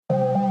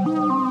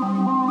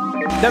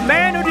The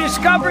man who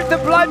discovered the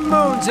blood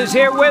moons is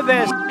here with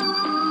us.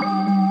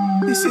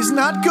 This is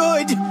not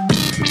good.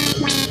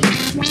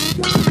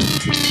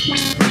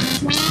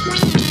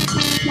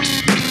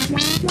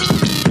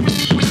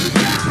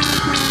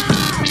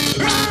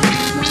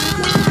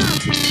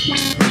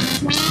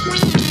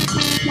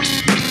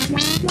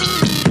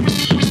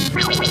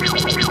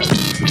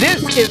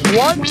 This is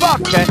one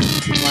bucket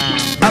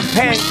of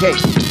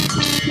pancakes.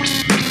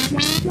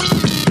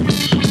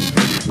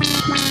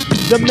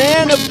 The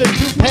man of the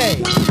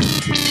toupee.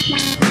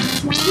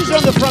 He's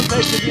on the front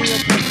page of New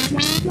York Times.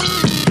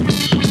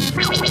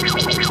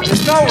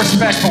 There's no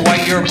respect for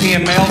white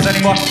European males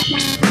anymore.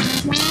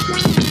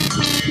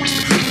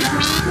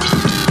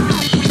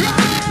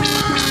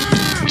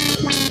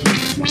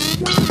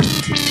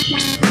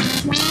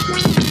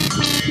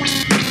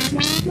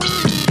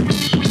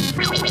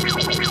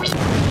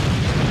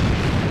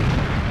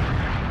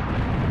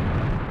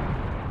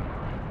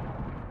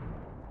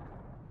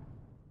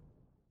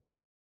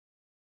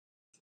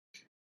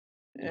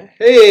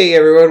 Hey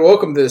everyone,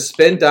 welcome to the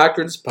Spin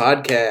Doctrines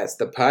Podcast,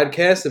 the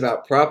podcast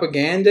about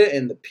propaganda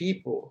and the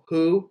people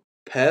who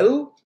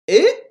peddle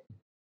it.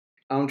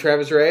 I'm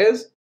Travis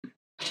Reyes.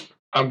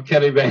 I'm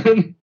Kenny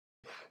Van.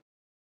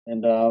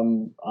 And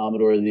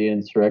Amador the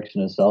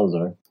Insurrectionist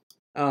Salazar.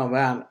 Oh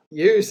man,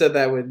 you said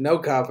that with no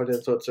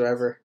confidence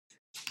whatsoever.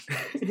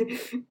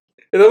 It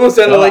almost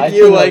sounded like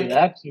you like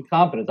absolute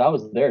confidence. I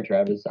was there,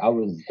 Travis. I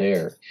was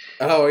there.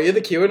 Oh, are you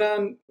the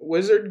QAnon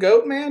wizard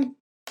goat man?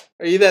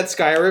 Are you that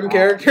Skyrim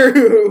character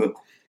who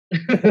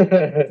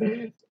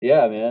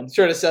yeah, man.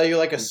 trying to sell you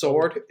like a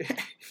sword?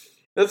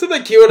 That's what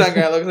the QAnon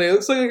guy looks like. He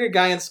looks like a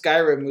guy in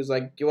Skyrim who's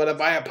like, "You want to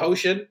buy a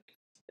potion?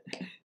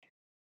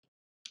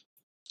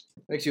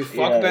 Makes you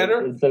fuck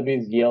better." So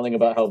he's yelling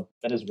about how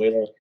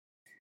Venezuela.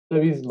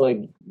 So he's like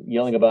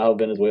yelling about how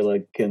Venezuela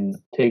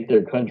can take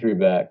their country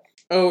back.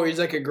 Oh, he's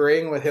like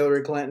agreeing with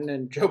Hillary Clinton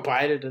and Joe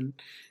Biden and.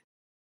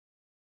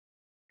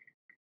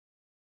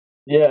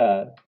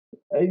 Yeah.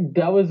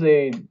 That was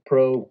a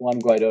pro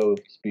Juan Guaido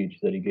speech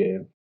that he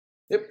gave.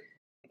 Yep.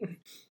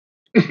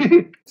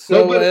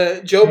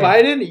 So, Joe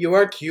Biden, you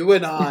are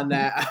QAnon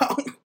now.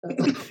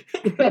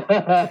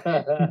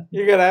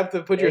 You're going to have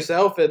to put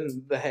yourself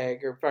in the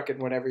Hague or fucking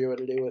whatever you want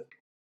to do with.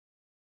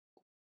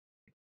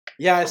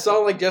 Yeah, I saw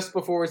like just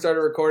before we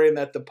started recording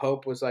that the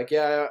Pope was like,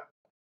 yeah,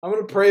 I'm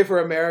going to pray for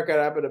America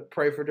and I'm going to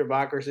pray for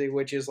democracy,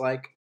 which is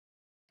like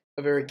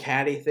a very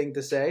catty thing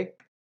to say.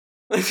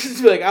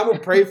 Just be like, I'm going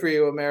to pray for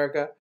you,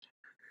 America.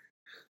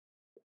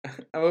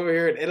 I'm over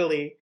here in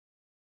Italy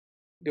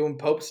doing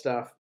Pope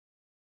stuff.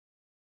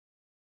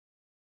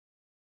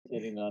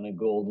 Sitting on a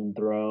golden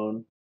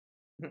throne.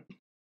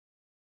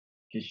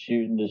 Just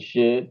shooting the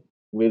shit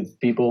with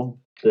people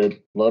that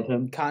love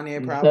him. Kanye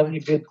He's probably. having a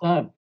good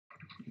time.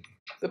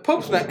 The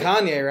Pope's met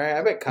Kanye, right?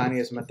 I bet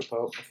Kanye's met the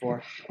Pope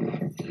before.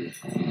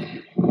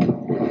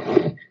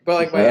 But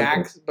like by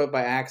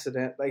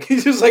accident. Like he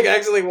just like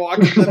accidentally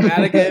walked into the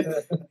Vatican.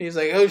 He's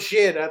like, oh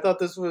shit, I thought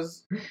this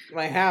was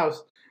my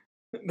house.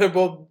 They're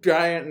both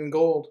giant and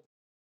gold.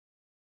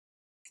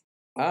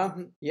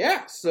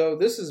 Yeah, so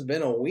this has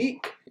been a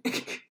week.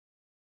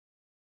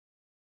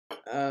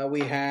 We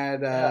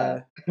had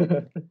the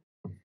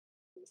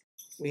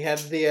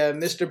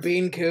Mr.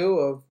 Bean coup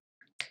of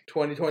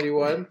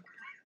 2021.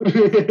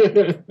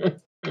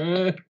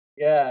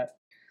 Yeah,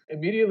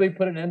 immediately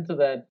put an end to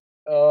that.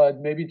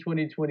 Maybe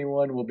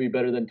 2021 will be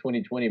better than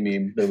 2020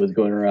 meme that was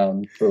going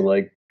around for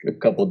like a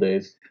couple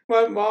days.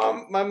 My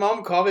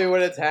mom called me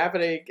when it's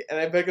happening, and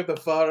I picked up the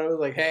phone. And I was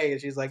like, "Hey,"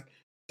 and she's like,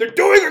 "They're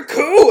doing a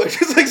coup!" And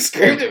she's like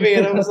screamed at me,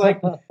 and I was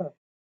like, "What?"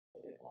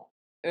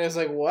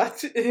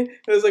 And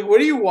I was like,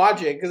 "What are you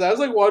watching?" Because I was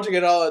like watching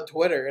it all on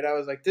Twitter, and I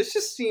was like, "This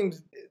just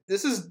seems.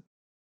 This is."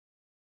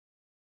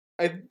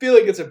 I feel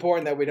like it's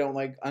important that we don't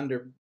like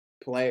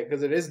underplay it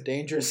because it is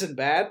dangerous and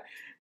bad.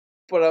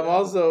 But I'm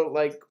also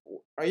like,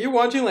 are you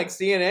watching like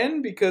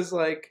CNN? Because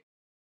like,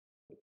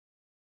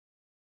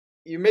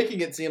 you're making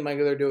it seem like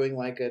they're doing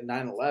like a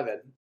 9/11.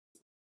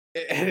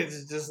 And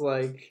it's just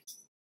like.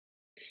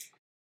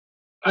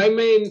 I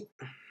mean,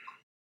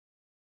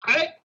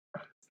 I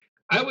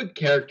would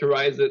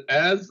characterize it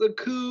as a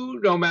coup,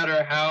 no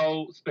matter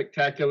how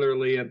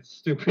spectacularly and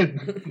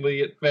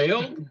stupidly it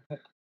failed.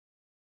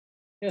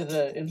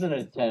 It's an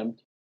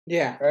attempt.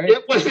 Yeah, right.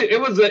 It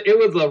was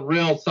a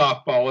real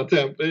softball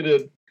attempt. It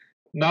did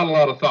not a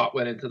lot of thought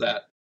went into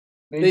that.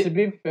 I mean, to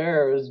be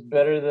fair, it was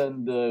better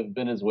than the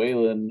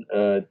Venezuelan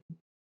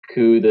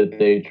coup that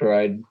they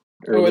tried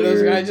earlier. Where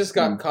those guys just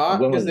got caught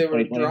because they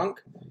were drunk?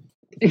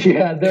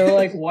 Yeah, they're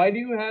like, why do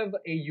you have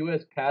a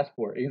U.S.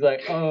 passport? He's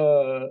like,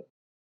 oops.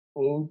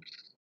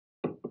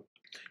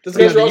 Those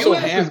guys the are also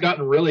US has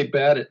gotten really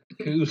bad at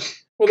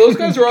coups. Well, those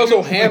guys were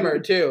also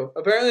hammered, too.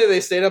 Apparently, they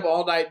stayed up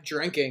all night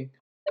drinking,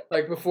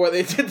 like, before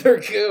they did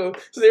their coup.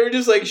 So they were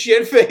just, like,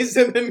 shit-faced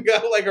and then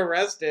got, like,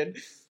 arrested.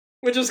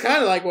 Which is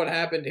kind of like what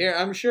happened here.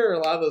 I'm sure a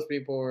lot of those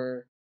people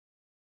were...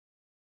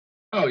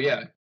 Oh,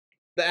 yeah.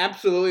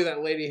 Absolutely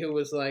that lady who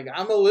was like,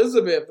 I'm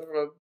Elizabeth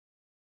from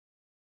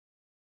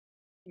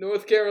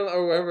North Carolina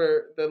or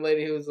whoever, the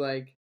lady who was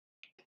like,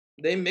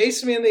 they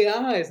maced me in the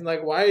eyes, and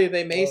like, why did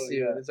they mace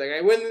you? yeah. And it's like,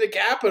 I went in the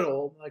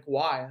Capitol. I'm like,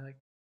 why? I'm like,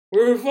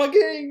 we're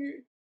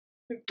fucking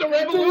The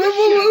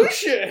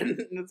revolution.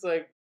 And it's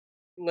like,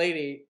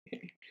 lady.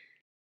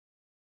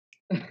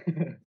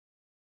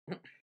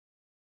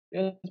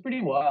 Yeah, it's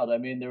pretty wild. I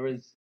mean, there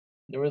was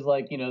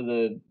like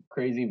the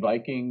crazy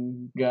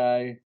Viking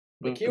guy,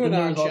 The but then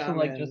there QAnon was also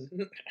like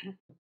shaman.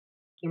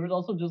 there was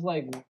also just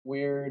like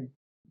weird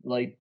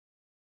like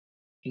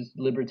just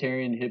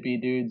libertarian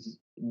hippie dudes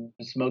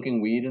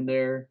smoking weed in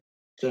there.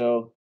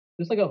 So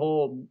just like a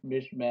whole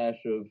mishmash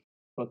of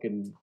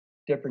fucking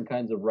different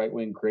kinds of right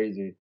wing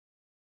crazy.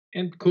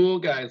 And cool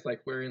guys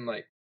like wearing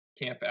like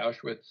Camp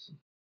Auschwitz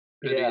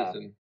hoodies Yeah.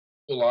 and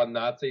full on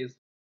Nazis.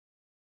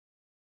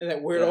 And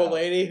that weird old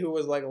lady who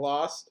was like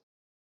lost.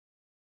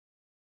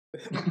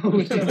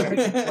 With the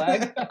American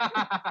flag.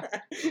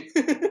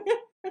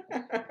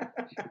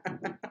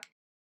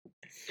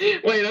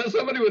 Wait,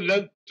 somebody would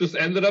have just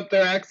ended up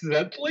there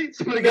accidentally?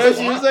 Somebody No, got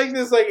she was lost? like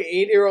this like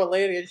 8-year-old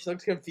lady, and she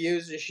looked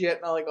confused as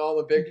shit in like all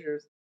the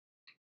pictures.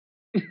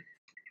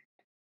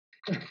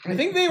 I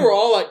think they were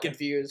all like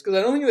confused because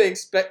I don't think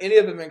any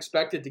of them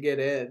expected to get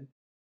in.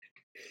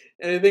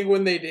 And I think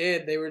when they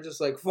did, they were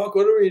just like, "Fuck,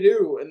 what do we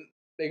do?" And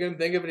they couldn't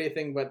think of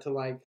anything but to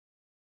like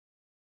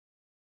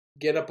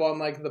get up on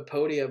like the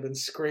podium and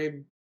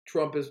scream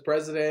Trump is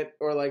president,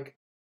 or like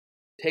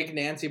take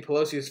Nancy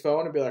Pelosi's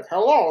phone and be like,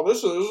 "Hello,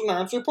 this is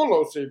Nancy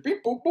Pelosi.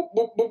 Beep boop boop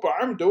boop boop.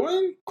 I'm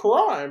doing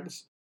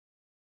crimes."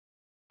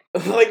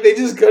 Like they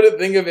just couldn't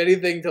think of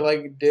anything to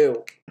like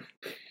do.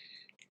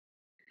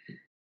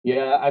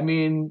 Yeah, I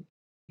mean,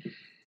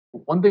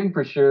 one thing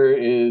for sure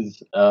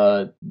is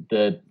that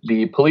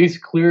the police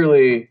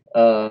clearly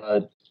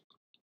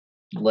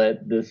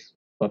let this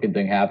fucking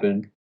thing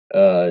happen.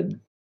 There's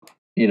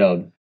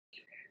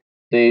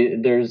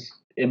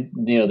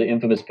the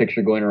infamous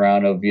picture going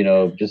around of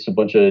just a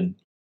bunch of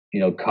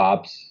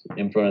cops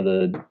in front of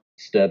the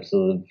steps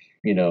of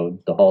the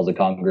halls of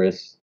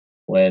Congress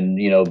when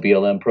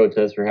BLM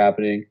protests were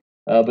happening.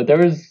 But there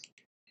was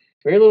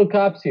very little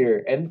cops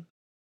here, and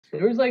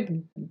there was like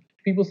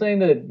people saying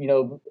that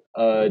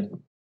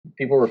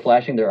people were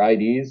flashing their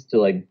IDs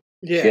to like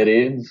get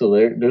in. So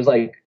there's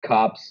like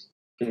cops.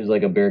 There's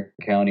like a Bexar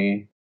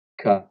County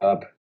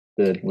cop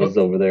that was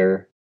over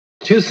there.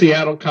 2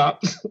 Seattle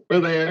cops were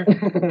there.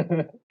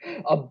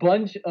 a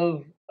bunch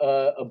of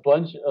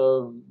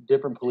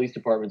different police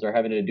departments are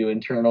having to do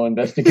internal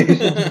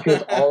investigations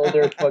because all of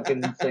their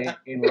fucking insane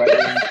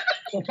right-wing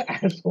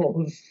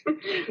assholes.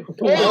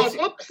 Oh,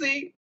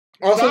 whoopsie!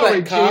 Also, sorry,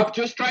 that cop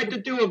Chief, just tried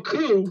to do a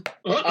coup.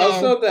 Uh-oh.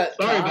 Also, that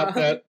sorry cop, about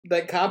that.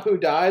 That cop who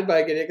died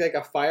by getting like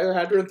a fire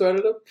hydrant thrown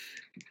at him.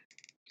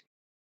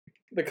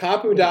 The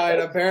cop who died,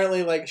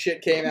 apparently, like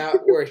shit came out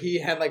where he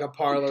had like a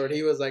parlor and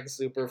he was like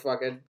super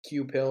fucking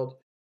Q-pilled.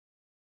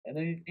 And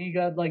then he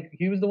got like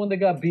he was the one that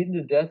got beaten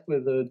to death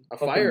with a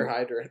fire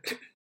hydrant.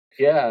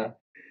 Yeah,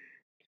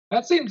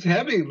 that seems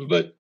heavy,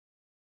 but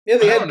yeah,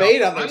 they had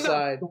bait on their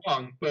side. Not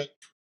wrong, but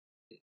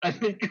I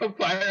think a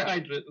fire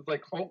hydrant is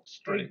like Hulk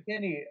strength. Hey,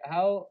 Kenny,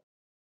 how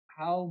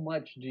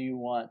much do you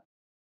want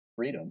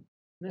freedom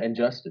and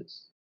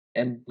justice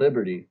and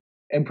liberty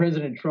and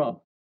President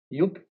Trump?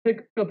 You'll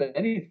pick up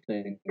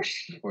anything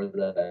for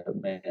that,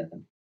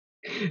 man.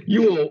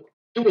 You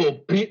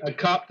will beat a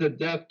cop to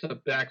death to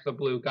back the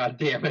blue. God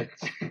damn it!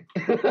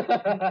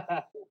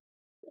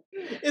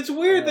 It's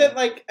weird that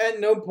like at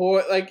no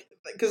point like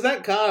because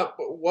that cop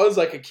was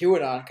like a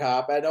QAnon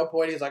cop. At no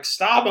point he's like,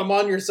 "Stop! I'm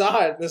on your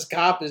side." This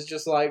cop is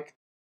just like,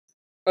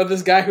 or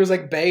this guy who's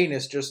like Bane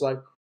is just like,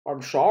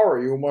 "I'm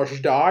sorry, you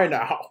must die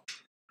now.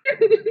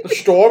 The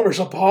storm is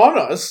upon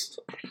us.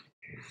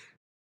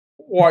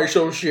 Why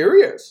so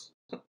serious?"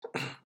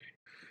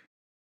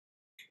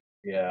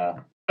 Yeah,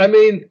 I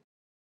mean,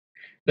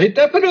 they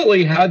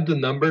definitely had the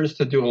numbers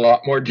to do a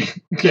lot more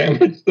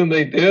damage than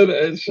they did.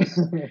 It's just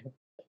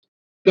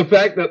the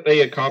fact that they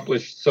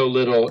accomplished so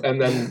little,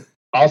 and then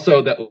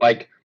also that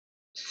like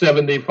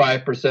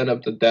 75%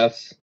 of the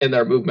deaths in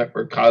their movement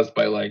were caused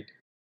by like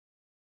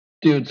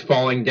dudes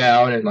falling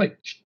down and like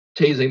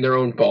tasing their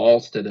own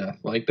balls to death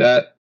like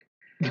that.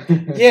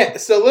 Yeah,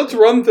 so let's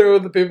run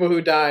through the people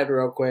who died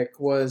real quick. It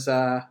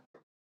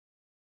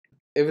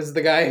was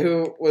the guy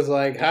who was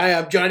like, "Hi,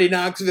 I'm Johnny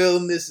Knoxville,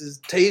 and this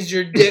is tase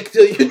your dick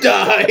till you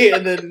die,"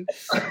 and then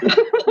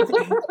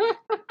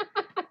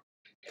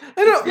I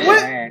don't.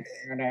 What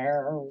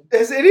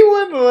has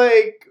anyone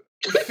like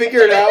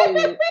figured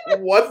out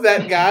what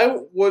that guy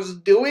was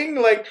doing?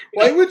 Like,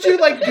 why would you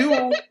like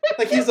do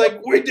like he's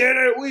like, "We did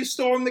it, we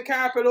stormed the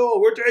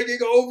Capitol, we're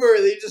taking over,"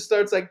 and he just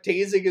starts like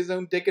tasing his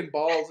own dick and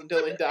balls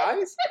until he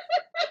dies.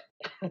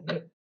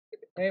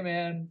 Hey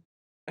man,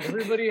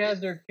 everybody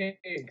has their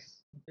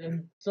kinks,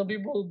 and some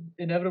people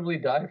inevitably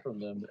die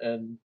from them.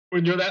 And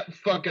when you're that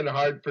fucking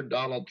hard for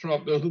Donald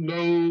Trump, there's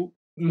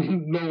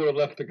nowhere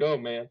left to go,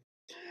 man.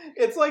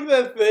 It's like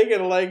that thing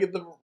in like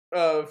the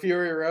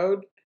Fury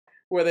Road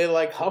where they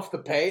like huff the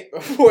paint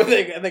before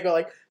they go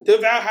like to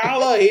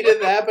Valhalla. He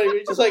did that, but he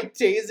was just like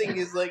tasing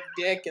his like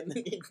dick, and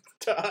then he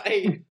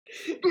died.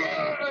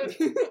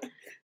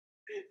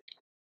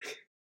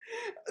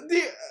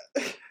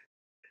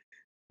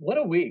 What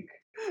a week.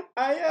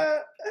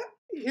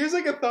 Here's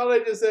like a thought I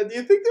just said. Do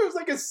you think there was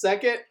like a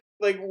second,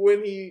 like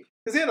when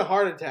because he had a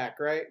heart attack,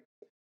 right?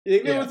 You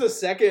think there was a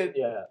second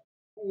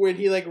when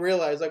he like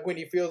realized, like when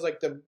he feels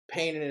like the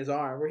pain in his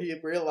arm, where he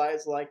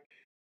realized like,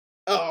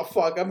 oh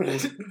fuck, I'm gonna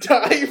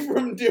die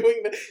from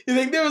doing that. You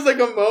think there was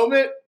like a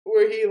moment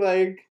where he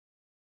like,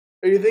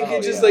 or you think he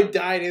just like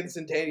died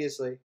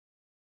instantaneously?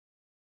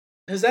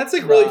 Because that's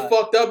like really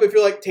fucked up if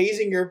you're like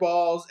tasing your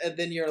balls and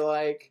then you're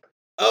like,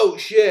 oh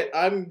shit,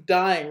 I'm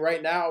dying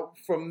right now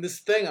from this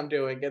thing I'm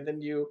doing, and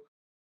then you,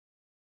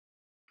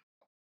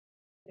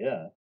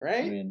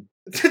 right? I mean,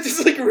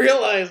 just like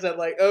realize that,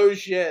 like, oh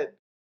shit,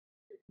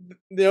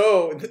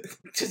 no,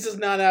 this is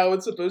not how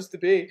it's supposed to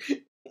be.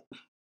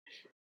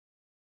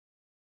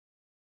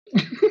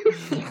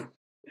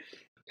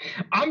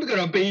 I'm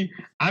gonna be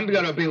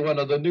one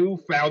of the new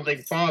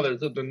founding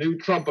fathers of the new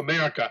Trump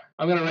America.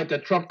 I'm gonna write the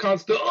Trump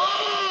Constitution.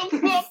 Oh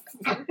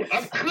fuck!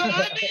 I'm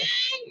crying,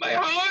 my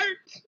heart.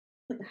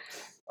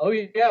 Oh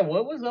yeah,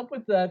 what was up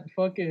with that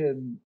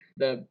fucking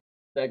that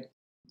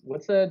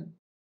what's that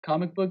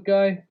comic book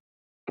guy?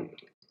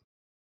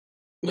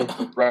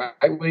 Right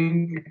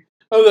wing.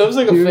 Oh, that was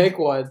like a fake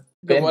one.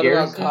 The Ben one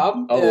around Garrison?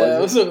 Cobb? Oh, yeah,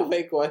 was it was like a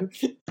fake one.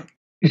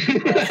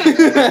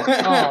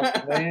 Oh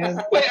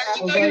man! Wait,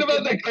 are you talking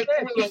about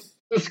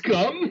the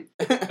scum?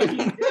 Yeah.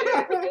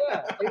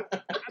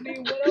 I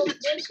mean, what else was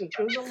it?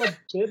 It was a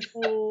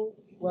legitful,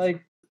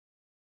 like,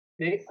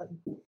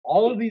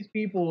 all of these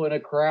people in a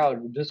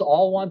crowd just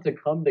all want to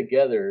come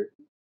together,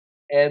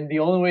 and the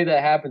only way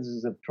that happens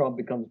is if Trump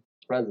becomes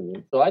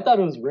president. So I thought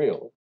it was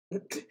real.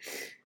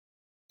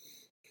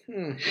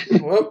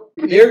 Well,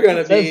 you're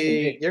gonna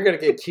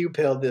get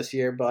Q-pilled this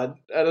year, bud.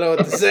 I don't know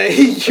what to say.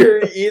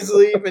 You're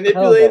easily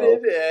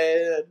manipulated,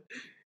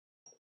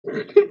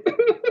 and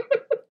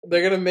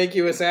they're gonna make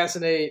you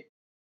assassinate,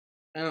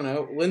 I don't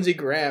know, Lindsey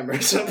Graham or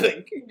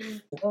something.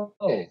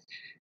 Oh.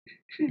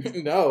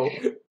 No.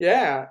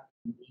 Yeah.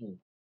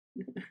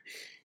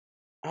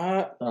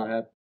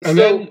 And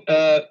then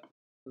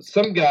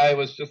some guy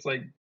was just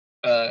like,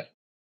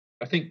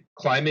 I think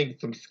climbing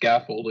some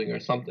scaffolding or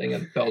something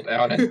and fell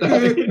down and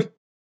died.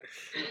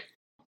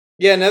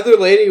 Yeah, another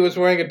lady was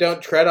wearing a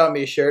 "Don't Tread on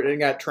Me" shirt and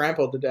got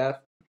trampled to death.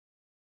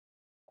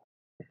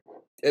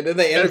 And then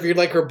they interviewed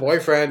like her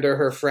boyfriend or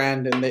her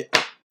friend, and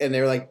they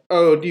were like,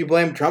 "Oh, do you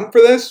blame Trump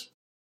for this?"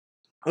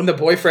 And the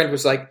boyfriend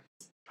was like,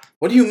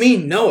 "What do you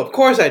mean? No, of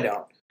course I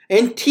don't.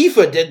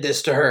 Antifa did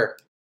this to her."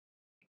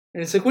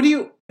 And it's like, what do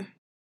you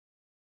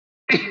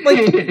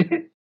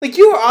like? Like,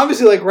 you were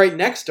obviously like right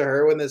next to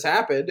her when this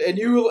happened, and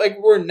you like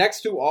were next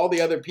to all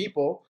the other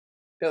people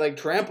that like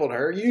trampled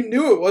her. You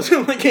knew it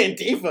wasn't like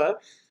Antifa.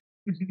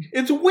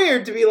 It's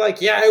weird to be like,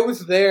 yeah, I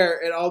was there,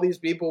 and all these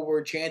people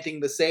were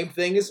chanting the same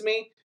thing as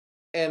me,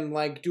 and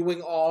like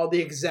doing all the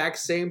exact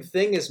same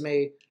thing as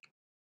me,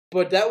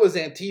 but that was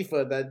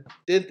Antifa that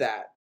did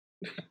that.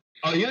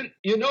 Oh,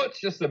 you know, it's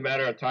just a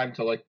matter of time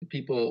till like the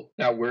people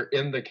that were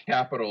in the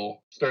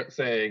Capitol start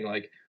saying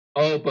like,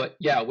 oh, but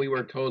yeah, we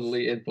were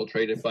totally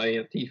infiltrated by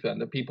Antifa,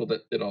 and the people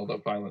that did all the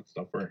violent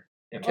stuff were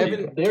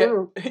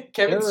Antifa.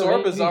 Kevin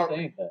Sorbo's already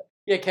saying that.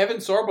 Yeah, Kevin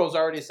Sorbo's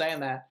already saying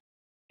that.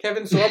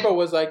 Kevin Sorbo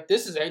was like,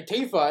 "This is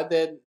Antifa." And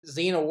then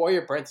Xena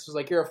Warrior Princess was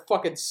like, "You're a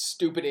fucking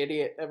stupid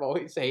idiot. I've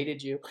always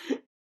hated you."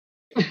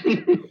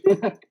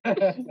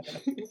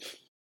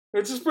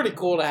 Which is pretty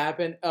cool to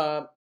happen.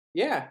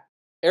 Yeah,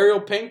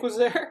 Ariel Pink was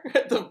there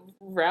at the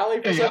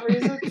rally for some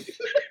reason.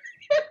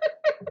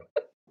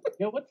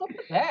 Yo, what's up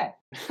with that?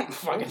 I don't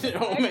fucking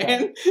know,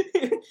 man.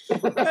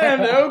 I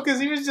don't know, because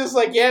he was just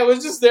like, yeah, I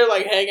was just there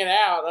like hanging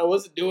out. I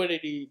wasn't doing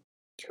any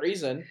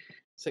treason.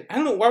 It's like, I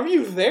don't know, why were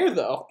you there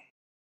though?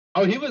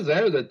 Oh, he was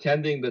there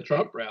attending the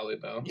Trump rally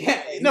though.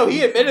 Yeah, no,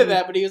 he admitted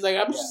that, but he was like,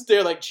 I'm just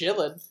there like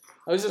chilling.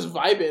 I was just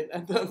vibing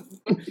at the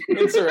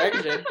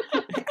insurrection.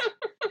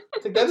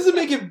 It's like, that doesn't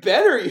make it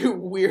better, you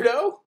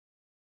weirdo.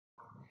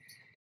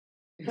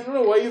 I don't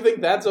know why you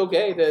think that's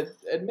okay to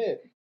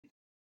admit.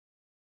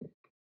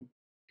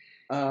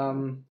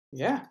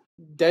 Yeah.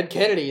 Dead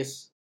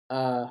Kennedys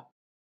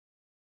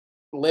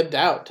lived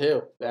out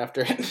too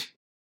after it.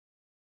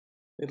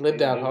 They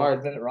lived out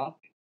hard.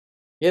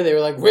 Yeah, they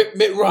were like,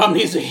 Mitt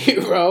Romney's a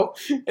hero.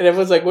 And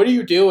everyone's like, what are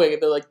you doing?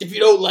 And they're like, if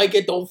you don't like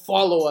it, don't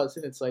follow us.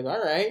 And it's like,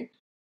 all right.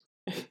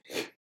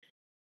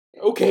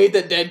 Okay,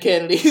 the Dead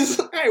Kennedys.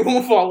 I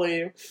won't follow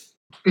you.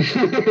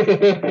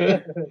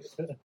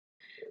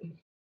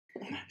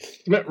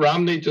 Mitt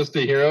Romney just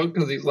a hero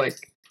because he's like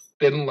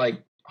didn't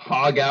like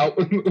hog out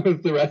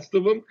with the rest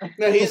of them.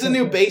 No, he's the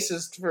new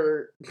bassist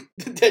for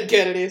the Dead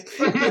Kennedys.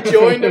 He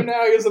joined him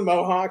now. He has a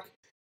mohawk.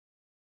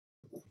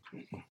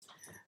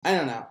 I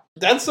don't know.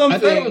 That's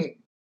something.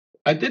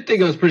 I did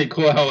think it was pretty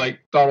cool how like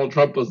Donald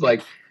Trump was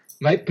like,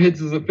 Mike Pence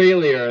is a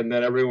failure, and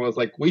then everyone was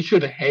like, we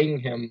should hang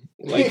him,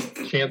 like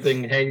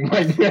chanting "Hang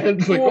Mike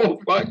Pence." Like, Well,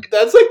 oh fuck.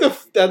 That's like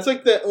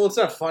the. Well, it's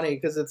not funny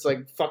because it's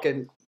like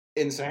fucking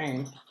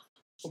insane.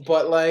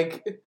 But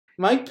like,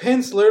 Mike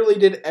Pence literally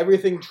did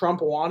everything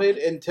Trump wanted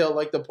until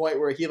like the point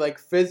where he like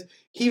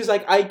he was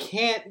like, I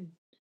can't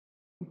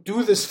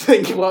do this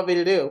thing you want me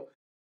to do.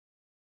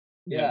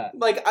 Yeah.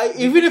 Like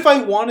even if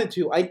I wanted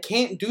to, I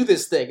can't do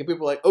this thing. And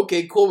people are like,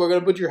 okay, cool, we're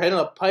gonna put your head on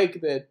a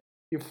pike then,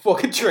 you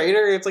fucking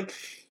traitor. It's like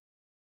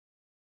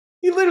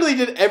he literally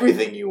did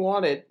everything you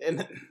wanted,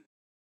 and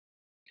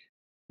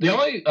the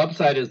only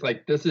upside is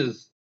like this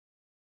is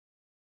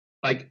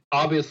like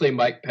obviously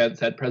Mike Pence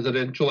had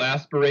presidential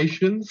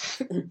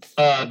aspirations.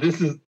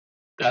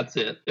 That's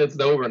it. It's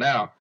over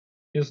now.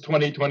 His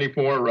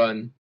 2024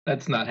 run,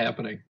 that's not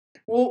happening.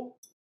 Well,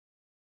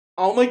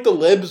 all like the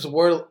libs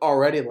were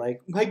already like,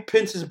 Mike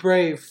Pence is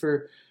brave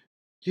for,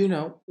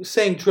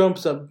 saying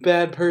Trump's a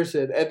bad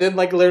person, and then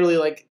like literally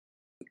like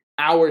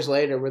hours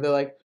later, where they're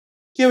like,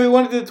 yeah, we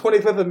wanted the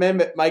 25th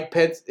Amendment. Mike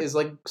Pence is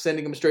like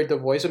sending him straight to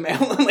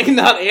voicemail and like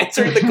not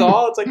answering the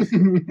call. It's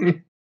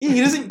like he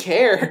doesn't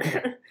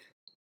care.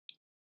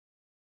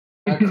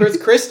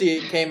 Chris Christie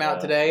came out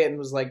today and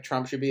was like,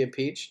 Trump should be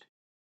impeached.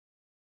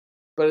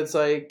 But it's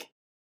like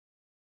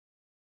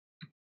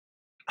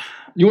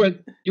you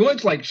went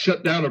to like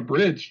shut down a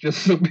bridge just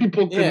so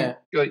people can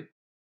like.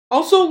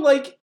 Also,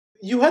 like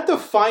you had to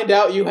find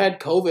out you had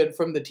COVID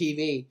from the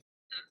TV.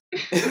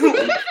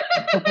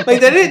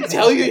 Like they didn't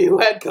tell you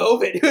had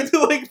COVID. You had to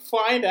like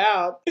find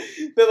out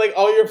that like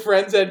all your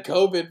friends had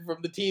COVID from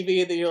the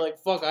TV, and then you're like,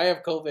 "Fuck, I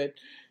have COVID,"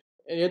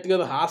 and you have to go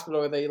to the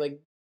hospital where they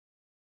like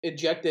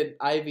injected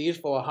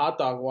IVs full of hot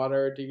dog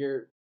water into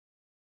your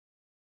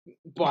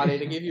body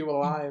to keep you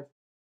alive.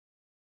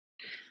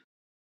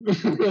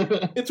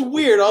 It's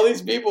weird. All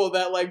these people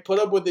that like put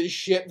up with this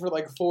shit for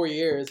like 4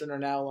 years and are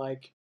now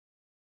like,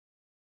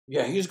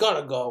 yeah, he's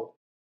gotta go.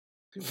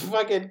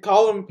 Fucking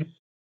Colin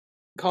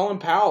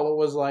Powell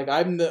was like,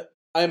 I'm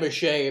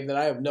ashamed that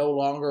I am no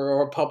longer a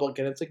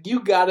Republican. It's like, you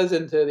got us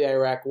into the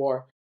Iraq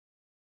War.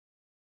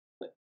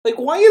 Like,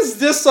 why is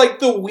this like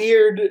the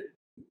weird?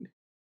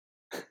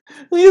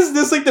 Why is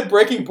this like the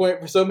breaking point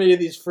for so many of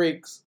these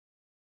freaks?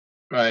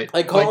 Right.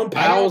 Like Colin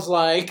Powell's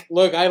like,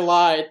 look, I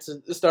lied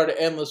to start an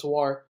endless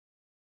war.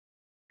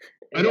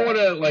 I don't want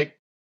to like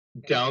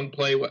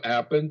downplay what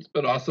happened,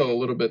 but also a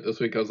little bit this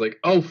week I was like,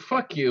 oh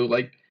fuck you,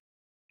 like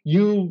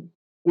you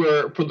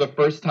were for the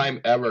first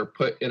time ever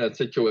put in a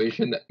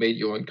situation that made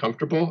you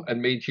uncomfortable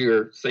and made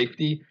your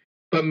safety.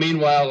 But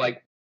meanwhile,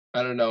 like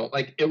I don't know,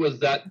 like it was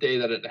that day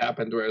that it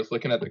happened where I was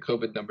looking at the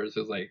COVID numbers.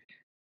 It was like,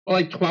 well,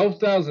 like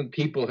 12,000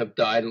 people have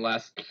died in the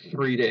last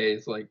 3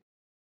 days. Like,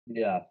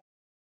 yeah,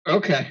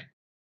 okay.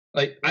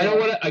 Like I don't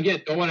want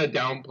to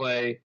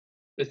downplay.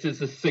 This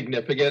is a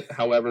significant,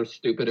 however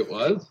stupid it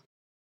was.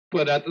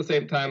 But at the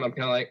same time, I'm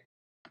kind of like,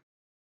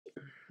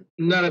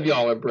 none of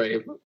y'all are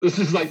brave. This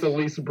is like the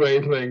least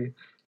brave thing.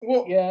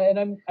 Well, yeah,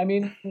 and I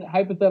mean,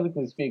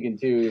 hypothetically speaking,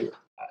 too,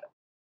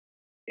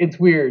 it's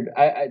weird.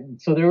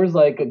 So there was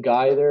like a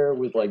guy there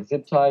with like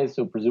zip ties,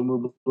 so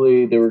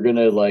presumably they were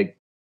gonna like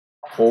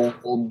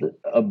hold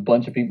a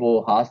bunch of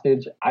people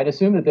hostage. I'd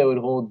assume that they would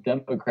hold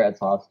Democrats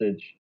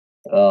hostage,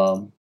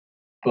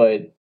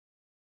 but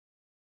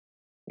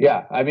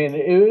yeah, I mean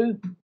it was.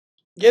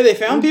 Yeah, they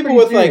found people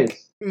with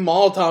like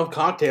Molotov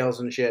cocktails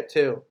and shit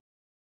too.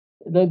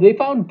 They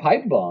found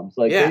pipe bombs,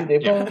 like they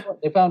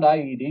found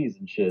IEDs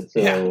and shit.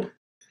 So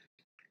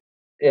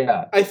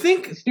yeah, I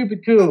think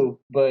stupid coup,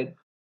 but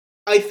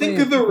I think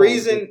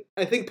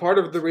part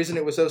of the reason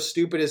it was so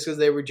stupid is because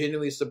they were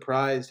genuinely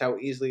surprised how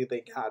easily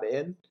they got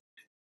in.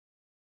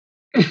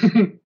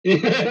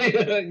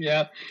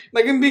 Yeah.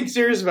 Like I'm being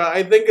serious about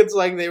it. I think it's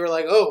like they were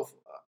like, oh,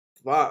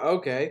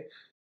 okay.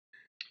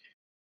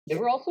 They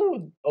were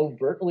also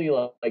overtly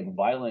like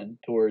violent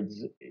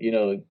towards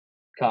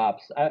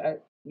cops. I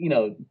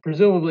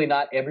presumably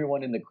not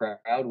everyone in the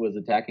crowd was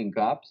attacking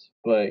cops,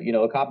 but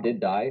a cop did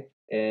die,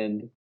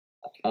 and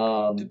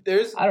I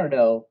don't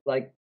know,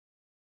 like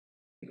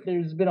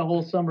there's been a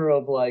whole summer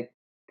of like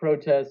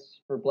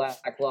protests for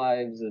Black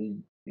lives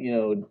and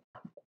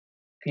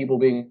people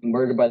being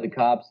murdered by the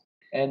cops,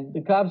 and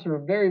the cops were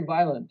very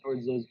violent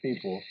towards those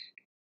people,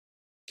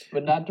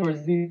 but not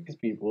towards these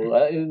people.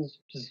 It was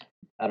just,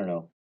 I don't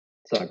know,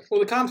 sucks. Well,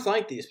 the cops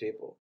like these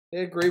people. They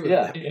agree with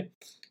them.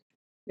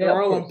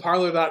 They're all on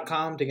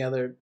Parler.com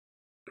together.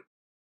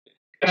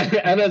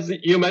 And as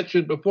you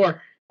mentioned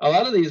before, a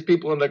lot of these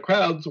people in the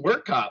crowds were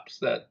cops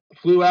that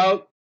flew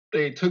out.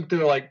 They took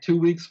their like 2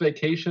 weeks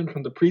vacation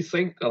from the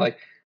precinct. They're like,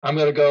 I'm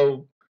going to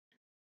go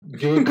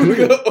do a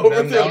coup.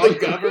 Overthrow the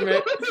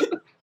government.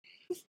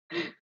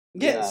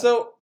 Yeah,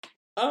 so,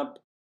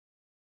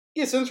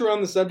 since we're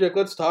on the subject,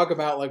 let's talk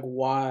about like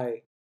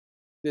why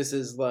this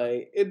is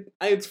like,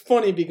 it's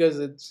funny because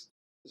it's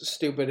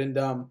stupid and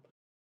dumb,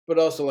 but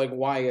also like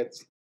why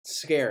it's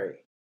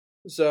scary.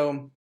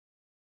 So,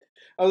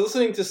 I was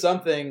listening to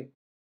something,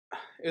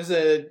 it was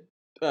a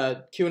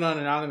QAnon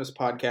Anonymous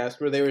podcast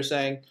where they were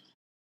saying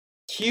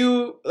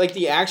Q, like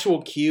the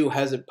actual Q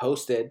hasn't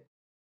posted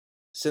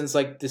since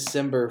like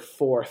December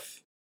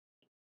 4th.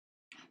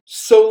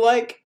 So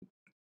like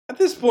at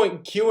this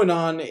point,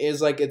 QAnon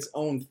is like its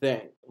own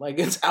thing. Like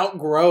it's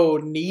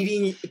outgrown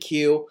needing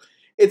Q.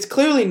 It's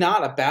clearly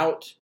not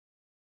about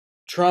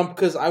Trump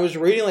because I was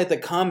reading like the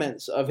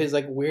comments of his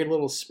like weird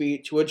little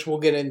speech, which we'll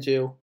get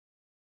into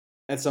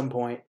at some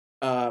point.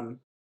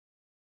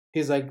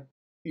 He's like,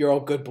 "You're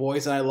all good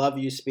boys and I love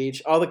you"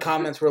 speech. All the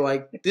comments were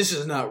like, "This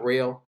is not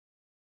real."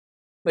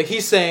 Like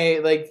he's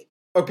saying like,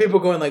 or people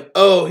going like,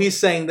 "Oh, he's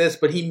saying this,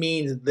 but he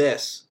means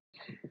this."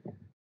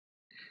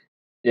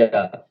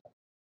 Yeah.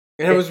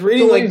 And I was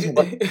reading like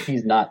what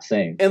he's not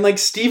saying. And like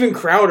Steven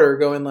Crowder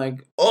going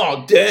like,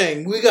 "Oh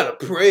dang, we gotta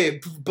pray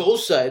for both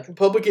sides,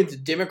 Republicans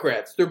and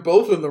Democrats. They're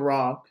both in the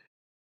wrong."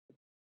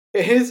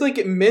 And it's like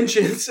it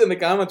mentions in the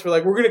comments, we're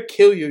like, "We're gonna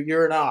kill you.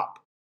 You're an op.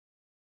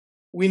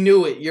 We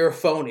knew it. You're a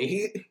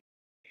phony."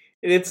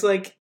 And it's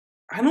like,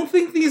 I don't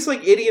think these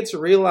like idiots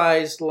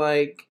realize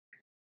like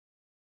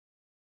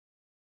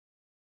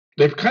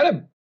They've kind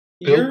of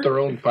built their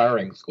own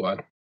firing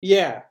squad.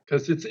 Yeah,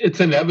 because it's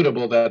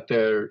inevitable that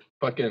their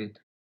fucking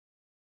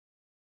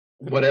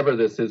whatever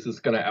this is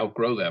going to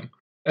outgrow them,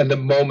 and the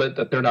moment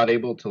that they're not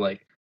able to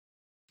like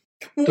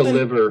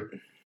deliver,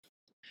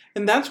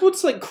 and that's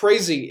what's like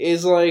crazy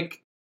is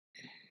like,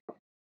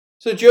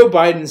 so Joe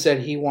Biden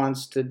said he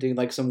wants to do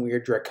like some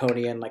weird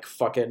draconian like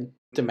fucking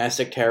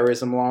domestic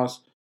terrorism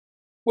laws,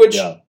 which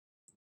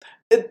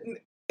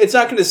it's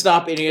not going to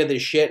stop any of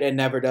this shit. It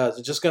never does.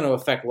 It's just going to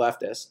affect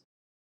leftists.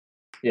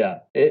 Yeah.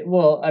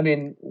 Well, I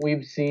mean,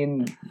 we've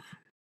seen,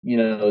 you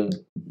know,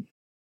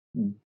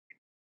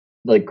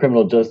 like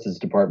criminal justice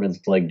departments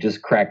like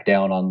just crack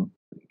down on,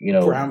 you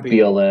know,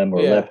 BLM or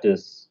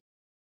leftists.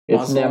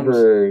 It's Muslims.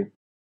 never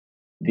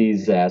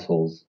these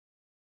assholes.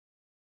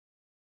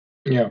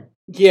 Yeah.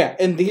 Yeah,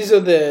 and these are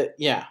the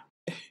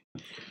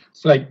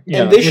It's like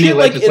and this any shit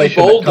like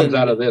legislation that comes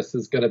out of this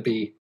is going to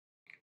be.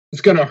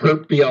 It's going to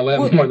hurt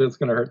BLM more than it's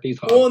going to hurt these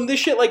hogs. Well, and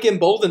this shit like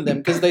emboldened them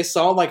because they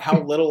saw like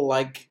how little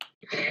like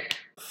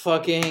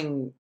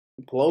fucking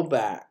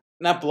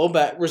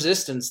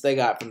resistance they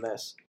got from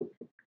this.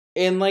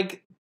 And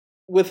like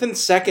within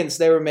seconds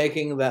they were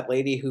making that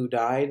lady who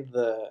died,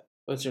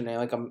 what's her name?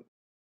 Like I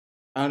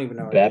don't even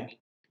know her name.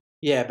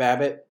 Yeah,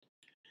 Babbitt.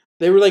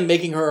 They were like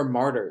making her a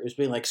martyr. It was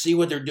being like, see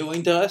what they're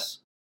doing to us?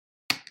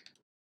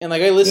 And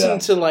like I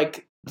listened to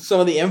like some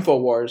of the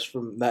InfoWars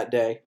from that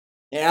day.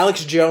 And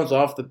Alex Jones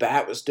off the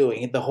bat was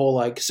doing the whole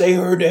like say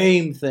her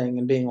name thing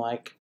and being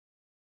like,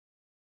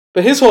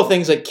 but his whole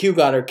thing's like Q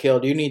got her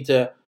killed. You need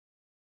to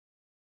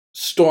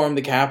storm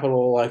the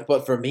Capitol, like,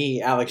 but for me,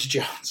 Alex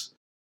Jones.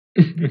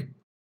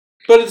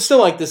 But it's still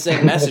like the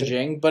same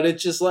messaging. But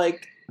it's just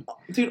like,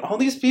 dude, all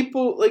these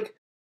people like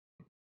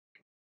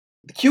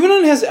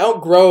QAnon has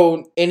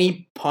outgrown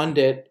any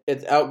pundit.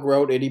 It's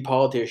outgrown any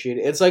politician.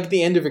 It's like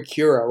the end of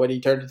Akira when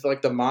he turned into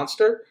like the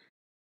monster.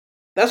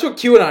 That's what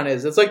QAnon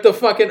is. It's like the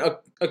fucking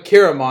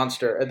Akira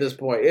monster at this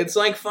point. It's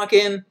like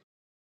fucking...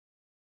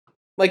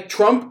 Like,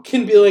 Trump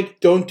can be like,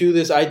 don't do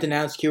this, I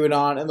denounce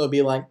QAnon, and they'll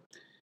be like,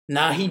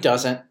 nah, he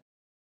doesn't.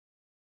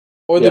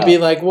 Or they'll be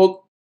like,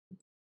 well,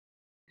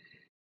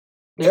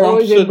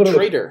 Trump's a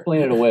traitor.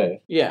 Explain it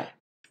away. Yeah.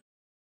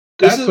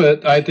 That's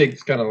what I think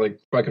is kind of like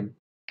fucking...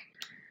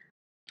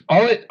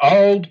 All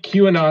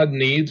QAnon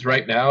needs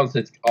right now is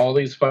that all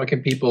these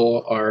fucking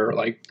people are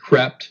like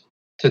prepped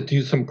to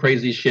do some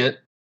crazy shit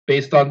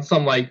based on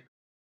some like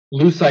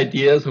loose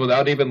ideas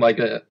without even like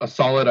a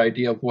solid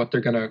idea of what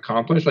they're going to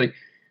accomplish. Like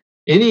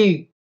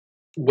any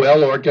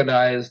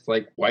well-organized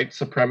like white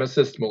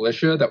supremacist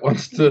militia that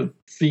wants to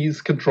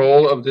seize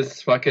control of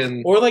this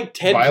fucking or like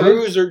Ted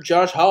Cruz or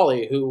Josh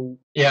Hawley, who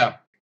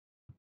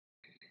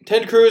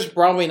Ted Cruz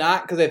probably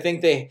not, because I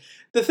think the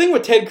thing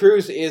with Ted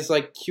Cruz is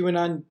like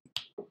QAnon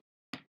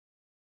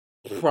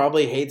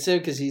probably hates him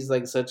because he's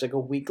like such like a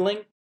weakling.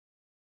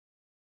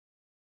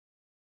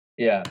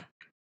 Yeah.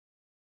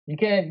 You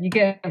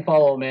can't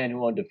follow a man who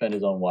won't defend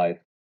his own wife.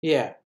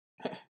 Yeah.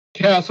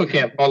 You also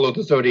can't follow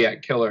the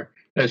Zodiac Killer.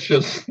 That's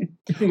just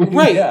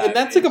right, and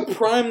that's like a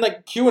prime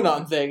like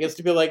QAnon thing, is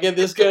to be like, yeah,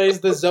 this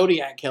guy's the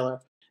Zodiac Killer.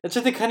 That's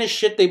just the kind of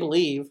shit they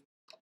believe.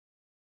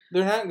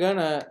 They're not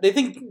gonna. They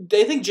think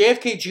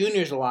JFK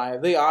Jr.'s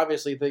alive. They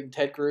obviously think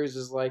Ted Cruz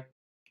is like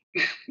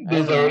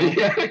the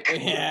Zodiac.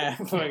 Yeah,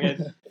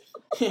 fucking.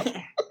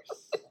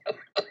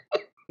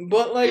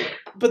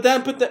 But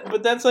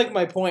that's like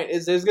my point,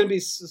 is there's gonna be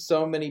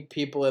so many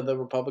people in the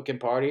Republican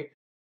Party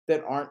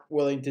that aren't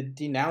willing to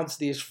denounce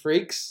these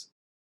freaks.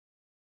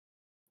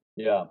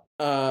 Yeah.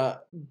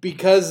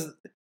 Because,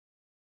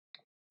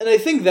 and I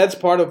think that's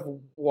part of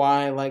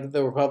why like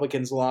the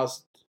Republicans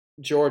lost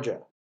Georgia,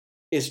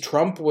 is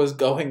Trump was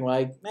going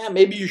like, man,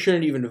 maybe you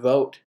shouldn't even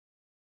vote.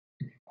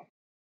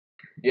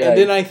 Yeah. And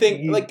then I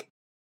think like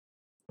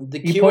the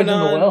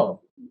QAnon,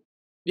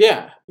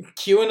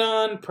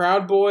 QAnon,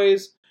 Proud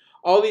Boys,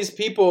 all these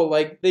people,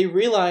 like, they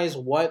realize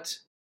what...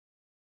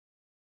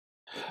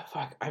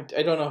 Fuck, I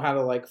don't know how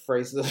to, like,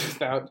 phrase this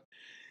without...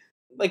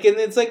 Like, and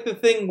it's, like, the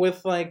thing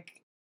with,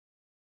 like,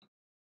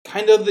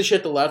 kind of the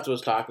shit the left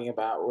was talking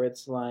about, where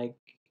it's, like,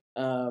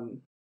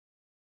 don't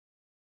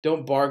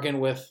bargain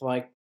with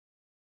like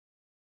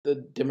the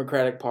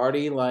Democratic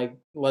Party. Like,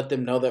 let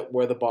them know that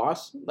we're the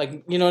boss.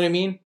 Like, you know what I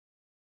mean?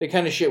 They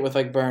kind of shit with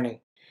like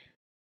Bernie.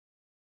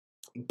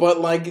 But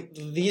like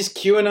these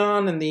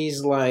QAnon and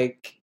these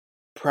like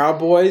Proud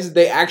Boys,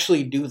 they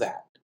actually do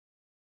that.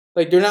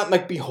 Like they're not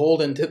like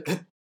beholden to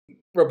the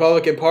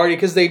Republican Party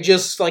because they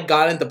just like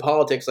got into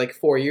politics like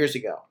 4 years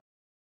ago,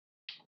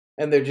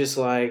 and they're just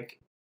like,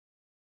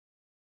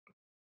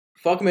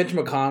 fuck Mitch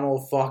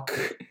McConnell, fuck,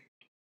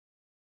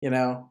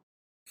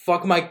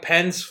 fuck Mike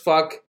Pence,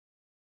 fuck,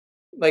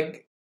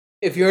 like,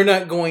 if you're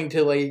not going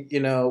to like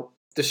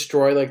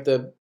destroy like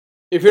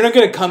if you're not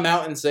going to come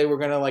out and say we're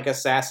going to like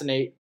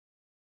assassinate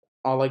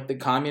all like the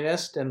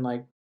communists and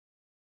like,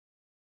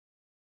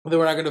 then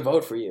we're not going to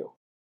vote for you.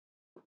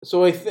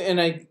 So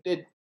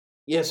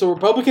so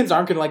Republicans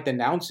aren't going to like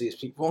denounce these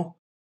people.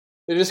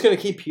 They're just going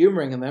to keep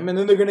humoring them, and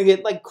then they're going to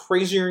get like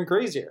crazier and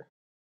crazier.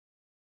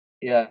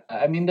 Yeah,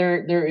 I mean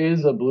there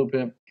is a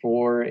blueprint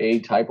for a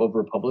type of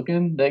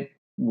Republican that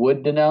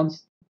would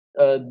denounce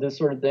this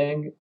sort of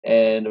thing,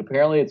 and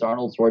apparently it's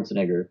Arnold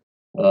Schwarzenegger,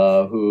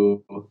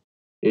 who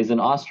is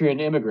an Austrian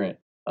immigrant.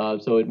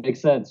 So it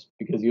makes sense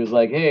because he was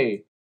like,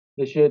 "Hey,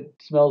 this shit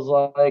smells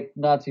like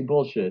Nazi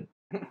bullshit."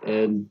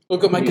 And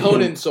look at my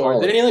Conan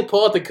sword. Didn't he like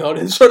pull out the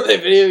Conan sword in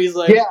that video? He's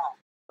like, "Yeah,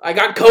 I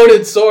got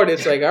Conan sword."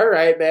 It's like, all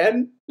right,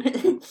 man.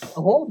 The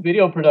whole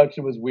video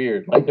production was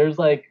weird. Like, there's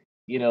like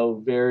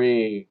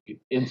very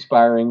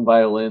inspiring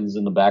violins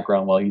in the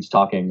background while he's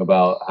talking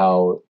about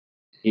how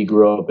he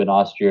grew up in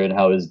Austria and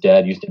how his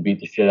dad used to beat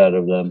the shit out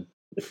of them.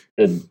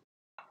 And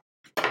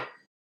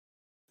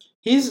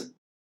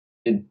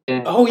wasn't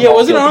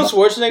Arnold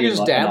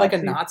Schwarzenegger's dad like a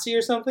Nazi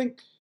or something?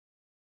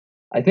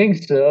 I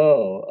think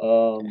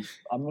so.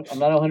 I'm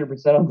not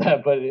 100% on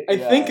that, but I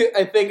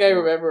think I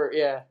remember.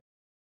 Yeah.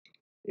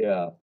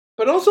 Yeah.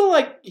 But also,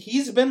 like,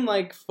 he's been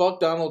like fuck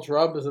Donald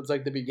Trump since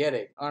like the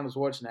beginning. Arnold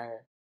Schwarzenegger.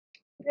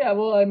 Yeah,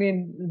 well, I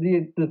mean,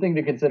 the thing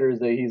to consider is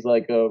that he's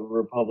like a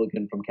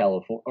Republican from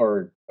California,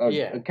 or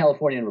a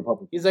Californian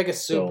Republican. He's like a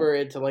super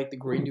into like the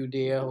Green New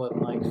Deal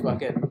and like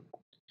fucking.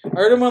 I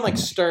heard him on like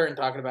Stern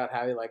talking about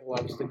how he like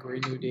loves the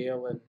Green New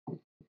Deal and.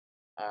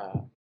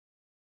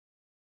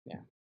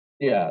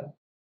 Yeah.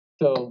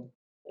 So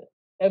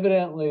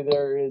evidently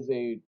there is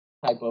a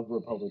type of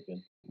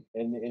Republican,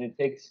 and it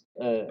takes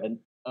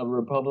a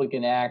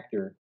Republican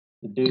actor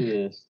to do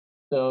this.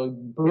 So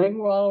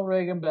bring Ronald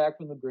Reagan back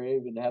from the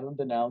grave and have him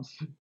denounce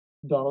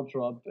Donald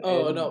Trump.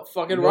 Oh no,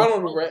 fucking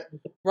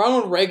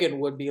Ronald Reagan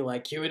would be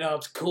like,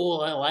 it's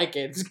cool, I like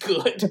it, it's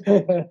good.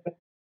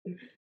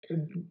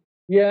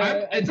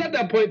 Yeah, it's at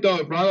that point though.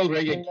 If Ronald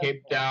Reagan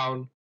came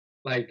down,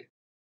 like,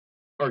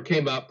 or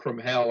came up from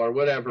hell or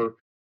whatever,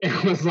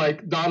 it was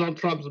like Donald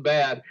Trump's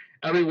bad,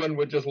 everyone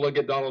would just look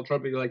at Donald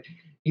Trump and be like,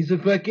 he's a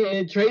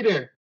fucking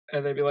traitor,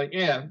 and they'd be like,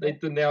 yeah, they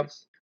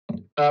denounce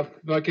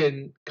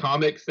fucking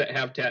comics that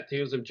have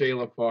tattoos of Jay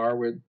LaFar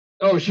with,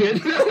 oh shit.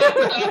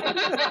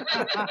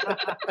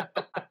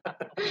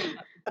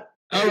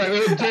 All right,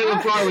 what if Jay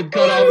LaFar would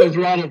cut off his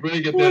Ronald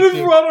Reagan tattoo? What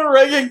if Ronald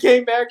Reagan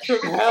came back from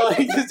hell?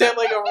 He just had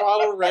like a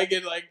Ronald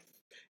Reagan, like,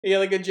 he had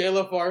like a Jay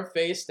LaFar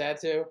face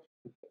tattoo.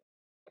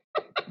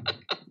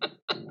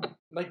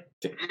 Like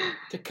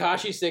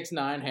Tekashi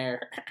 6ix9ine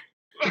hair.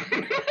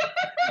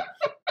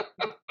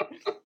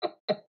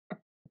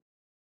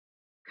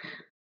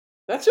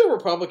 That's who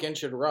Republicans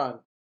should run.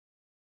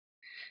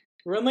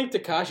 Run like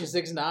Tekashi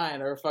 6ix9ine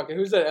or fucking,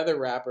 who's that other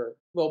rapper?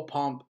 Lil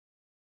Pump.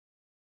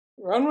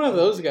 Run one of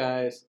those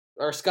guys.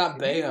 Or Scott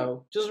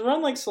Baio. Just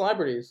run like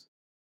celebrities.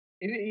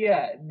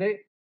 Yeah,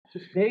 they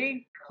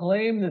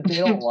claim that they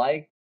don't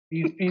like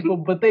these people,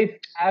 but they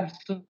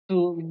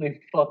absolutely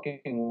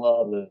fucking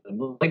love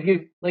them. Like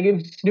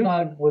if Snoop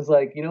Dogg was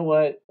like, you know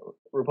what,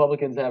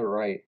 Republicans have it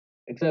right,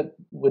 except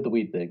with the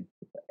weed thing,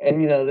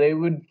 and they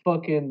would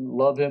fucking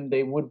love him.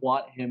 They would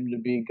want him to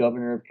be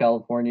governor of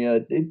California.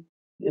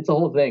 It's a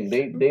whole thing.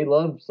 They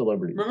love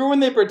celebrities. Remember when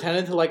they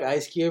pretended to like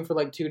Ice Cube for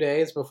like 2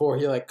 days before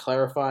he like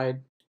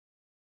clarified?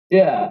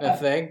 Yeah, the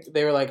thing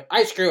they were like,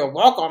 Ice Cube,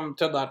 welcome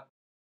to the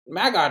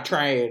MAGA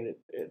train.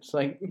 It's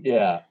like,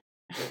 yeah.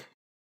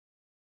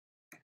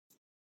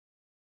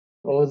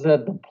 What was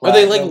that? Or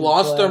they like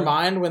lost their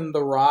mind when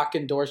The Rock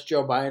endorsed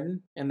Joe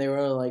Biden, and they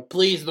were like,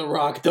 "Please, The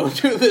Rock, don't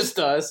do this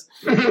to us.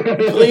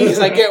 Please,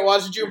 I can't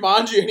watch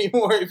Jumanji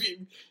anymore if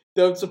you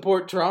don't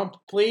support Trump.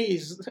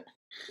 Please."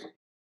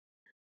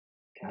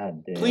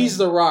 God damn. Please,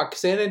 The Rock.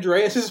 San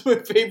Andreas is my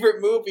favorite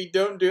movie.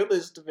 Don't do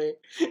this to me.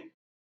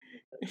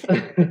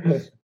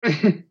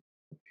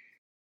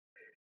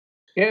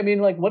 Yeah, I mean,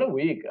 like, what a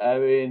week. I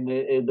mean,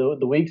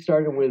 the week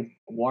started with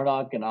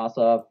Warnock and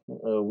Ossoff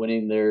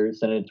winning their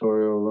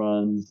senatorial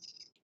runs.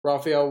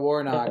 Raphael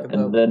Warnock, the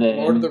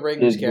Lord of the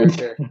Rings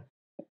character.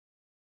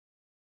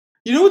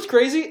 You know what's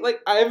crazy?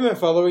 Like, I haven't been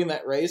following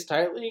that race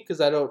tightly because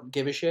I don't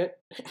give a shit.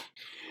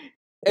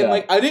 And,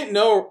 like, I didn't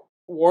know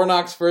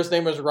Warnock's first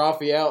name was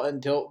Raphael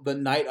until the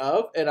night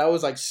of, and I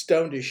was, like,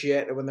 stoned as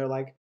shit. And when they're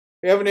like,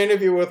 we have an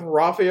interview with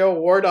Raphael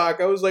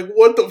Warnock, I was like,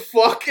 what the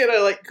fuck? And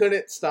I, like,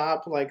 couldn't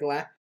stop, like,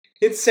 laughing.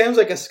 It sounds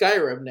like a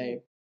Skyrim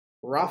name.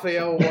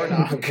 Raphael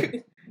Warnock.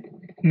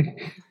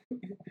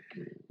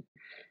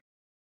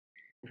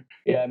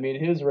 Yeah, I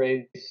mean his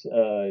race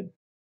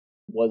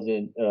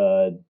wasn't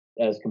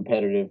as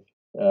competitive.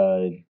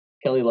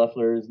 Kelly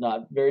Loeffler is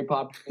not very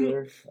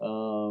popular.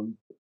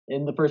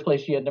 In the first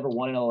place, she had never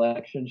won an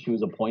election. She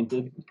was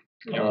appointed.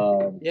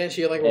 Yeah,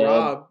 she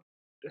robbed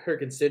her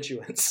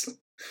constituents.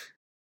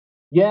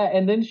 Yeah,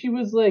 and then she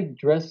was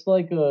dressed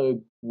like a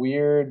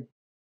weird,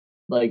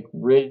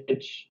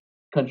 rich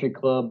country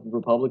club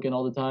Republican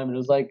all the time, and it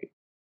was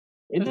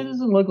it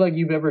doesn't look like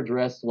you've ever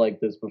dressed like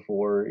this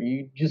before.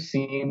 You just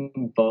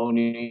seem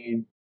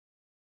phony.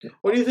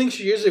 What do you think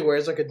she usually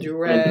wears? Like a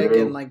do-rag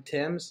and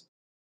Tim's?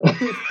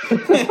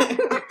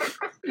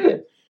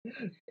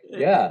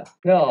 Yeah,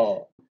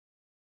 no,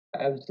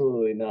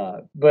 absolutely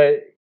not.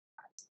 But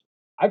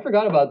I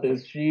forgot about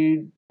this.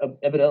 She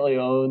evidently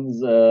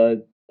owns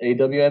a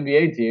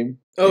WNBA team.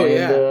 Oh,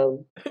 yeah.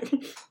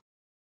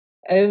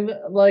 And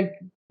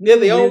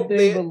they all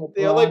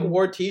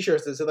wore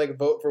T-shirts that said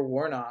vote for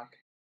Warnock.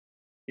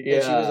 Yeah.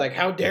 And she was like,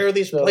 "How dare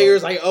these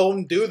players I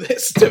own do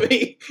this to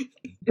me?"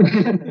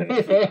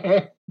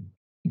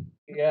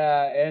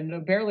 Yeah, and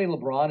apparently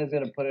LeBron is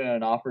going to put in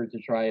an offer to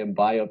try and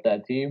buy up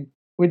that team,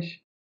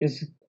 which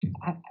is,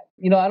 I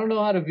don't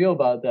know how to feel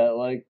about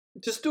that.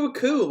 Just do a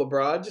coup,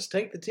 LeBron. Just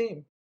take the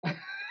team.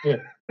 Yeah.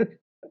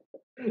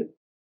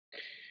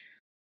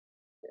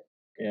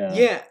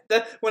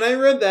 When I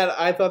read that,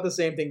 I thought the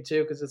same thing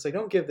too. Because it's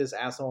don't give this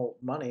asshole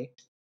money.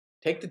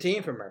 Take the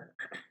team from her.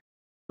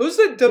 Who's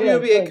the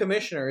WNBA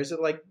commissioner? Is it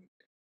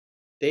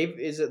Dave?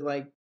 Is it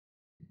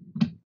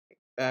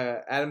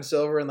Adam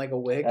Silver in a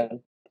wig?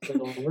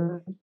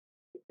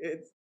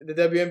 It's the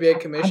WNBA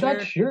commissioner. I'm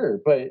not sure,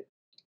 but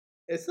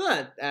it's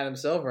not Adam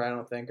Silver. I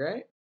don't think,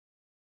 right?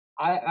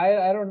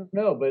 I don't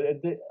know, but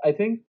I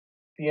think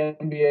the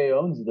NBA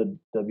owns the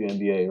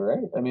WNBA,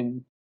 right? I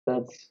mean,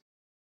 that's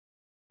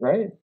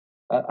right.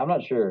 I'm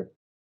not sure.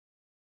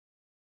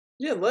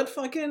 Yeah,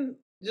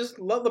 just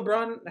let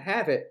LeBron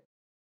have it.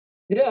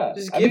 Yeah,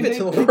 just give it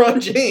to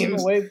LeBron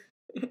James.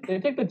 They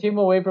took the team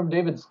away from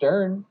David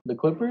Stern, the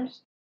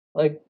Clippers.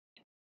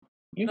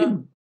 You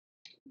can.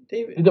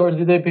 David, or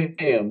did they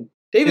pay him?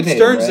 David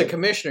Stern's the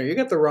commissioner. You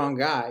got the wrong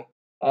guy.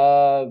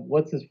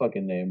 What's his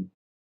fucking name?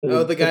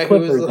 The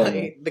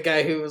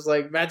guy who was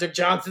Magic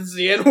Johnson's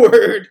the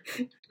N-word.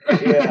 Yeah,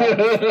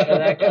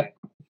 that guy.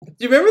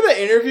 Do you remember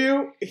the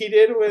interview he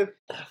did with?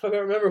 I don't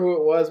remember who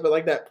it was,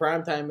 but that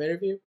primetime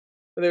interview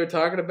where they were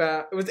talking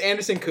about it was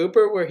Anderson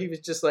Cooper, where he was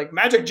just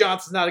Magic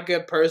Johnson's not a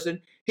good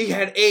person. He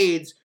had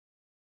AIDS.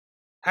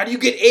 How do you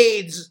get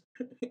AIDS?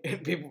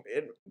 And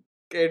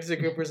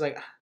Anderson Cooper's like,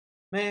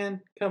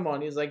 man, come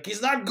on. He's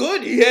he's not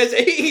good. He has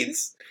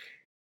AIDS.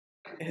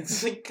 And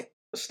it's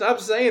stop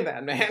saying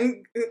that,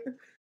 man.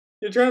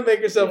 You're trying to make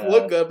yourself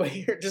look good, but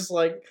you're just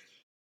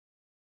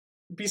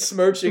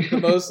besmirching the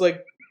most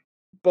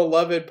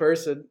beloved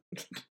person.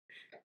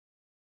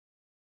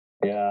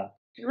 Yeah.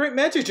 You're right.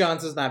 Magic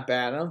Johnson's not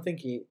bad. I don't think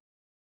he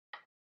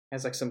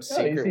has some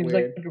secret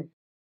weird.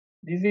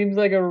 He seems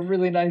like a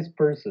really nice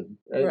person.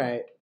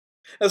 Right.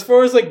 As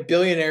far as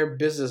billionaire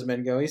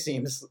businessmen go, he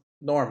seems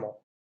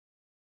normal.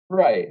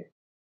 Right.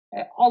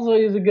 Also,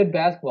 he's a good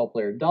basketball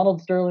player.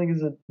 Donald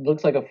Sterling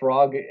looks like a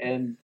frog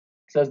and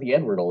says the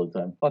N-word all the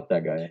time. Fuck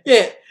that guy.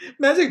 Yeah,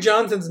 Magic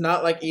Johnson's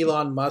not like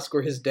Elon Musk,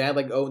 where his dad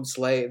owned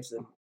slaves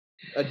and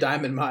a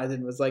diamond mine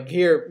and was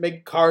here,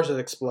 make cars that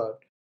explode.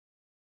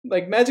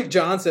 Magic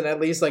Johnson at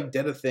least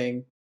did a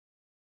thing.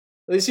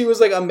 At least he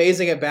was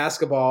amazing at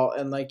basketball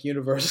and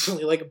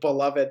universally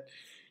beloved.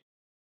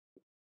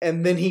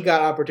 And then he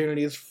got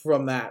opportunities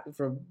from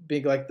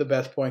being the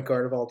best point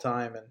guard of all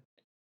time. And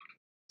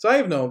so I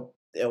have no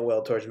ill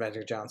will towards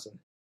Magic Johnson.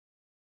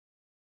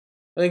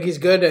 I think he's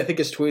good. I think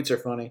his tweets are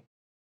funny.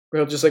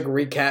 He'll just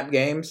recap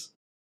games.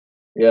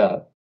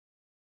 Yeah.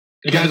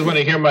 You guys want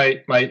to hear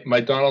my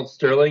Donald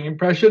Sterling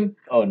impression?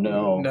 Oh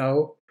no.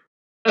 No.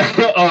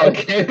 Oh,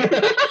 okay.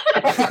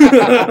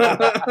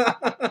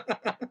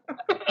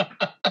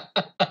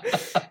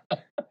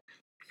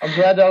 I'm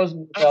glad that was.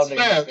 That's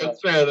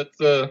fair. That's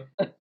fair.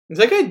 Is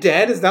that guy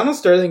dead? Is Donald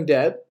Sterling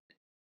dead?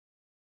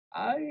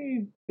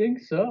 I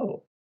think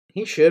so.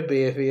 He should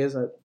be if he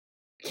isn't.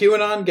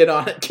 QAnon, get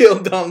on it.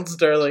 Kill Donald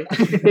Sterling.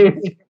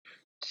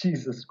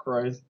 Jesus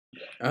Christ.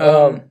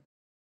 So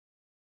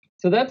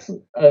that's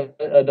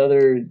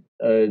another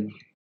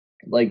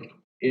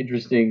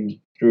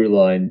interesting through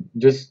line.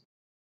 Just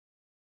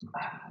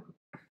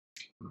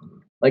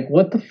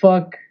what the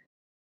fuck?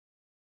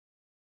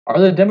 Are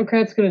the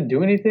Democrats going to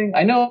do anything?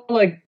 I know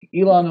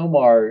Ilhan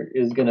Omar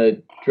is going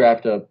to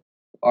draft up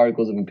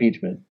articles of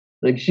impeachment.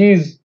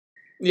 She's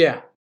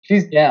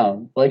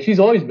down. She's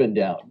always been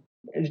down.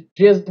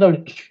 She has no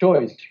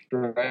choice,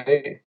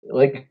 right?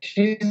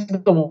 She's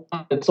the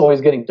one that's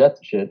always getting death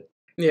shit.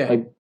 Yeah.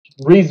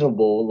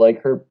 Reasonable,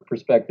 her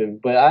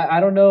perspective. But I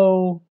don't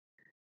know.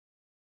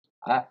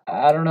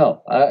 I don't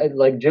know.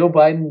 Joe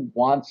Biden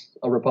wants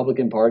a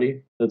Republican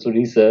Party. That's what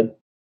he said.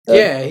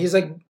 Yeah, he's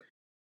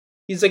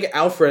He's like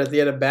Alfred at the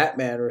end of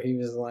Batman, where he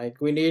was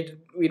like, "We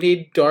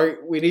need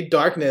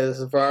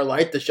darkness for our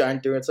light to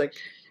shine through." It's like,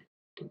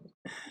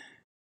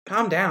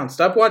 calm down.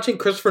 Stop watching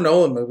Christopher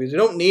Nolan movies. You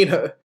don't need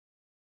a.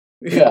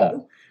 Yeah.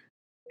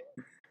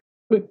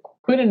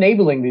 Quit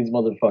enabling these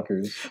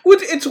motherfuckers.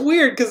 It's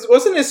weird because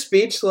wasn't his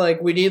speech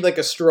like, "We need like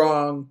a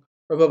strong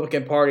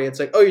Republican Party"? It's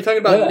like, oh, you're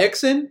talking about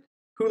Nixon,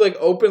 who like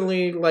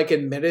openly like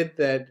admitted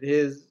that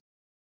his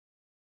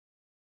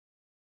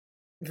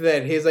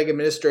like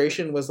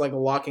administration was like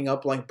locking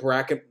up like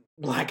black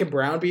and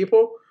brown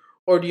people,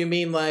 or do you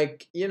mean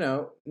like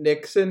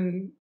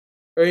Nixon,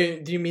 or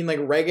do you mean like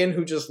Reagan,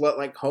 who just let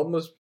like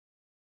homeless,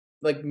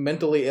 like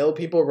mentally ill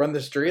people run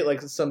the street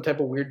like some type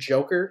of weird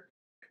Joker,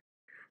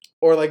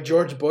 or like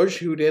George Bush,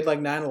 who did like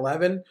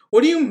 9/11?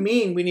 What do you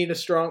mean we need a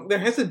strong? There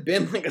hasn't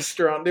been like a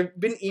strong. There've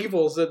been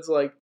evil since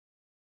like.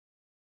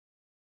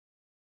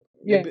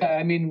 Yeah,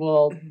 I mean,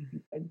 well,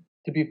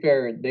 to be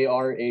fair, they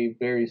are a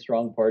very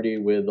strong party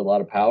with a lot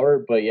of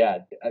power. But yeah,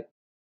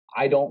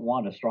 I don't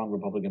want a strong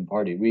Republican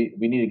Party. We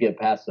need to get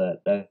past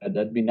that.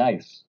 That'd be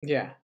nice.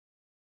 Yeah,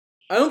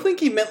 I don't think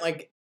he meant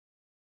like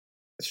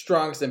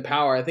strongest in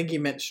power. I think he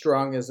meant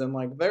strong as in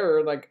like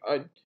they're like a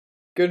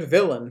good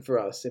villain for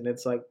us, and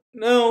it's like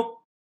no,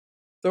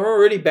 they're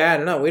already bad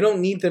enough. We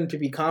don't need them to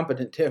be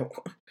competent too.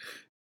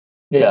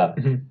 Yeah,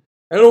 I don't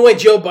know why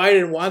Joe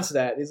Biden wants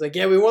that. He's like,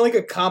 yeah, we want like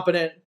a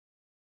competent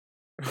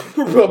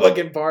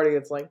Republican Party.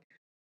 It's like,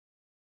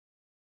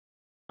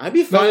 I'd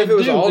be fine if it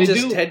was all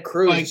just Ted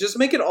Cruz. Like, just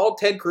make it all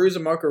Ted Cruz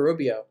and Marco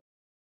Rubio.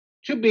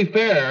 To be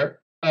fair,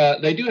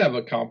 they do have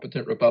a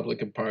competent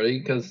Republican Party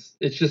because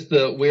it's just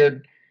the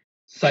weird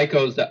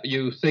psychos that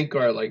you think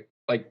are like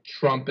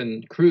Trump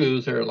and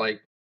Cruz are like,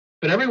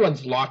 but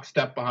everyone's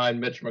lockstep behind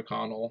Mitch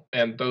McConnell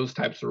and those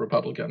types of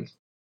Republicans.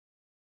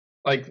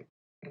 Like,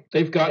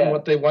 they've gotten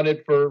what they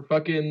wanted for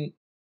fucking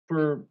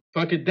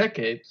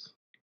decades.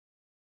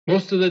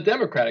 Most of the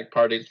Democratic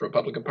Party's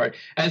Republican Party.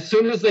 As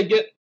soon as they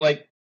get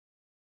like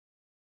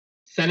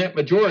Senate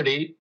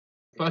majority,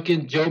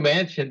 fucking Joe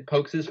Manchin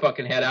pokes his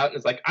fucking head out and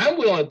is like, I'm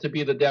willing to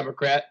be the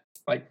Democrat,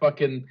 like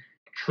fucking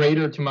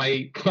traitor to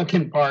my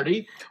fucking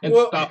party and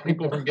stop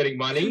people from getting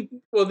money.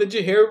 Well, did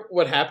you hear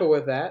what happened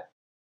with that?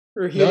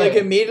 Or he like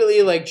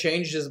immediately like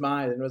changed his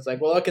mind and was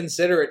like, well, I'll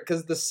consider it,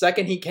 because the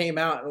second he came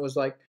out and was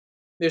like,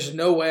 there's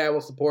no way I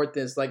will support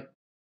this, like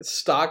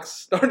stocks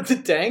started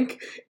to tank.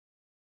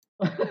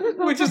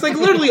 Which is like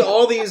literally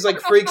all these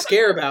like freaks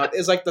care about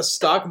is like the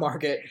stock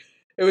market.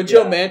 And when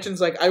Joe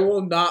Manchin's like, I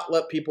will not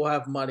let people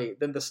have money,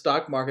 then the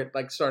stock market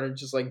like started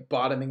just like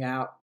bottoming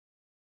out.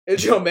 And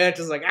Joe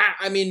Manchin's like,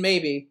 I mean,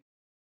 maybe.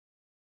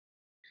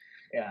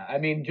 Yeah, I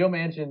mean, Joe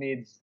Manchin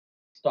needs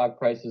stock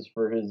prices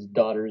for his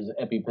daughter's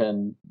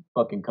EpiPen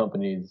fucking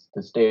companies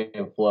to stay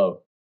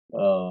afloat.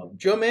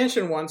 Joe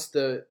Manchin wants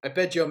to. I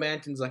bet Joe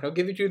Manchin's like, I'll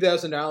give you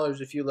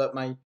 $2,000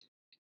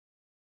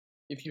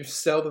 if you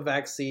sell the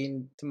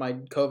vaccine to my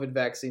COVID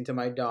vaccine to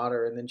my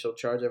daughter, and then she'll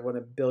charge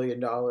everyone $1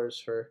 billion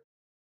for.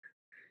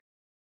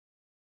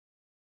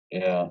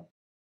 Yeah.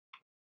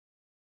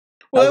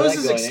 Well, that was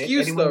his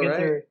excuse, though,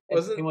 right?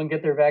 Wasn't anyone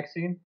get their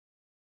vaccine?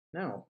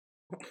 No.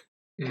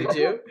 Did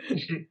you?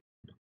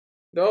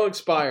 They're all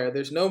expired.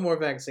 There's no more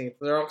vaccines.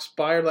 They're all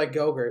expired like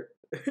Gogurt.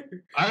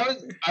 I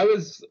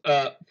was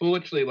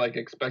foolishly like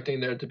expecting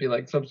there to be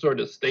like some sort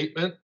of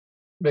statement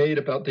made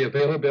about the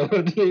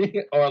availability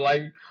or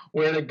like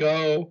where to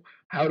go,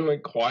 how to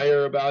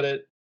inquire about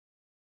it.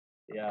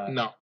 Yeah.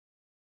 No.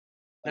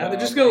 Now they're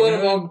just gonna let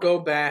them all go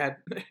bad.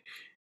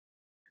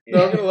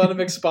 They're gonna let them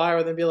expire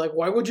and then be like,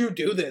 why would you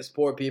do this,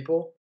 poor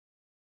people?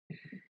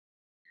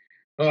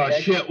 Oh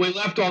shit, we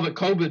left all the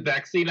COVID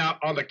vaccine out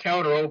on the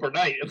counter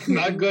overnight. It's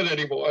not good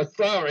anymore.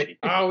 Sorry.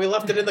 Oh, we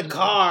left it in the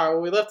car.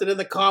 We left it in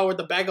the car with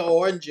the bag of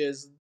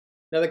oranges.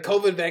 Now the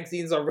COVID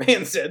vaccines are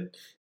rancid.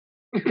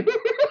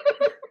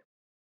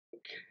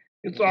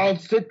 It's all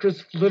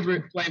citrus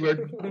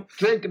flavored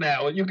drink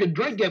now. You can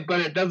drink it,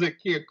 but it doesn't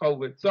cure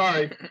COVID.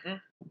 Sorry.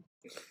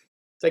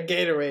 It's like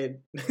Gatorade.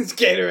 It's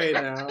Gatorade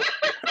now.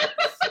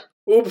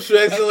 Oops, we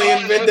accidentally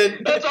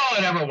invented. That's all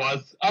it ever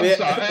was. I'm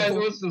sorry. It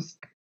was just.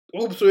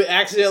 Oops, we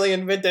accidentally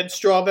invented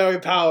strawberry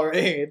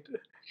Powerade.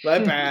 My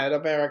bad,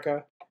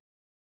 America.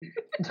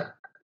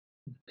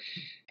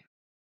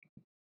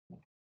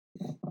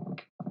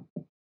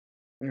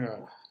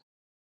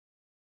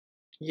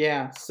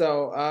 Yeah.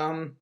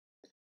 So,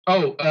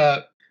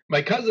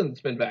 my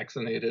cousin's been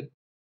vaccinated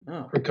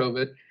for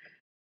COVID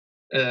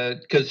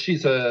because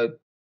she's a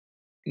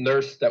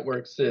nurse that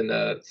works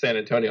in San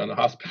Antonio in the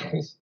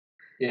hospitals.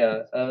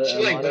 Yeah,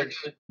 she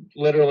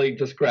literally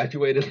just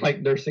graduated like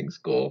nursing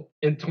school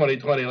in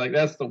 2020. Like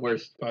that's the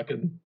worst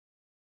fucking.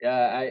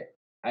 Yeah,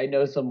 I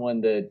know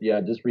someone that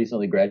just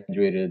recently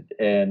graduated,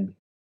 and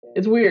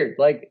it's weird.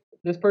 Like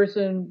this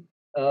person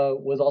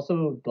was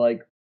also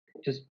like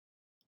just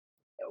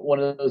one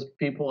of those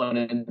people on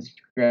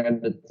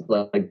Instagram that's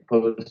like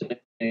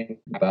posting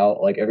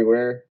about like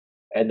everywhere,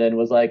 and then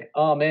was like,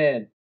 oh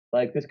man,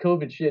 like this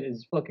COVID shit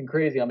is fucking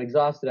crazy. I'm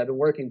exhausted. I've been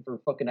working for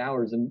fucking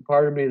hours, and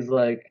part of me is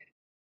like,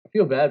 I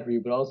feel bad for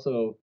you, but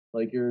also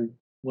like you're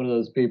one of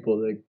those people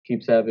that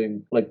keeps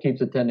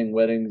attending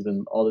weddings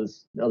and all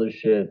this other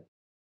shit.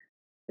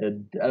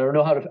 And I don't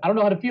know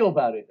how to feel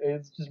about it.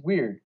 It's just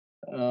weird.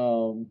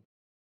 And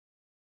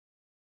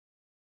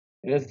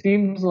it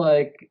seems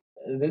like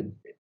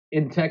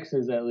in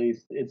Texas, at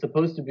least, it's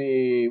supposed to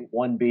be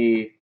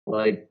 1B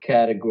like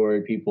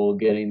category people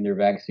getting their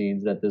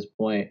vaccines at this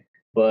point,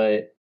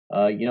 but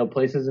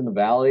places in the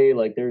valley,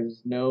 like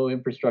there's no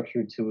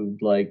infrastructure to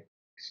like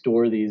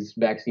store these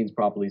vaccines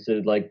properly.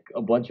 So like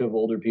a bunch of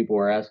older people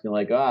are asking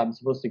like, I'm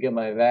supposed to get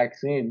my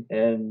vaccine,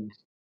 and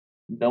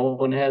no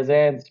one has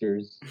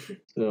answers.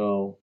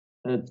 So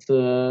that's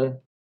a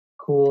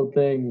cool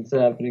thing that's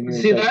happening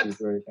here in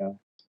Texas right now.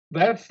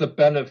 That's the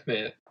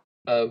benefit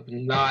of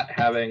not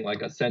having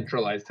like a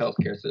centralized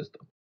healthcare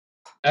system.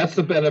 That's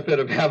the benefit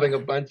of having a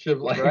bunch of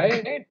like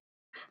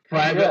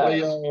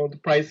privately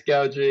owned, price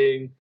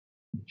gouging,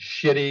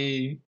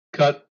 shitty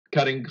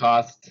cutting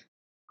cost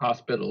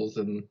hospitals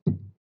and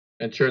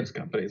insurance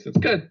companies. It's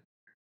good.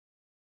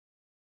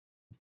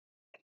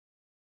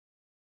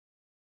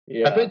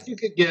 Yeah. I bet you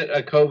could get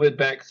a COVID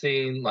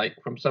vaccine like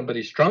from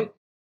somebody's trunk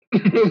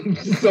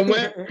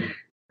somewhere.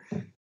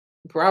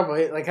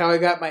 Probably, like how I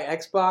got my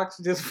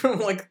Xbox just from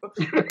like a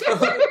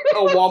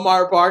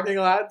Walmart parking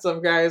lot.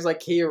 Some guy's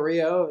like Kia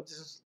Rio.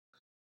 Just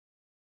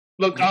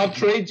look, I'll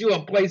trade you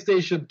a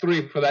PlayStation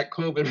 3 for that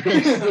COVID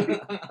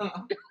vaccine.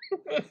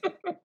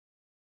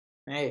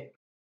 Hey,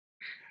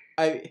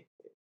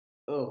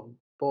 oh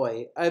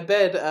boy, I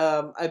bet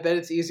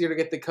it's easier to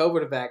get the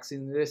COVID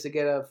vaccine than it is to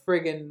get a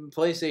friggin'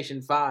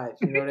 PlayStation 5.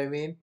 You know what I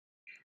mean?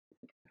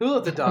 Who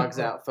let the dogs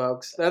out,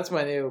 folks? That's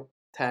my new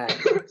tag.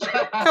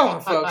 Come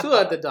on, folks. Who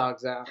let the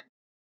dogs out?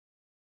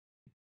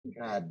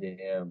 God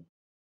damn.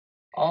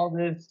 All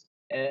this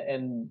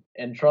and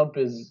Trump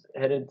is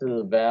headed to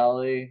the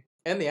Valley.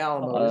 And the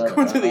Alamo. He's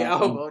going to the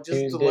Alamo just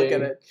Tuesday. To look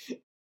at it.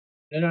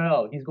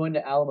 No. He's going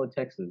to Alamo,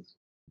 Texas.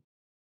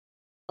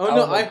 Oh,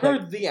 Alamo, no. I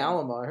heard the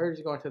Alamo. I heard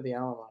he's going to the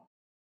Alamo.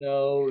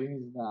 No,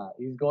 he's not.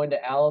 He's going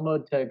to Alamo,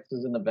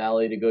 Texas in the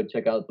Valley to go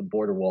check out the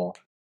border wall.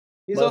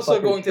 He's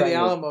also going to the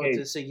Alamo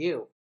to see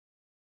you.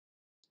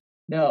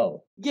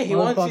 No. Yeah, he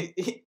wants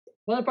you.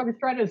 Motherfucker's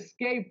trying to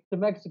escape to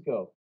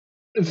Mexico.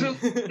 This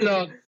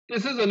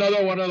is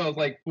another one of those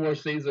like Four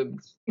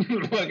Seasons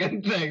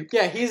fucking things.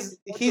 Yeah, he's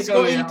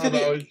going to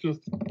the. He's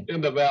just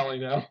in the valley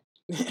now.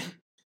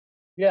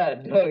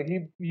 Yeah, no,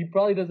 he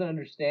probably doesn't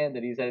understand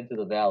that he's headed to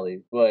the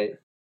valley,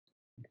 but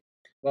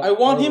I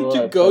want him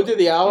to go to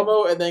the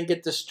Alamo and then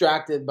get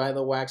distracted by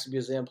the wax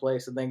museum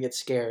place and then get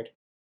scared.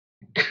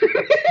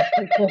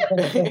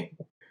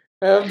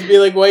 I have to be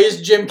like, why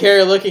is Jim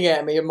Carrey looking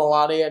at me? And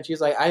Melania, and she's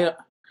like, I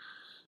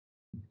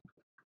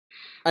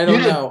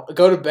don't know.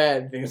 Go to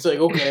bed. And it's like,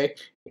 okay.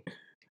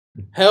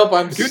 Help,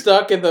 I'm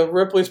stuck in the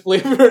Ripley's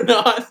Believe It or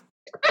Not.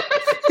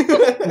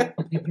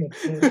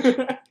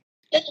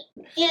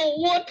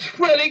 What's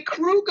Freddy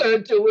Krueger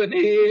doing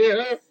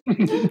here?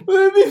 It'd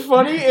be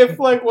funny if,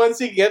 like, once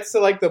he gets to,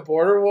 like, the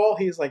border wall,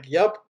 he's like,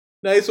 yup,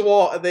 nice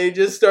wall. And then he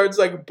just starts,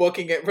 like,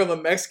 booking it from the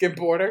Mexican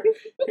border.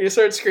 He just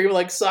starts screaming,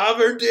 like,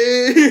 sovereignty,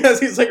 as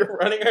he's, like,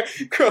 running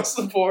across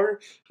the border.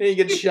 And he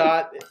gets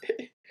shot.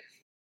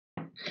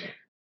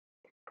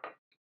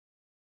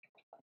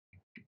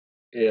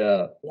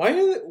 Yeah. Why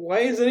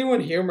is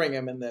anyone humoring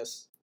him in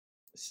this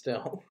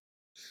still?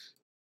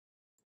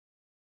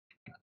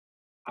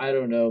 I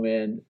don't know,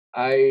 man.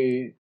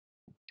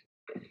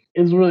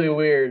 It's really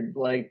weird.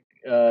 Like,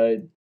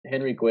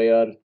 Henry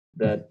Cuellar,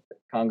 that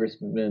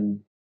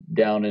congressman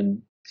down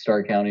in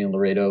Starr County in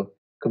Laredo,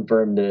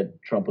 confirmed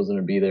that Trump was going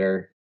to be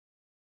there.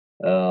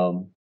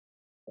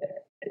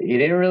 He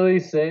didn't really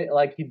say,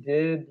 like, he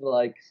did,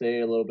 like,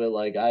 say a little bit,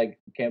 like, I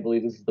can't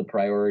believe this is the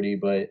priority,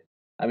 but,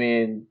 I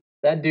mean,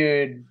 that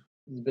dude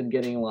has been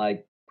getting,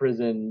 like,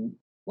 prison,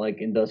 like,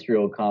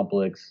 industrial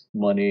complex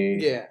money.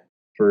 Yeah.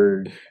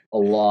 For a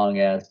long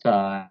ass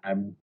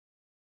time.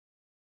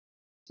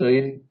 So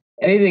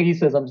anything he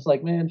says, I'm just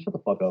like, man, shut the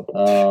fuck up.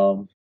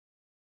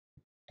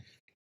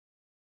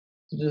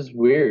 It's just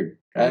weird.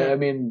 I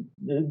mean,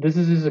 this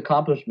is his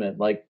accomplishment.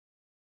 Like,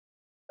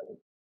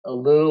 a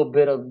little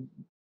bit of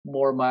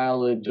more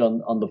mileage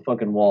on the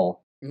fucking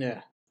wall.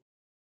 Yeah.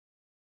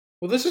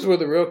 Well, this is where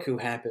the real coup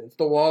happens.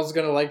 The wall's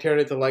gonna, like, turn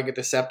into, like, a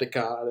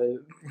Decepticon.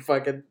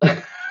 Fucking...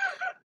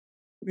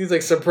 He's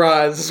like,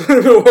 surprise, this is what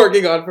I've been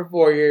working on for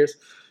 4 years.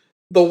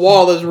 The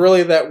wall is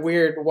really that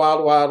weird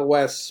Wild Wild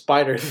West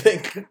spider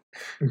thing.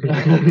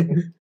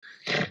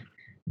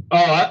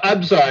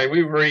 I'm sorry. We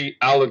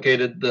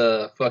reallocated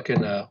the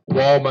fucking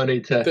wall money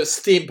to the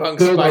steampunk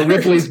to spiders. The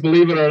Ripley's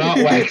Believe It or Not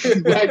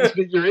wax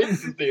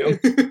figurines deal.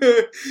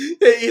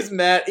 He's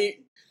mad.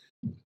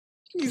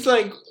 He's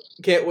like,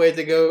 can't wait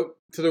to go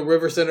to the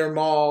River Center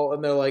Mall.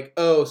 And they're like,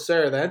 oh,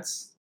 sir,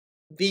 that's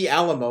the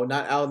Alamo,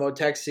 not Alamo,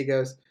 Texas. He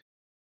goes,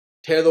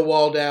 tear the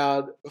wall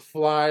down,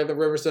 fly the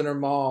River Center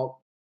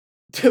Mall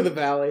to the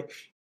Valley.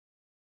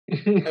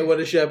 I want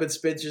to shop at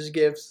Spencer's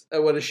Gifts. I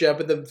want to shop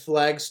at the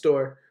flag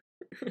store.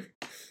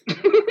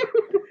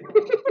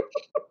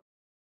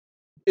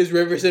 Is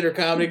River Center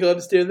Comedy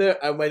Club still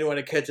there? I might want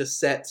to catch a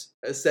set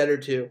or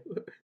two.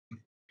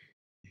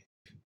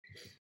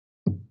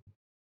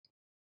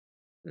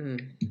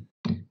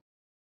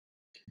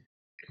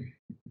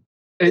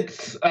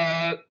 It's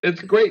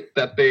great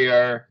that they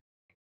are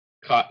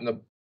caught in a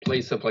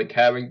place of like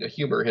having to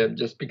humor him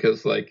just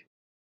because like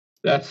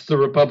that's the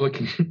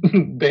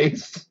Republican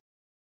base.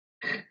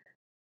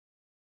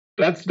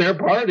 That's their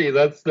party.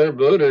 That's their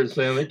voters,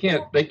 and they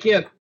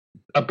can't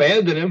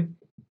abandon him.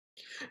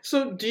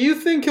 So, do you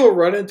think he'll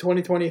run in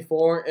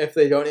 2024 if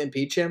they don't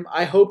impeach him?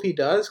 I hope he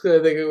does, because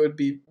I think it would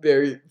be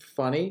very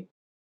funny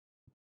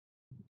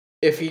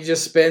if he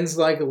just spends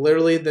like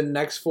literally the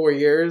next 4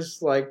 years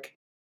like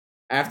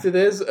after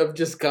this of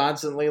just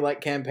constantly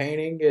like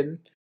campaigning, and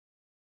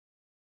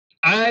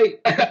I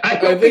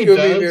think it would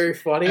be very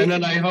funny. And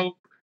then I hope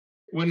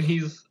when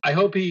he's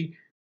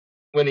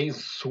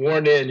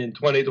sworn in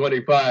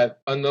 2025,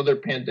 another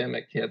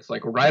pandemic hits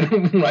like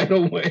right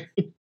away.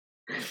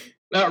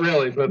 Not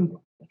really, but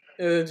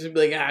and then just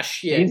be like,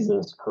 shit.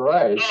 Jesus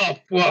Christ. Oh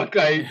fuck,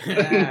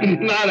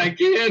 not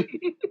again.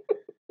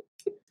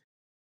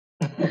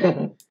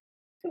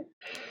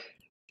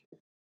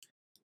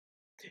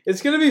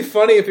 It's gonna be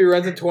funny if he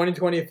runs in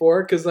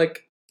 2024, because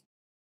like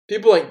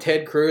people like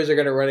Ted Cruz are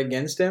gonna run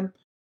against him,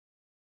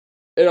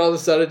 and all of a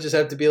sudden just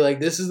have to be like,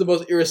 this is the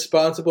most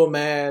irresponsible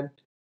man.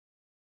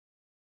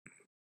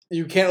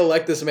 You can't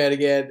elect this man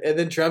again. And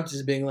then Trump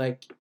just being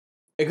like,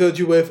 I called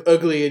your wife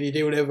ugly and you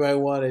did whatever I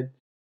wanted.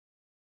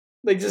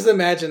 Like, just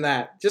imagine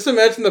that. Just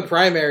imagine the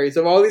primaries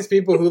of all these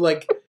people who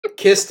like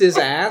kissed his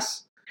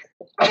ass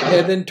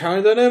and then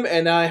turned on him,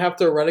 and now I have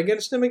to run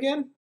against him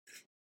again.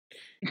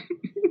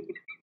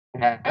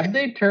 Have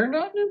they turned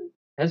on him?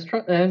 Has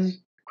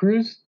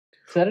Cruz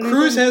said anything?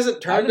 Cruz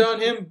hasn't turned on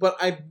him, but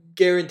I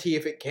guarantee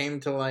if it came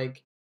to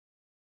like,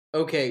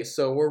 okay,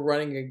 so we're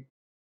running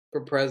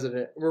for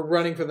president, we're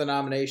running for the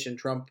nomination,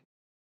 Trump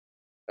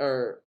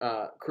or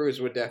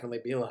Cruz would definitely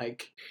be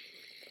like,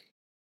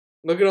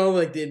 look at all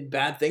like the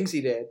bad things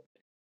he did.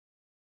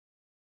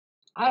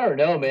 I don't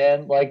know,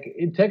 man. Like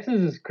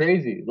Texas is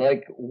crazy.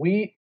 Like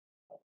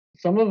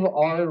some of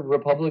our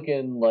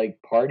Republican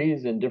like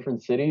parties in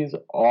different cities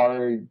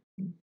are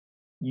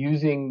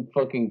using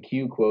fucking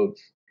Q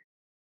quotes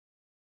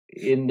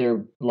in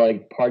their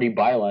like party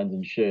bylines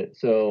and shit.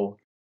 So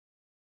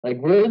like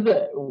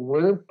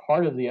we're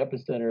part of the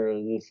epicenter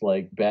of this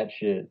like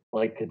batshit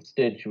like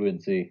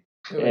constituency.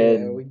 Oh,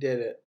 yeah, we did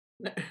it.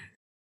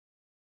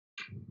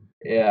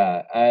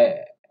 Yeah,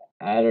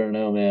 I don't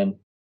know, man.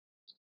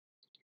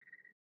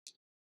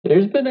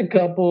 There's been a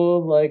couple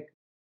of like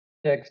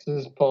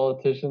Texas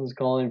politicians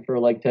calling for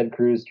like Ted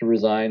Cruz to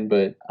resign,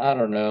 but I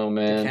don't know,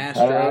 man. The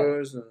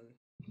Castros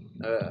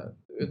and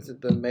it's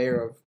the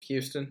mayor of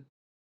Houston.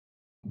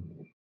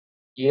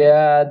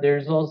 Yeah,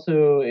 there's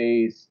also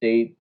a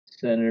state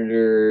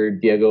senator,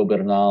 Diego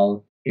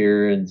Bernal,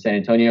 here in San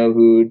Antonio,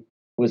 who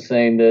was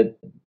saying that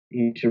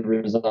he should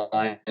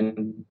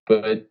resign.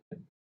 But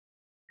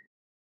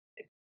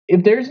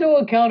if there's no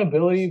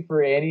accountability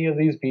for any of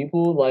these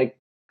people, like,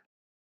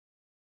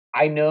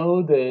 I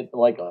know that,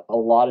 like, a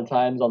lot of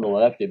times on the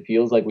left, it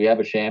feels like we have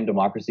a sham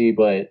democracy,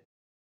 but,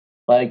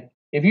 like,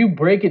 if you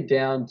break it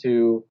down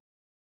to,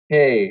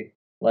 hey,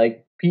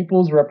 like,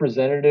 people's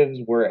representatives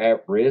were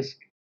at risk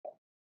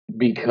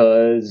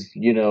because,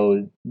 you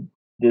know,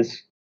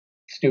 this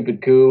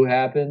stupid coup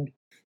happened,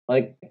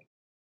 like,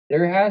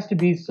 there has to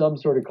be some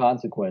sort of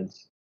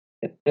consequence.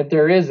 If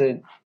there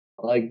isn't,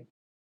 like,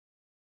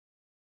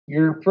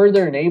 you're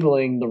further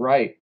enabling the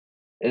right.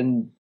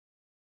 And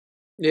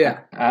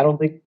yeah, I don't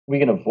think we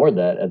can afford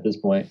that at this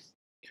point.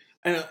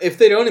 I know if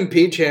they don't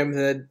impeach him,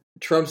 then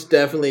Trump's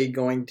definitely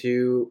going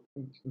to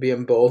be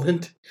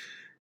emboldened.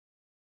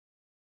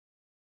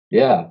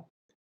 Yeah.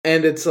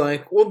 And it's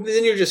like, well,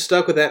 then you're just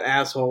stuck with that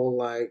asshole,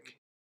 like,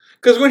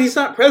 because when he's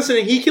not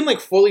president, he can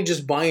like fully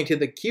just buy into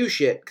the Q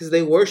shit because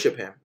they worship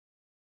him.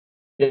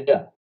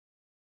 Yeah.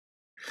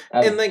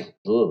 And like,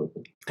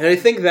 absolutely. And I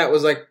think that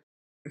was like,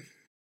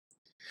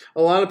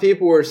 a lot of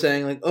people were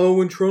saying like, oh,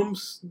 when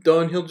Trump's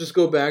done, he'll just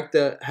go back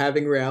to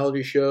having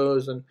reality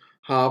shows and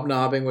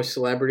hobnobbing with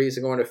celebrities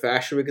and going to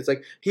Fashion Week. It's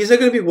like, he's not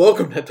going to be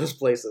welcomed at those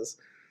places.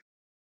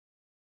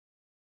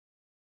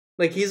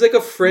 Like, he's like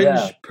a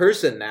fringe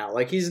person now.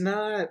 Like, he's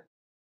not...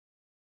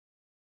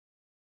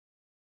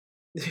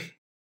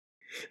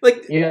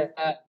 like, yeah,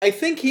 I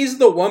think he's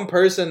the one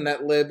person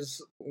that libs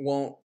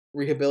won't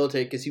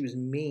rehabilitate because he was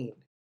mean.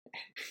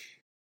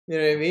 You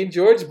know what I mean?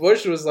 George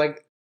Bush was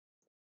like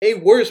a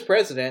worse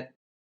president,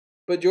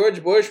 but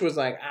George Bush was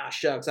like,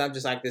 shucks, I'm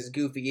just like this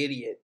goofy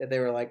idiot. And they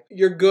were like,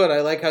 you're good.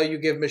 I like how you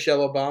give Michelle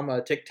Obama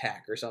a Tic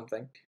Tac or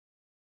something.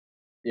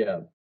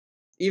 Yeah.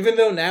 Even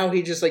though now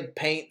he just like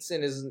paints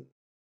in his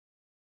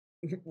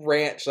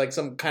ranch like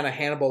some kind of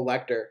Hannibal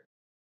Lecter.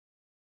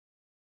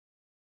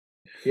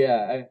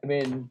 Yeah, I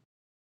mean,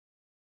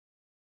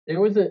 there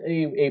was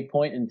a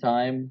point in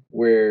time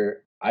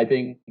where I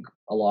think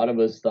a lot of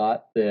us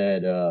thought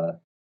that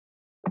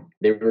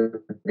they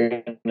were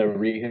going to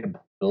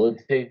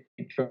rehabilitate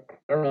Trump.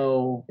 I don't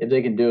know if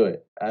they can do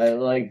it.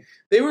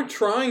 They were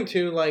trying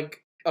to,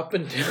 like, up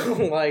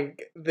until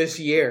like this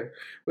year,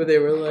 where they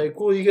were like,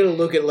 well, you gotta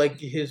look at like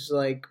his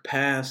like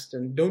past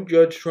and don't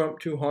judge Trump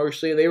too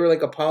harshly. They were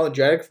like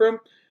apologetic for him,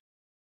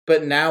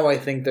 but now I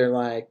think they're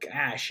like,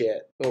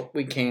 shit, well,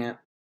 we can't.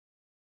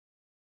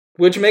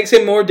 Which makes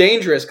him more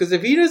dangerous, because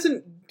if he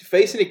doesn't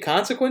face any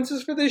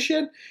consequences for this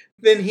shit,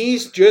 then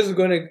he's just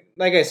gonna,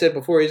 like I said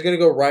before, he's gonna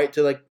go right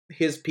to like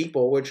his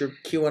people, which are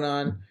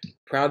QAnon,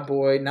 Proud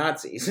Boy,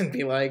 Nazis, and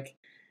be like,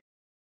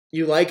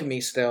 you like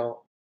me still.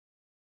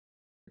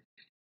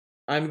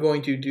 I'm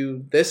going to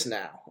do this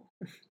now.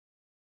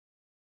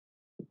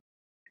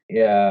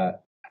 Yeah.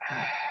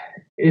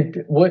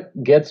 What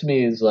gets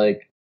me is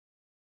like,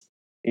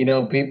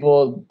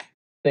 people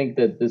think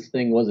that this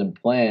thing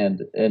wasn't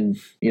planned, and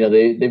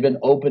they've been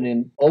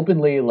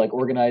openly like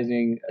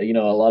organizing. A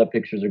lot of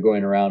pictures are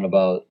going around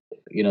about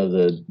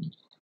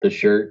the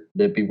shirt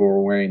that people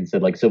were wearing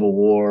said like Civil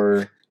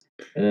War,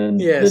 and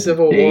yeah,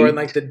 Civil War and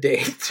like the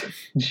date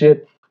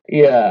shit.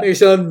 Yeah, they're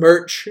selling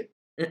merch.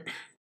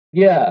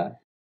 Yeah,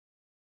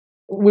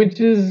 which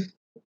is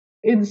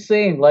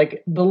insane.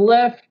 Like the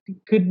left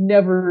could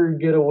never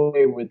get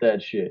away with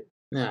that shit.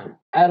 No,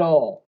 at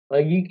all.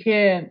 Like you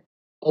can't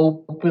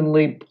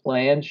openly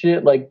plan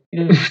shit. Like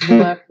you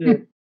have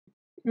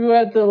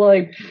to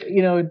like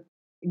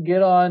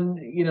get on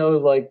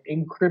like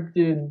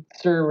encrypted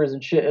servers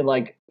and shit and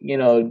like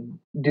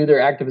do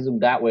their activism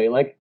that way.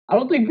 Like I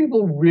don't think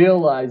people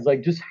realize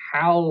like just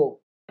how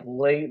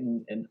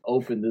blatant and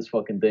open this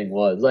fucking thing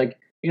was. Like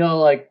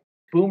like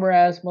boomer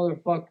ass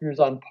motherfuckers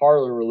on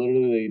Parler were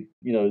literally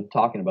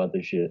talking about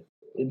this shit.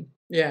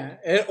 Yeah,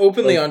 and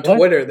openly like, on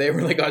Twitter, they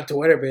were like on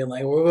Twitter being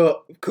like,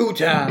 "Well, coup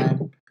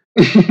time."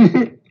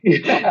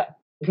 Yeah.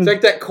 It's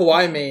like that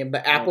Kawhi meme,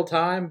 the Apple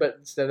time, but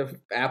instead of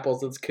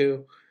apples, it's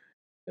coup.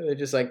 And they're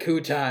just like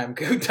coup time,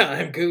 coup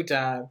time, coup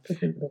time.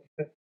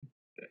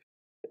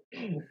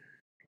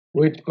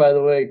 Which, by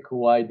the way,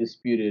 Kawhi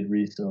disputed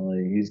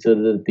recently. He said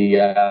that the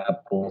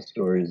Apple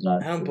story is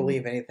not. I don't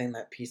believe anything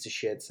that piece of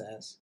shit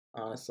says.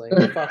 Honestly,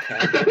 fuck him.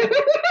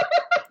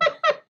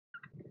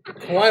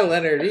 Kawhi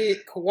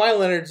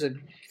Leonard's a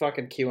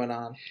fucking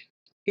QAnon.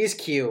 He's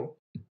Q.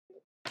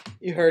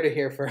 You heard it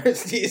here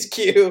first. He's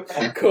Q.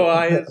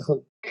 Kawhi is.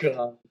 Oh,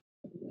 God.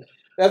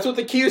 That's what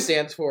the Q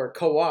stands for.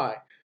 Kawhi.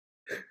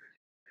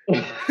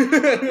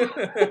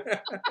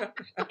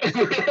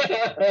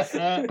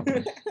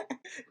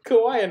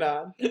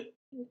 Kawhi-anon.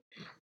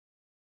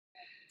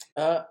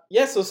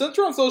 Yeah, so since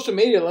we're on social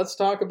media, let's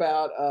talk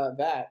about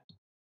that.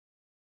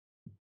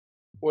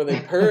 Where they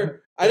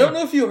I don't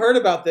know if you heard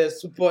about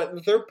this,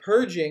 but they're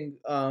purging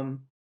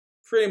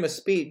freedom of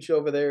speech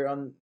over there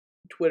on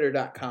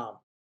Twitter.com.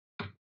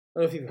 I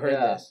don't know if you've heard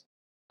this.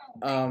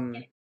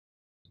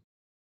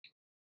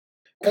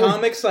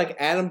 Comics like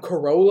Adam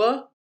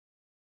Carolla,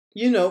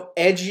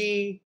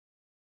 edgy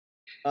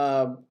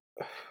thought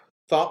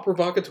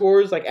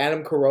provocateurs like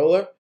Adam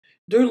Carolla,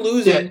 they're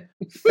losing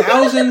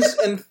thousands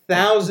and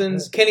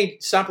thousands. Kenny,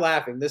 stop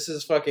laughing. This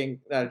is fucking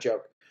not a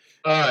joke.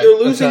 They're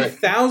losing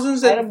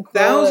thousands and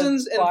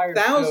thousands and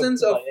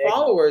thousands of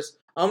followers.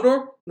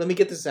 Amdor, let me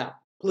get this out,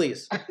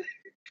 please.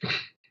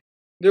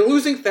 They're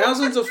losing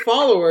thousands of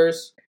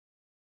followers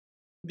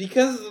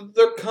because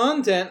their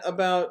content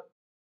about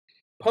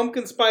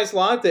pumpkin spice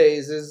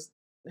lattes is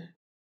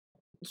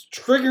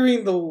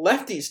triggering the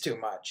lefties too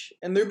much,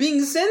 and they're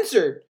being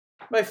censored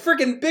by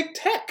freaking big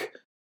tech.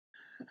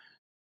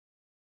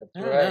 I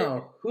don't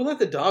know. Who let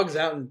the dogs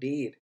out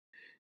indeed?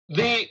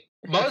 The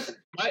most...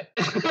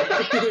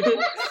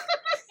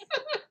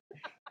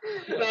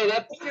 No,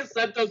 that thing is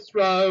sent us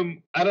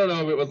from, I don't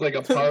know if it was like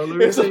a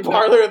Parler. It's a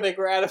Parler thing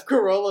where Adam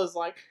Carolla's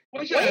like,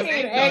 we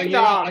need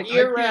eggnog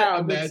year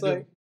round. It's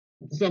like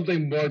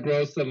something more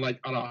gross than like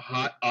on a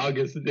hot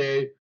August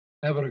day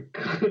having a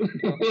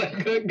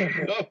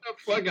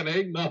fucking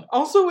eggnog.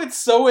 Also, it's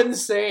so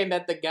insane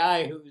that the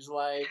guy who's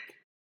like,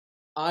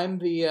 I'm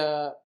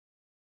the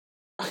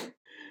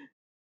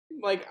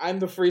I'm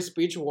the free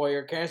speech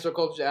warrior, cancel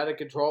culture's out of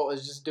control,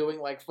 is just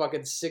doing like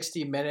fucking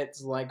 60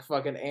 minutes like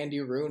fucking Andy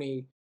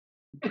Rooney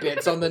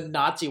bits on the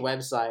Nazi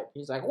website.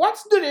 He's like,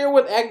 what's the deal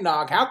with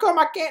eggnog? How come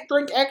I can't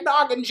drink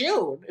eggnog in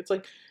June? It's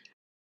like,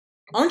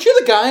 aren't you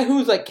the guy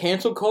who's like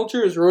cancel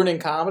culture is ruining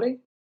comedy?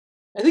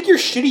 I think your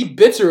shitty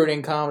bits are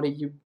ruining comedy,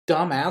 you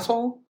dumb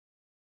asshole.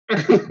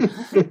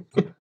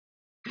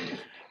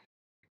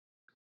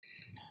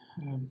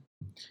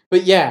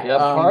 But yeah,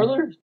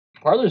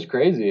 Parler's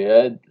crazy.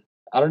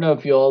 I don't know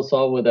if you all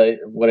saw what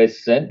I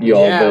sent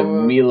y'all, but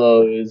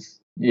Milo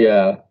is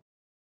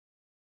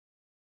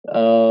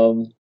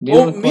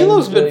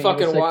Milo's been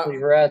fucking wild.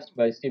 Harassed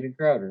by Steven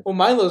Crowder. Well,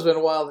 Milo's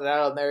been wilding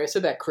out on there. He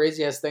said that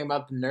crazy ass thing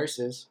about the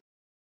nurses.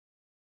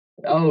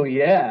 Oh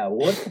yeah,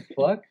 what the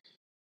fuck?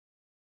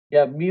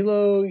 Yeah,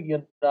 Milo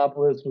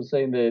Yiannopoulos was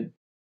saying that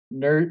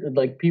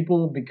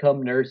people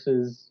become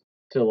nurses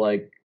to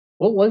like,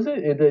 what was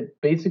it? That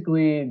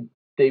basically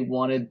they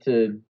wanted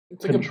to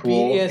It's like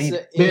control. a BS,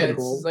 Be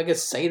it's like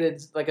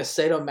a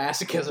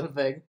sadomasochism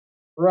thing.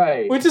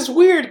 Right. Which is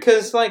weird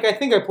because, like, I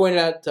think I pointed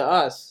out to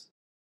us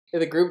in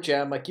the group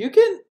chat, I'm like, you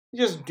can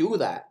just do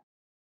that.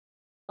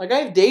 Like,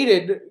 I've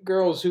dated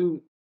girls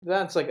who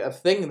that's like a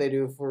thing they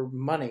do for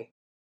money.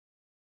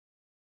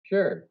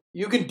 Sure.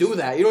 You can do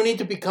that. You don't need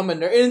to become a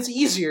nerd, and it's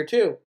easier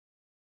too.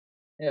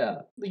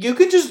 Yeah. You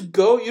can just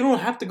go. You don't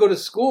have to go to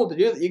school to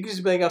do that. You can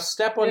just be like, I'll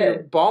step on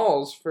your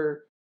balls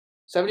for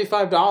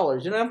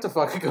 $75. You don't have to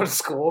fucking go to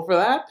school for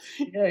that.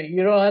 Yeah,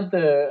 you don't have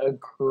to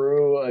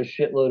accrue a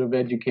shitload of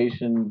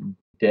education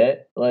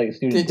debt, like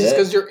student Just debt.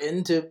 because you're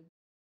into.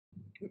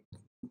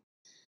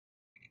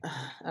 I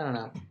don't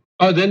know.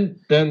 Oh, then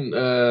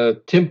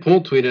Tim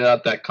Pool tweeted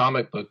out that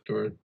comic book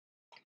or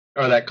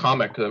that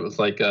comic that was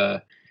like,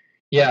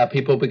 yeah,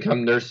 people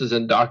become nurses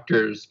and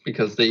doctors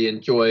because they're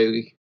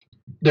enjoying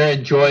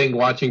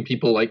watching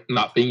people like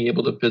not being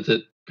able to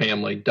visit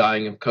family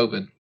dying of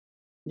COVID.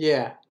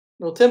 Yeah.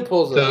 Well, Tim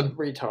Pool's a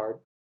retard.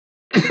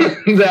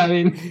 I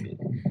mean,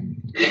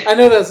 I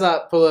know that's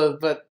not political,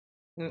 but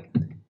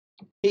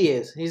he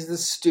is. He's the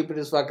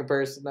stupidest fucking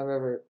person I've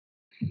ever.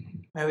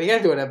 Man, we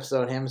gotta do an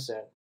episode on him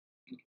soon.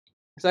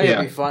 It's not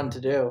gonna be fun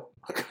to do,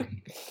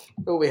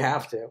 but we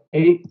have to.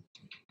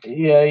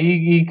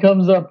 He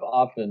comes up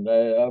often.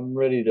 I'm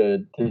ready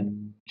to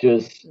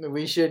just.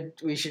 We should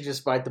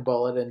just bite the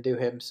bullet and do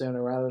him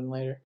sooner rather than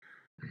later.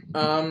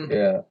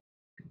 Yeah.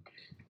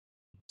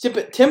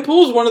 Tim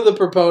Pool's one of the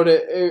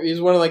proponent. He's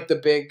one of like the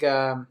big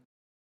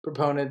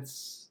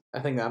proponents. I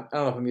don't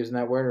know if I'm using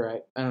that word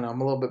right. I don't know.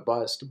 I'm a little bit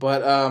buzzed,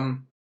 but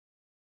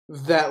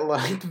that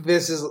like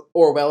this is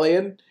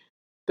Orwellian.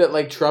 That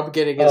like Trump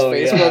getting his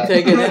Facebook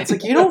taken. It's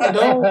like you don't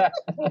know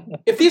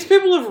if these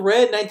people have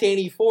read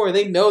 1984.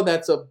 They know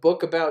that's a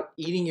book about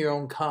eating your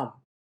own cum.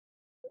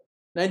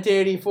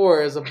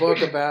 1984 is a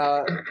book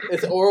about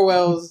it's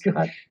Orwell's.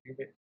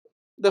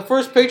 The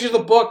first page of the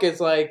book is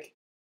like,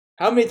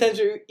 how many times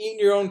are you eating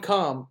your own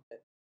cum?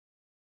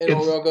 And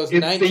Orwell goes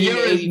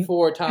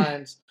 1984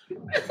 times.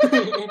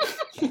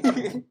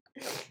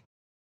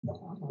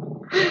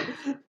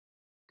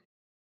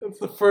 That's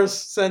the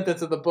first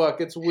sentence of the book.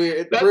 It's weird.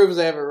 It proves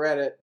I haven't read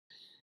it.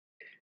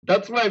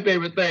 That's my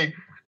favorite thing.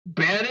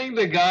 Banning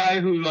the guy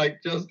who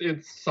like just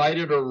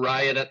incited a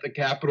riot at the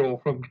Capitol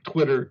from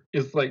Twitter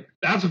is like,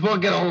 that's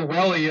fucking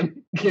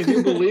Orwellian. Can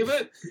you believe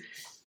it?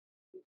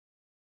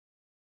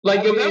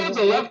 Like, if that was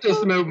a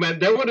leftist movement,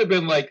 there would have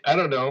been like, I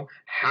don't know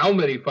how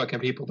many fucking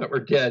people that were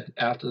dead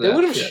after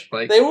that shit.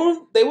 Like, they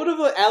would have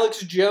let Alex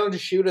Jones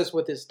shoot us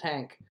with his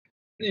tank.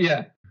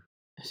 Yeah.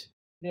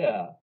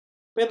 Yeah.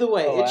 By the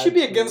way, it should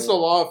be against the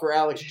law for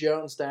Alex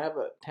Jones to have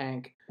a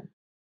tank.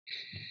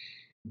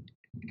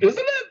 Isn't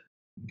it?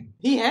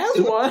 He has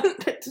one,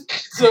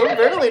 so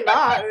apparently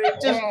not.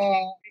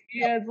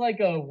 Yeah, it's like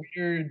a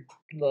weird,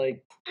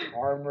 like,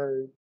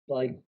 armor,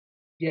 like,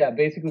 yeah,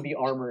 basically the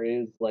armor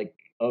is, like,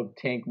 of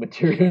tank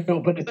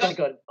material, but it's like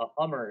a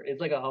Hummer.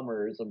 It's like a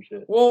Hummer or some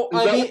shit. Well,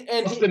 I mean,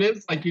 and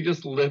it's like you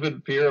just live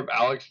in fear of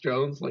Alex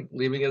Jones, like,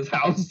 leaving his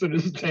house in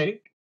his tank.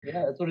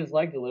 Yeah, that's what it's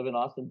like to live in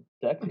Austin,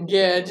 Texas.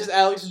 Yeah, just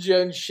Alex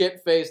Jones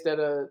shit-faced at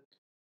a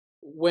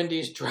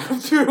Wendy's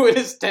drive-thru in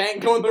his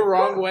tank going the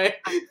wrong way.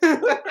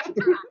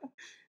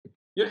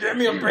 You give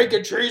me a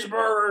bacon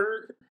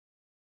cheeseburger.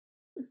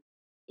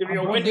 Give me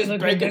a Wendy's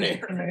bacon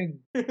egg.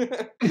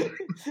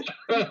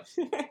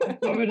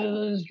 Coming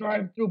to this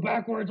drive-thru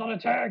backwards on a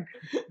tank.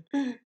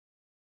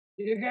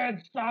 You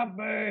can't stop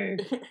me.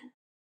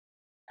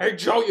 Hey,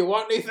 Joe, you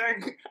want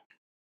anything?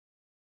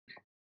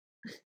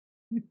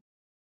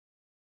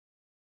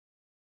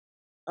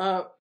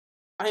 I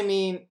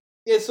mean,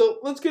 yeah, so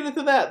let's get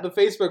into that. The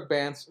Facebook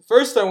bans.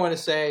 First, I want to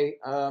say,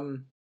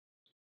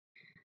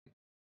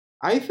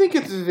 I think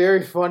it's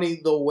very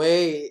funny the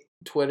way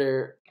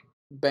Twitter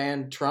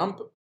banned Trump,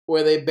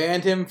 where they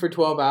banned him for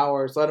 12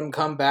 hours, let him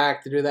come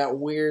back to do that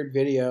weird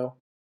video.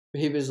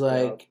 He was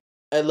like,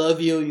 I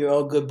love you, you're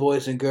all good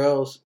boys and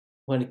girls.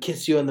 I want to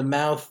kiss you on the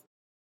mouth.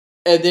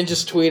 And then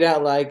just tweet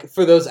out, like,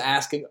 for those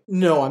asking,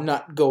 no, I'm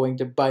not going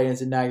to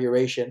Biden's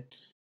inauguration.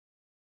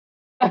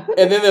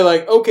 And then they're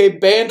like, okay,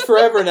 banned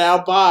forever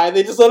now, bye.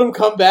 They just let him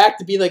come back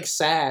to be, like,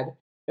 sad.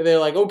 And they're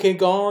like, okay,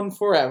 gone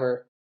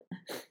forever.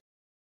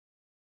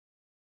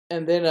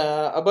 And then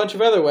a bunch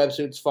of other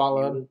websites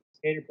followed.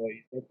 Later,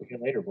 boy.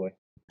 Later, boy.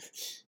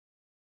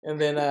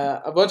 And then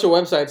a bunch of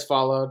websites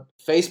followed.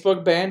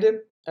 Facebook banned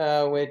him,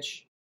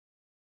 which...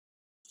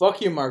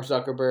 Fuck you, Mark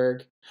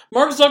Zuckerberg.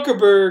 Mark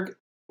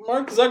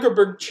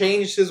Zuckerberg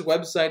changed his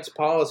website's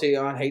policy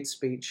on hate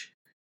speech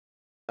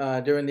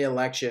during the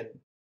election.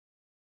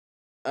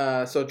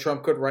 So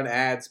Trump could run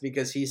ads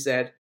because he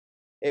said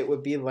it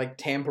would be like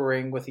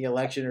tampering with the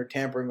election or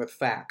tampering with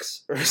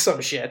facts or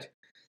some shit.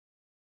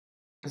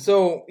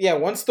 So, yeah,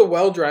 once the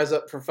well dries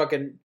up for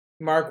fucking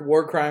Mark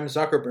Warcrime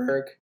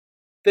Zuckerberg,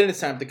 then it's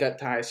time to cut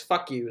ties.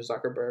 Fuck you,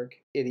 Zuckerberg,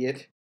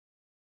 idiot.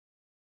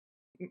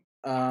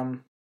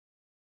 What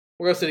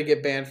What else did he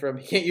get banned from?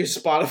 He can't use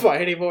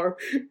Spotify anymore.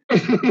 He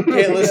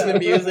can't listen to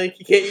music.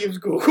 He can't use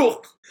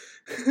Google.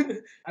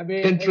 I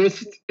mean,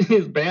 Pinterest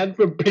is banned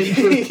from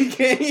Pinterest. He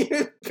can't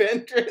use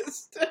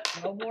Pinterest.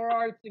 no more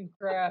arts and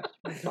crafts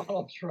for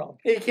Donald Trump.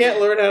 He can't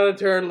learn how to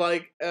turn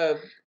like a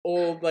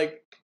old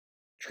like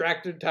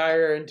tractor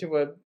tire into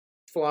a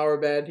flower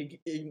bed.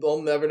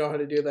 He'll never know how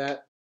to do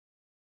that.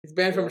 He's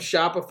banned from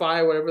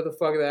Shopify, whatever the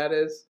fuck that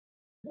is.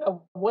 Yeah,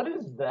 what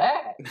is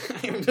that?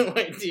 I have no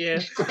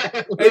idea.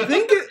 I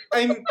think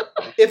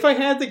if I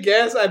had to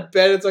guess, I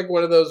bet it's like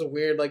one of those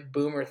weird like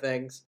boomer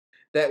things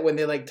that when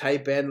they like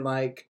type in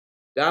like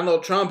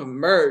Donald Trump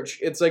merch,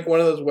 it's like one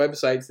of those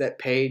websites that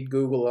paid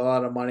Google a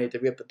lot of money to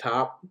be at the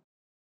top.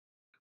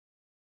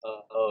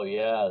 Oh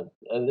yeah,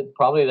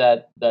 probably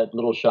that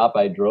little shop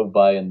I drove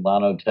by in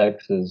Llano,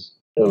 Texas.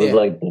 It was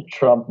like the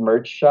Trump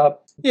merch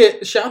shop. Yeah,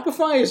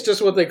 Shopify is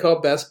just what they call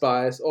Best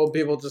Buys. Old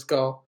people just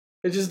call.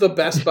 It's just the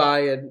Best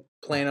Buy in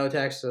Plano,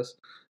 Texas.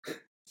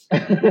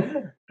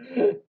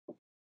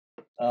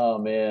 Oh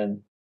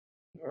man.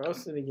 Or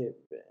else did he get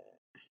banned?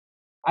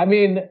 I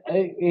mean,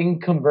 in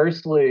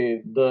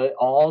conversely,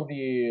 all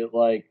the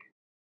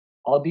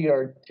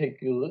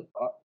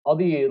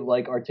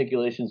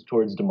articulations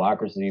towards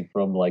democracy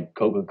from like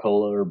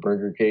Coca-Cola or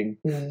Burger King.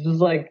 It's just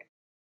like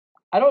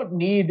I don't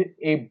need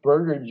a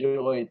burger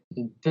joint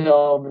to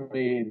tell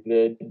me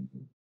that.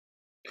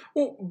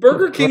 Well,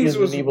 Burger King's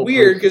was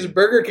weird because person.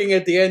 Burger King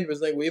at the end was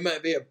like, we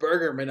might be a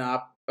burger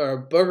or a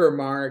burger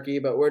monarchy,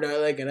 but we're not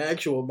like an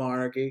actual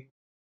monarchy.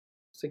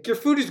 It's like your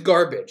food is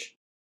garbage.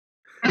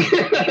 The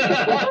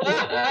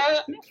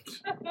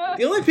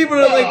only people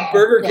that like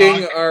Burger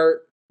King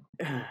are.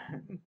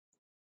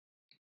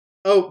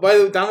 Oh, by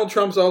the way, Donald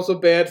Trump's also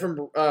banned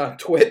from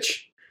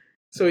Twitch,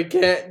 so he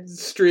can't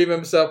stream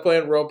himself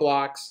playing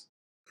Roblox.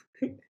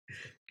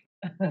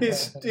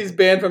 He's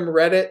banned from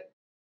Reddit,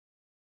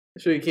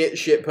 so he can't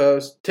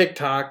shitpost.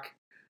 TikTok.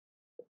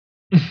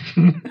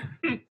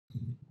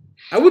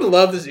 I would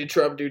love to see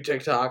Trump do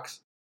TikToks.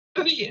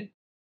 Did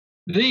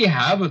he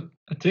have a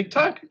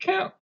TikTok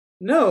account?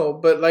 No,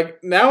 but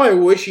like now I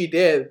wish he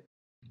did.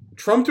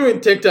 Trump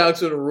doing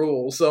TikToks would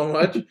rule so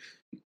much.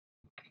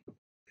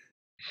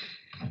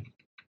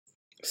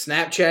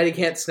 Snapchat, he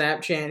can't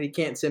Snapchat. He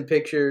can't send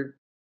pictures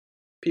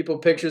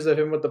of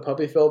him with the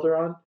puppy filter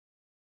on.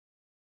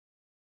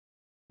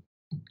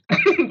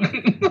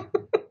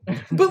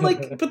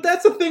 But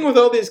that's the thing with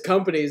all these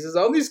companies is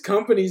all these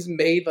companies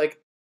made like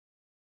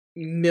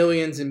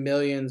millions and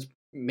millions,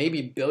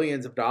 maybe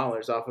billions of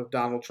dollars off of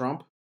Donald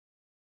Trump,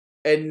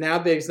 and now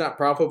he's not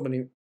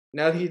profitable.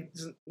 Now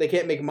they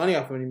can't make money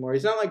off him anymore.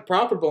 He's not like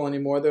profitable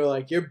anymore. They're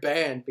like, you're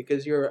banned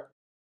because you're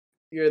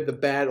the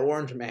bad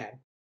orange man.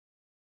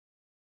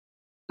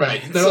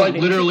 Right. They're like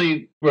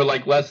literally we're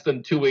like less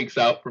than 2 weeks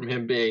out from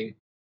him being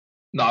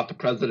not the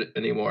president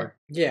anymore.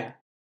 Yeah.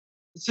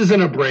 This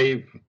isn't a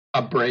brave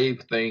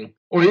thing.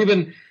 Or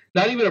even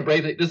not even a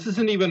brave thing. This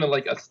isn't even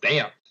like a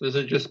stance. This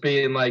is just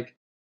being like,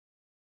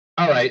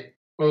 all right,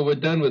 well, we're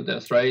done with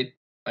this, right?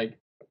 Like,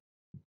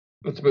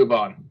 let's move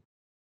on.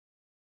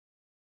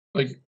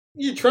 Like,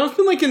 yeah, Trump's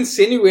been like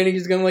insinuating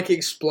he's gonna like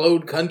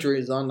explode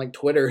countries on like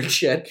Twitter and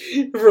shit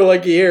for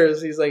like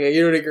years. He's like,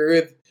 you don't agree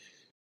with.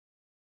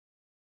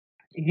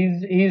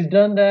 He's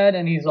done that,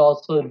 and he's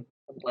also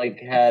like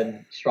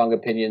had strong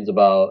opinions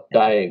about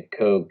Diet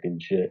Coke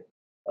and shit.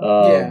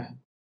 Yeah.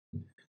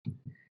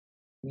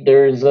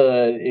 There's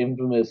a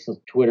infamous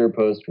Twitter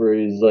post where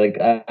he's like,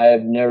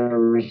 I've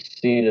never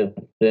seen a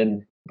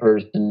thin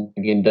person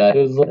drinking Diet.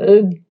 It was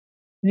like,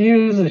 he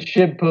was a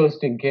shit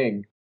posting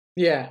king.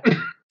 Yeah.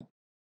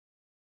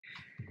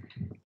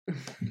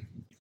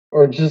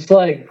 Or just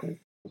like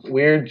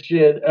weird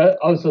shit.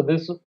 So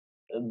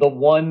the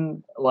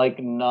one like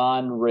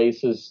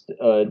non-racist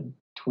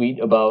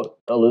tweet about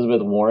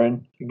Elizabeth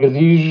Warren, because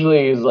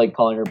usually he's like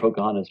calling her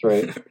Pocahontas,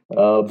 right?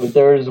 But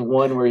there's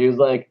one where he was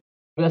like,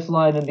 best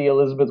line in the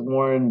Elizabeth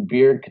Warren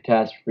beard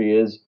catastrophe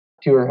is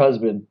to her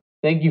husband,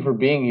 thank you for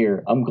being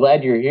here. I'm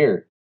glad you're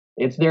here.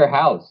 It's their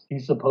house.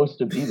 He's supposed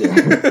to be there.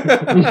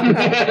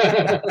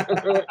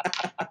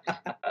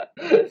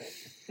 It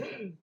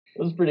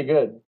was pretty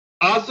good.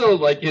 also,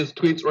 like his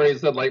tweets where he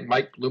said like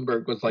Mike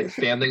Bloomberg was like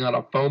standing on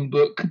a phone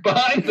book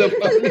behind the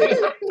phone.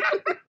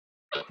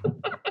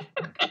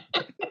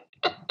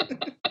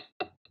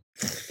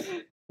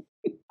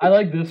 I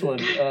like this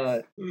one.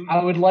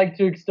 I would like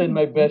to extend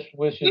my best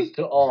wishes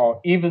to all,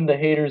 even the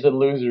haters and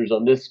losers,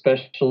 on this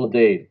special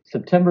date,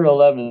 September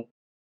 11th.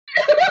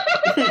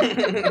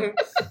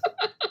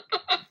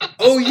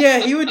 Oh yeah,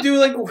 he would do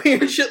like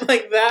weird shit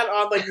like that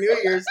on like New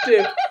Year's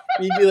too.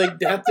 He'd be like,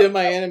 "Death to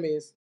my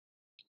enemies."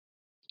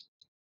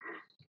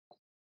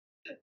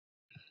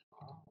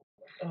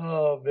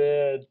 Oh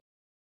man.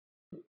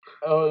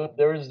 Oh,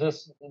 there was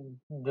this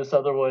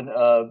other one.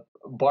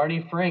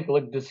 Barney Frank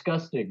looked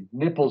disgusting,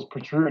 nipples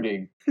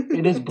protruding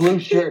in his blue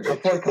shirt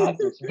before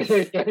Congress.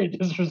 Very, very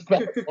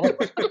disrespectful.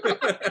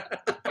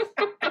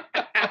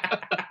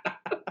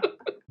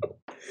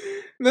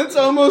 That's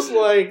almost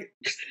like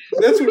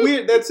that's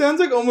weird. That sounds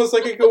like almost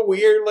like a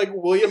weird like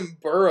William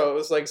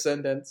Burroughs like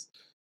sentence.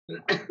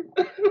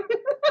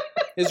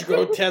 His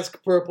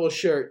grotesque purple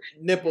shirt,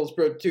 nipples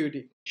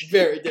protruding,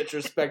 very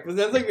disrespectful.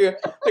 Sounds like a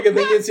thing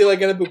you'd see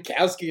like in a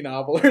Bukowski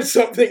novel or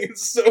something.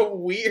 It's so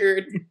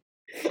weird.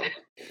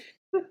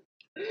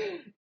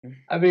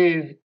 I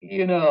mean,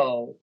 you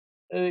know,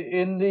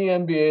 in the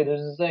NBA,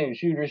 there's a saying: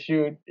 "Shooters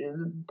shoot,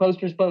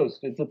 posters post."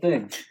 It's a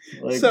thing.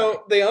 Like,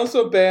 So they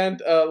also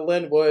banned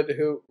Lynn Wood,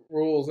 who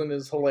rules and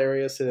is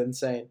hilarious and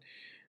insane.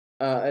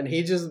 And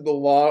he just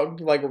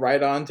logged like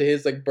right onto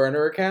his like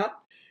burner account,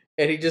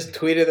 and he just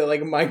tweeted that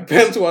like Mike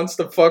Pence wants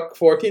to fuck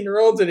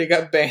 14-year-olds, and he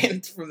got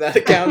banned from that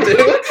account too.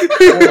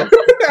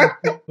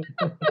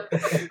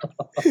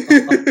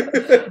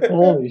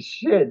 holy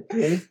shit,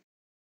 dude.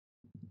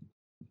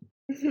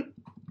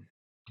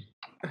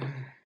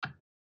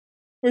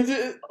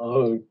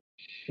 Oh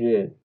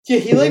shit. Yeah,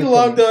 he like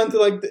logged on to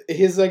like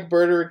his like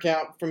burner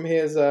account from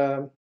his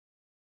for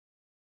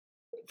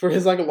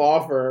his like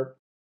law firm.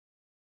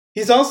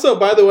 He's also,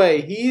 by the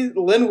way,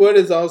 Lynn Wood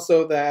is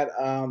also that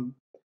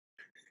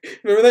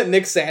remember that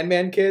Nick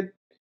Sandman kid?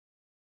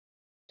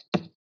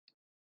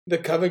 The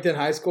Covington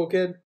High School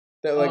kid?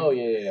 That like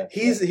yeah.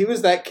 He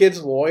was that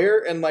kid's lawyer,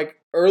 and like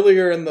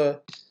earlier in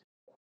it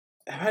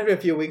might have been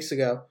a few weeks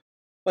ago.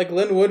 Like,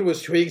 Lynn Wood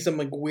was tweeting some,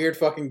 like, weird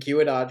fucking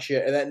QAnon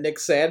shit, and that Nick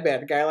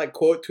Sandman guy, like,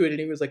 quote tweeted, and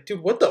he was like, dude,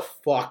 what the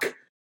fuck?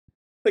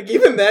 Like,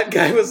 even that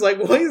guy was like,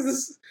 what is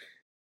this?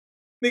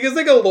 Like, he's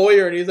like a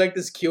lawyer, and he's like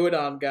this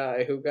QAnon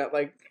guy who got,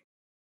 like...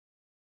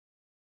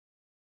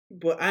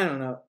 But, I don't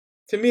know.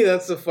 To me,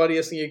 that's the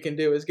funniest thing you can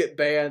do, is get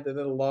banned and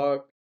then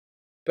log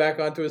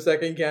back onto a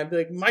second account and be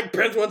like, Mike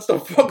Pence wants to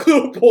fuck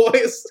little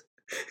boys!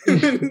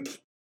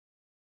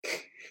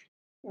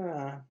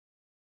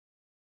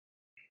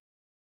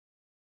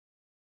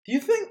 Do you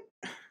think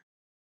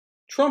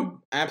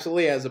Trump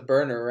absolutely has a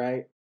burner,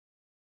 right?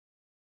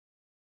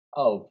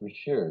 Oh, for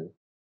sure.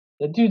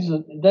 That dude's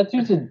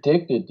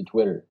addicted to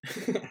Twitter.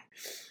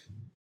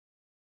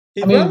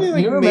 He I mean, probably,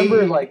 like, you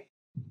remember like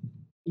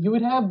you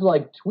would have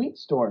like tweet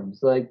storms,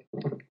 like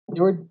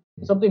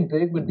something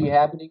big would be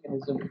happening in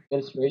his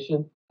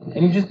administration, and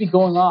he'd just be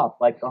going off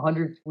like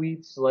 100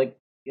 tweets like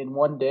in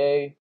one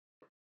day.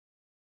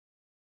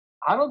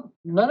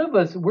 None of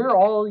us, we're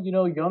all, you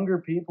know, younger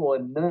people,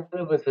 and none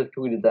of us have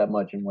tweeted that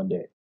much in one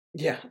day.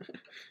 Yeah.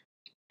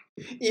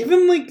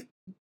 Even, like,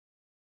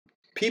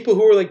 people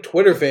who are, like,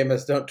 Twitter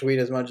famous don't tweet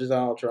as much as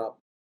Donald Trump.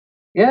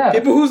 Yeah.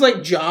 People whose,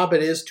 like, job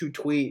it is to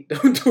tweet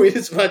don't tweet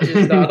as much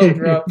as Donald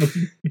Trump.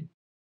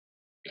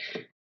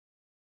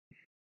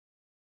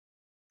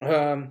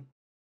 But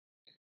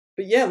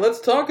yeah, let's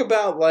talk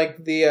about, like,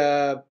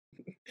 a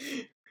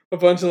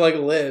bunch of, like,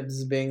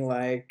 libs being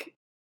like,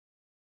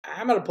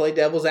 I'm going to play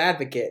devil's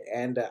advocate,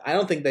 and I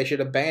don't think they should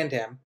have banned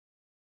him.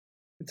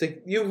 It's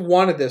like, you've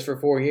wanted this for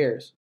 4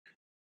 years.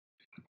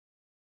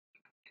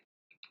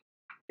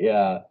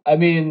 Yeah, I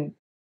mean,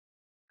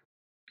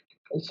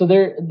 so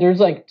there's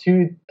like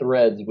two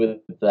threads with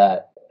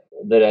that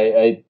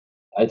I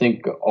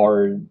think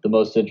are the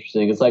most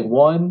interesting. It's like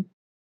one,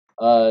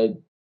 you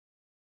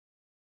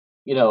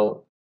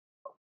know,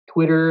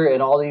 Twitter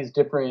and all these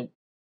different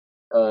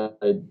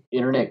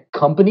internet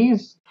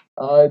companies,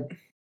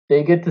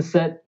 they get to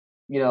set,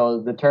 you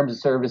know, the terms of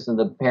service and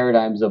the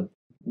paradigms of,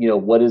 you know,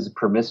 what is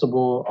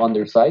permissible on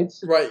their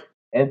sites. Right.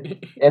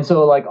 And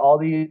so like all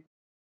these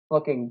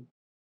fucking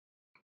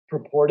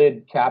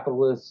purported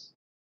capitalists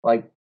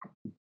like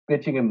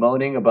bitching and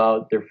moaning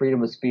about their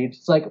freedom of speech.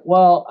 It's like,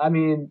 well, I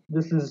mean,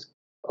 this is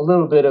a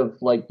little bit of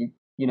like,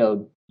 you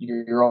know,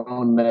 your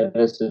own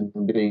medicine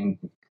being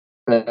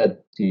fed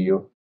to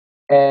you.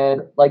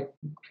 And like,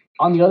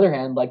 on the other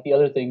hand, like the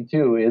other thing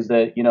too is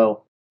that, you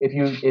know, if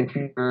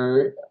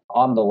you're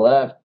on the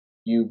left,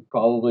 you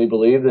probably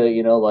believe that,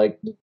 you know, like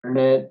the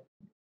internet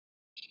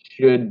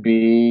should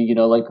be, you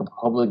know, like a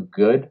public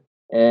good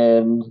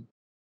and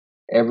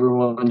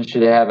everyone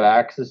should have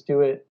access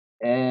to it.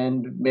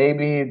 And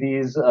maybe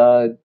these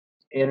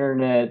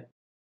internet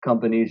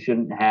companies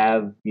shouldn't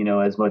have, you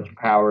know, as much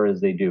power as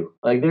they do.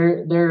 Like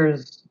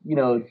there's, you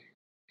know,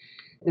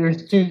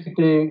 there's two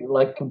things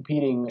like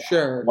competing,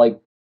 Sure, like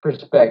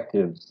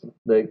perspectives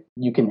that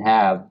you can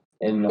have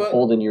and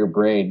hold in your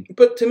brain.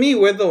 But to me,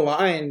 where the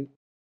line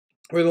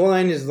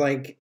is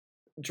like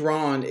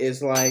drawn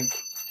is like,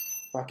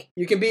 fuck,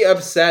 you can be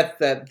upset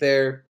that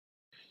they're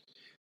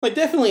like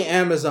definitely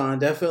Amazon,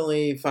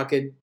 definitely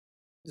fucking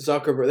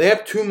Zuckerberg. They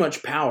have too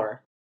much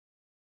power,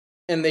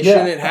 and they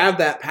shouldn't have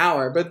that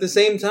power. But at the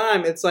same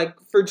time, it's like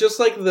for just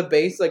like the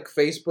base, like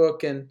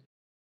Facebook, and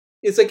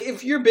it's like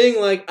if you're being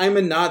like, I'm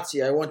a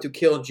Nazi, I want to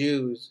kill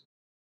Jews.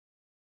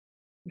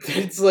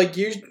 It's like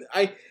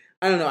I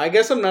don't know. I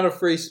guess I'm not a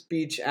free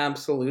speech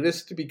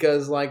absolutist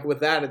because like with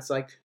that, it's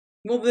like,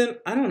 well then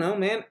I don't know,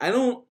 man. I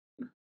don't.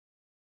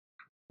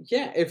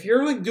 Yeah, if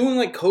you're like doing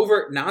like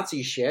covert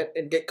Nazi shit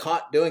and get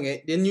caught doing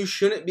it, then you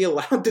shouldn't be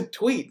allowed to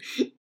tweet.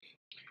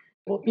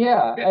 Well,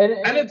 yeah,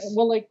 and it's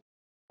well, like,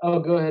 oh,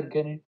 go ahead,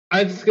 Kenny.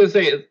 I was just gonna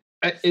say,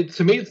 it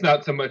to me, it's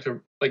not so much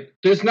like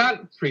there's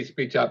not free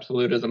speech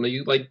absolutism.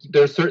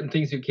 There's certain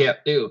things you can't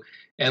do,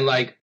 and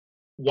like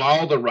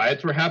while the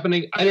riots were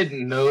happening, I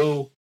didn't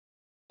know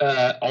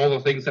all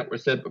the things that were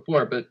said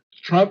before, but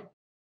Trump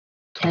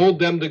told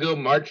them to go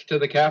march to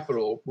the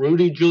Capitol.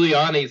 Rudy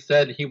Giuliani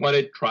said he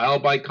wanted trial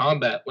by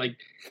combat. Like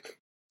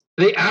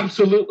they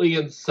absolutely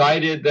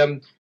incited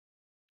them,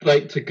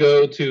 like to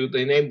go to.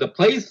 They named the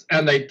place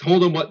and they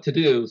told them what to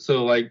do.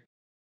 So like,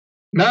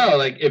 no,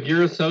 like if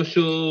you're a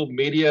social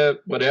media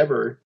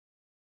whatever,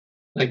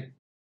 like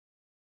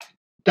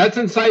that's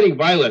inciting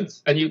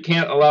violence, and you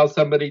can't allow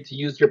somebody to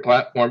use your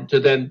platform to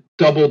then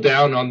double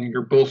down on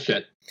your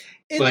bullshit.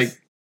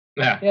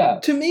 Yeah.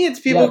 To me,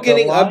 it's people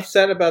getting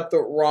upset about the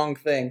wrong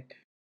thing.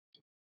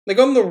 Like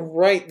on the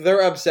right,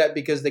 they're upset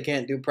because they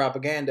can't do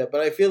propaganda.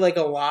 But I feel like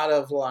a lot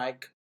of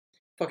like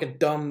fucking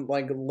dumb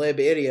like lib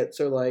idiots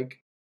are like,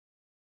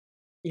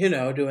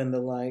 doing the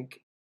like.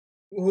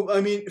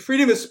 I mean,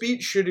 freedom of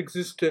speech should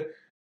exist to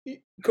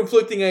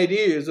conflicting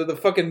ideas or the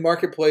fucking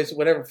marketplace,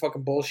 whatever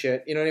fucking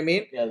bullshit. You know what I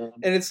mean? Yeah.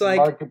 And it's like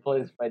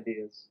marketplace of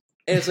ideas.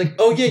 And it's like,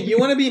 oh yeah, you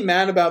want to be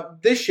mad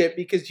about this shit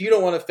because you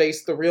don't want to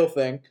face the real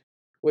thing,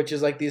 which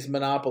is like these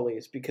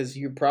monopolies because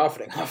you're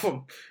profiting off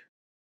them.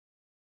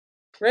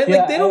 Right? Yeah,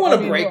 like they don't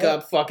want to break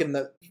up fucking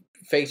the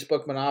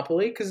Facebook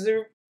monopoly because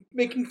they're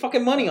making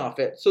fucking money off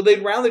it. So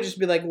they'd rather just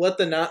be like, let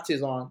the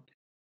Nazis on.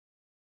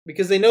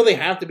 Because they know they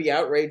have to be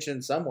outraged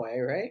in some way,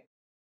 right?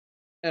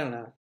 I don't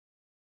know.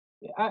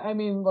 I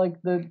mean, like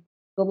the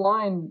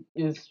line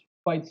is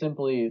quite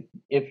simply,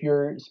 if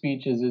your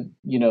speech is,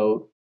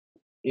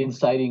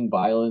 inciting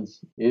violence,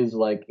 is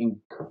like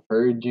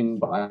encouraging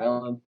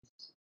violence,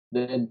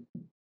 then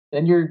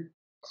your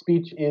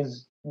speech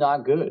is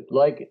not good.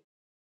 Like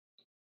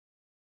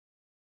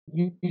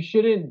you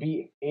shouldn't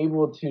be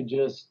able to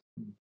just,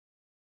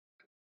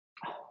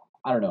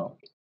 I don't know.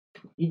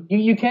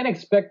 You can't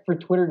expect for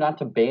Twitter not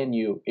to ban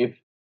you if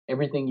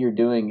everything you're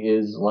doing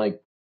is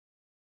like,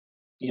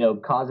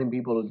 causing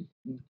people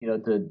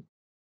to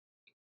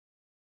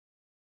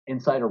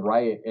incite a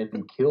riot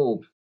and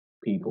kill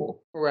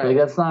people. Right. Like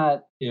that's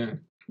not. Yeah.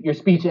 Your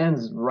speech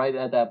ends right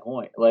at that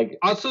point. Like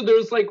also, there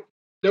was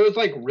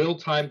real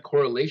time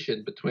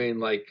correlation between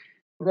like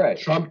right.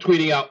 Trump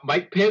tweeting out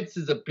Mike Pence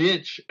is a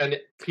bitch and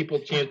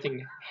people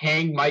chanting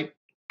hang Mike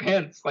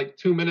Pence like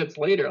 2 minutes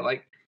later.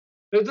 Like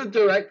there's a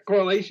direct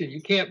correlation.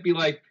 You can't be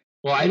like,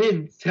 well, I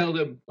didn't tell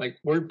them like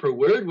word per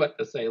word what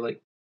to say.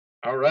 Like,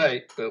 all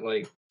right, but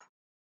like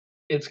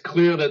it's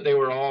clear that they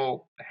were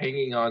all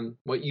hanging on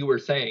what you were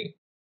saying.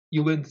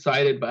 You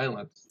incited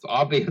violence. It's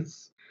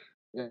obvious.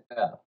 Yeah.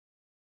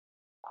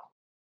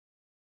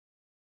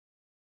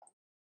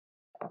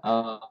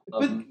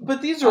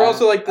 But these are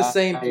also like the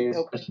same.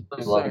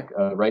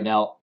 Right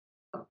now.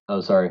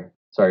 Oh, sorry.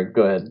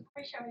 Go ahead.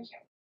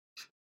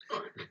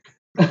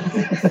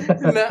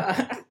 No,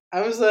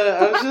 I was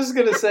just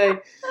gonna say,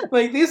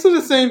 like these are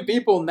the same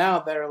people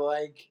now that are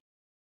like,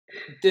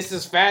 this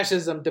is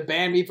fascism to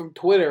ban me from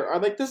Twitter. Are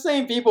like the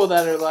same people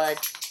that are like,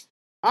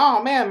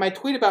 oh man, my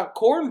tweet about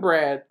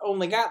cornbread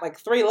only got like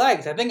 3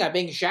 likes. I think I'm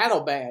being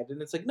shadow banned.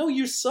 And it's like, no,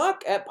 you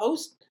suck at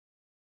post.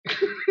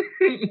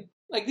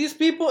 Like these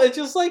people, it's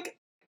just like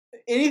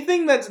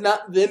anything that's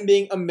not them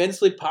being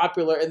immensely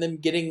popular and them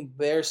getting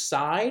their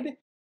side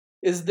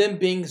is them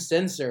being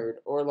censored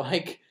or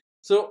like.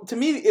 So to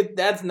me,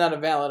 that's not a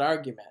valid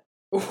argument.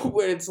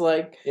 Where it's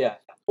like, yeah,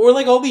 or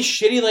like all these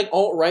shitty like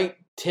alt-right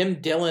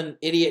Tim Dillon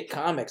idiot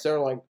comics that are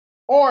like,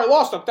 oh, I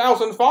lost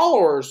 1,000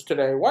 followers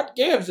today. What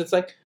gives? It's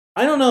like,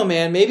 I don't know,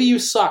 man. Maybe you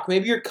suck.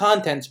 Maybe your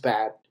content's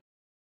bad.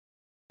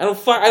 I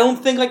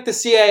don't think like the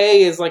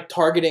CIA is like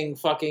targeting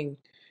fucking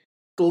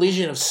the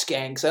Legion of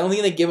Skanks. I don't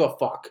think they give a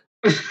fuck.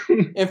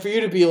 And for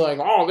you to be like,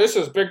 oh, this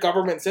is big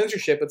government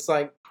censorship, it's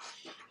like.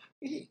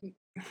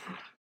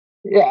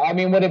 Yeah, I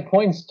mean, what it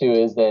points to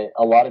is that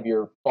a lot of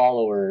your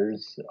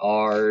followers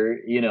are,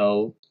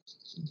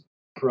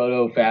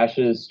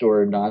 proto-fascist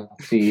or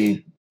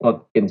Nazi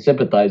fucking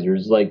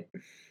sympathizers. Like,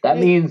 that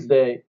means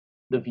that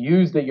the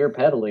views that you're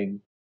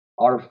peddling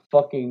are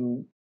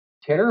fucking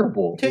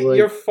terrible.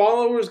 Your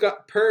followers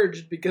got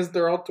purged because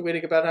they're all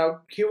tweeting about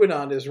how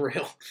QAnon is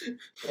real.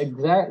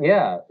 Exactly.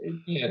 Yeah.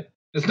 Yeah.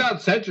 It's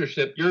not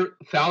censorship. Your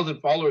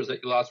 1,000 followers that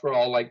you lost were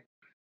all like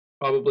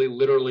probably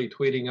literally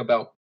tweeting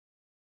about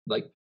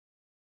like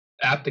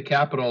at the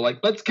Capitol, like,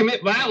 let's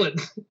commit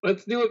violence.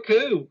 Let's do a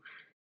coup.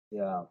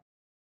 Yeah.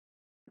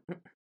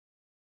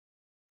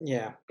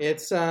 Yeah.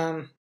 It's,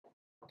 I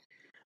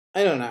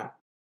don't know.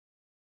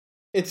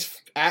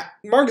 It's,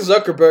 Mark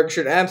Zuckerberg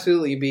should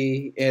absolutely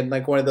be in,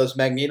 like, one of those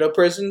Magneto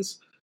prisons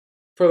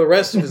for the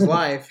rest of his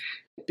life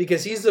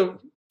because he's a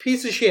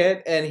piece of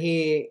shit and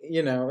he,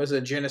 is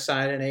a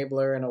genocide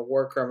enabler and a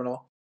war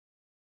criminal.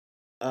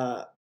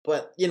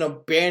 But,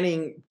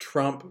 banning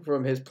Trump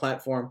from his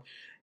platform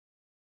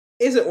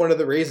isn't one of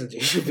the reasons he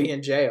should be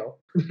in jail.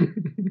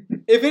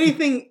 If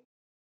anything,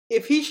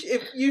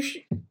 you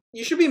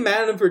should be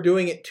mad at him for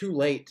doing it too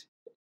late.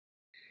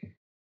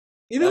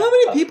 You know how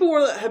many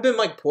people have been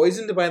like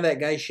poisoned by that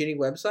guy's shitty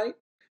website?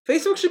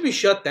 Facebook should be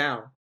shut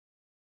down.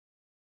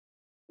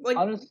 Like,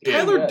 Honestly,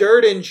 Tyler yeah.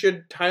 Durden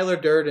should Tyler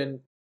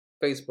Durden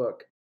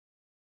Facebook.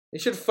 They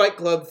should Fight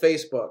Club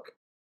Facebook.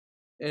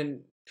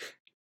 And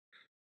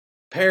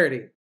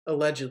parody,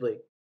 allegedly.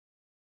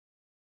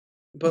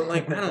 But,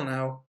 like, I don't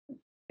know.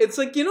 It's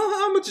like, you know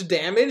how much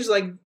damage,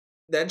 like,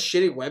 that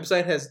shitty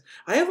website has?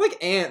 I have,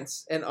 like,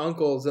 aunts and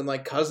uncles and,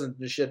 like, cousins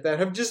and shit that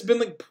have just been,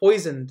 like,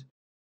 poisoned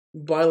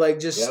by, like,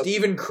 just Yep.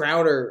 Steven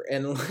Crowder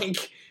and,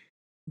 like,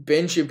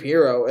 Ben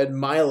Shapiro and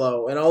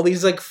Milo and all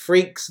these, like,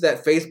 freaks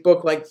that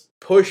Facebook, like,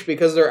 push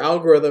because their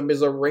algorithm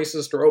is a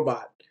racist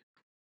robot.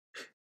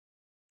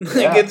 Like,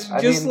 Yeah, it's I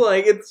just, mean-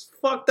 like, it's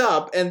fucked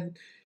up. And,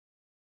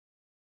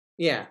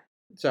 yeah,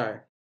 sorry.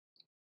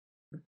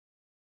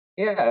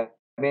 Yeah,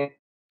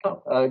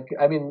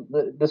 I mean,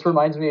 this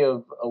reminds me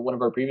of one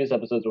of our previous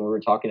episodes when we were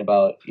talking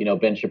about,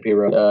 Ben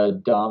Shapiro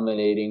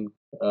dominating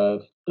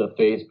the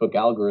Facebook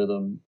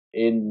algorithm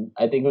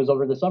I think it was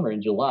over the summer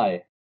in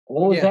July.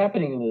 What was Yeah.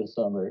 happening in this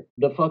summer?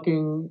 The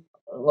fucking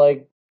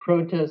like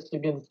protests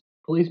against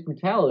police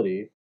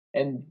brutality,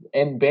 and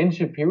Ben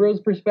Shapiro's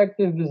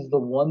perspective is the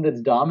one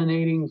that's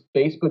dominating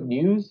Facebook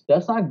news.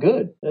 That's not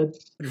good.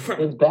 That's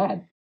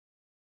bad.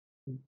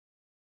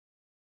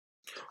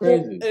 Well,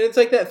 Crazy. and it's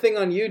like that thing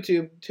on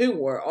YouTube too,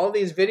 where all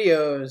these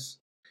videos,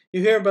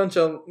 you hear a bunch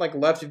of like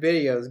left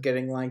videos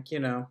getting like,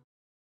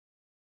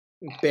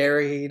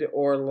 buried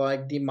or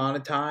like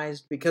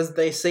demonetized because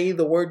they say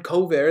the word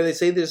COVID or they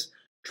say this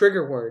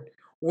trigger word.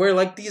 Where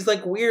like these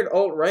like weird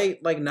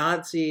alt-right like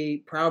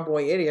Nazi Proud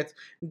Boy idiots,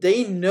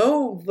 they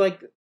know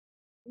like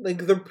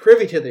they're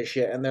privy to this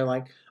shit and they're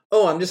like,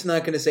 oh, I'm just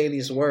not gonna say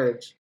these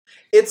words.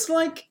 It's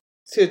like,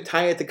 to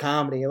tie it to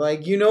comedy,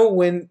 like,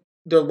 when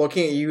they're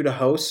looking at you to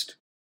host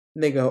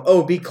and they go,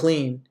 oh, be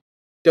clean,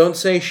 don't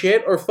say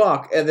shit or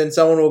fuck, and then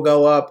someone will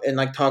go up and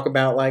like talk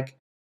about like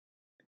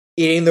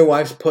eating their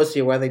wife's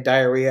pussy while they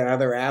diarrhea out of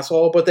their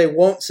asshole, but they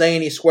won't say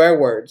any swear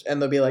words,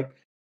 and they'll be like,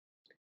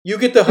 you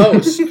get the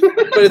host.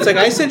 But it's like,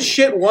 I said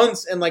shit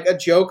once and like a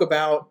joke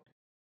about,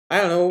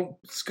 I don't know,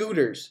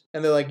 scooters,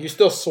 and they're like, you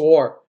still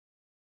swore.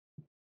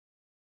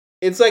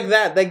 It's like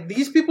that. Like,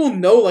 these people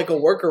know like a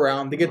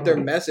workaround to get their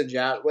message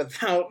out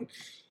without,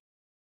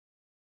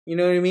 you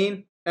know what I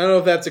mean? I don't know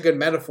if that's a good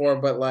metaphor,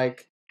 but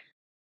like,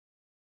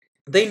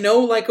 they know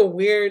like a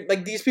weird,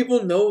 like these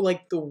people know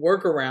like the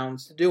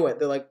workarounds to do it.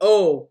 They're like,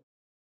 oh,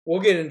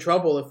 we'll get in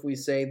trouble if we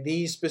say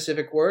these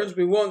specific words.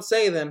 We won't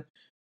say them,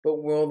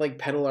 but we'll like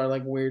peddle our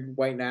like weird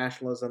white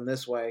nationalism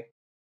this way.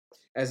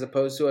 As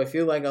opposed to, I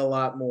feel like a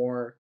lot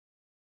more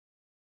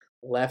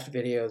left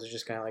videos are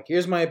just kind of like,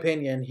 here's my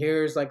opinion,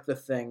 here's like the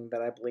thing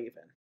that I believe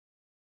in.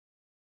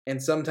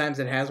 And sometimes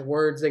it has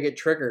words that get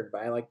triggered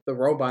by like the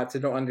robots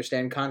that don't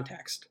understand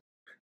context.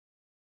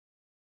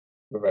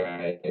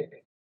 Right.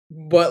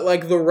 But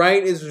like the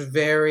right is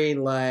very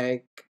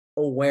like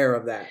aware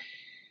of that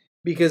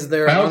because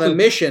they're on a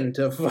mission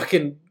to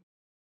fucking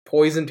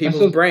poison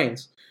people's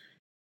brains.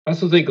 I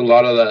also think a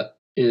lot of that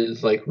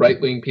is like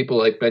right-wing people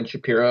like Ben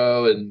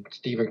Shapiro and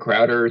Steven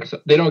Crowder.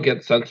 They don't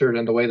get censored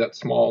in the way that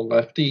small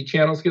lefty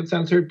channels get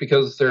censored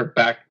because they're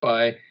backed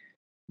by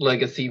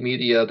legacy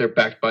media. They're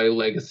backed by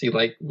legacy,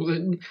 like,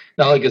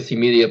 not legacy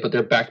media, but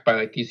they're backed by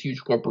like these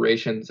huge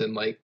corporations and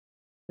like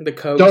the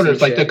Koch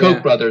donors, like shit, the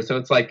Koch brothers. So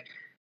it's like,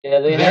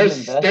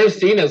 they're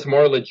seen as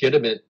more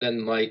legitimate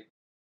than like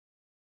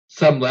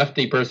some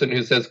lefty person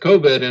who says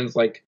COVID and it's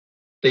like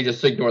they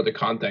just ignore the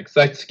context.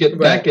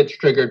 That gets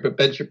triggered, but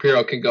Ben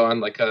Shapiro can go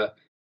on like a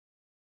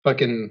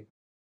fucking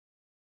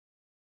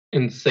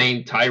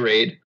insane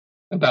tirade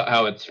about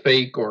how it's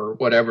fake or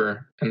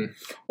whatever, and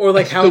or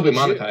like how still be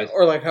monetized,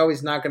 or like how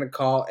he's not going to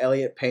call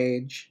Elliot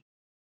Page.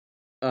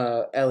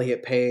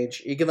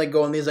 He can like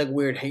go on these like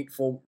weird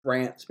hateful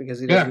rants because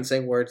he doesn't say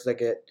words that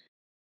get.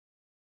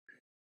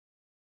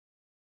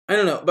 I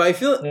don't know, but I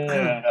feel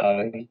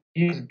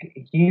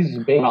he's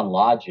based on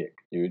logic,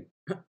 dude.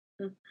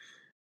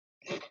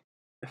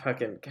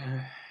 Fucking.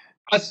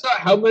 I saw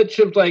how much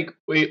of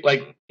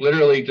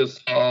literally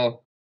just saw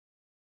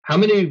how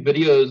many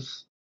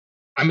videos.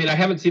 I mean, I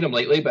haven't seen them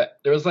lately, but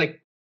there was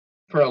like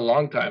for a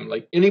long time,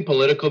 like any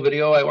political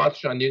video I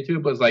watched on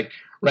YouTube was like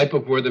right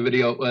before the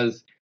video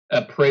was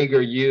a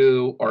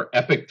PragerU or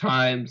Epic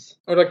Times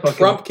or like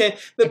Trump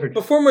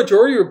before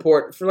Majority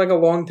Report for like a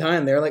long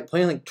time. They were like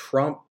playing like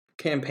Trump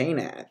campaign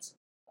ads.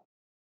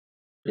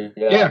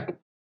 Yeah.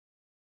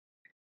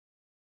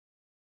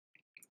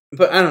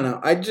 But I don't know.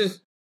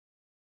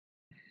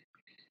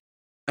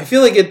 I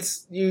feel like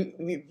it's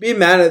you be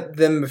mad at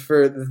them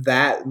for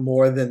that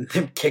more than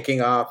them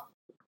kicking off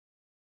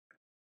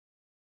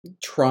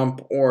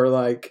Trump or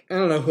like I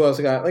don't know who else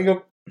got like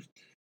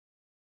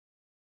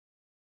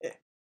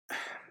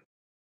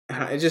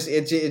it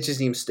just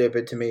seems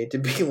stupid to me to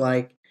be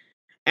like,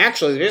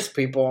 actually these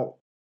people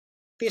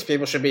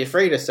should be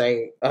free to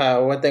say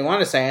what they want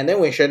to say, and then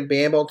we should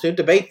be able to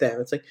debate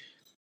them. It's like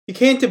you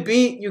can't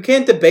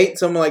debate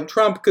someone like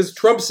Trump because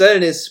Trump said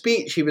in his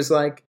speech he was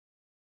like,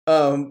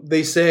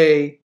 they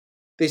say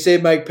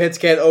Mike Pence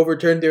can't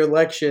overturn their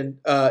election.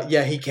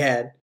 Yeah, he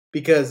can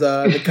because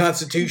the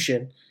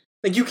Constitution.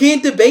 Like you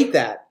can't debate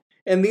that.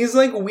 And these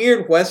like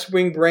weird West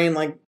Wing brain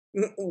like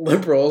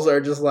liberals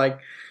are just like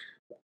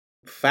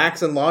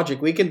facts and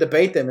logic. We can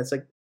debate them. It's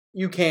like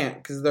you can't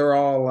because they're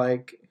all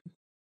like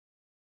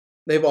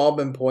they've all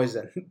been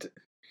poisoned.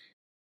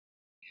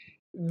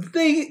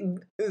 They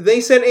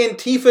said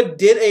Antifa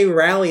did a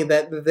rally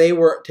that they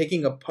were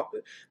taking a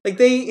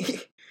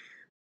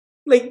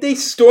like they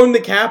stormed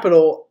the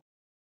Capitol,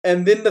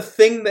 and then the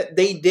thing that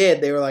they did,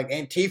 they were like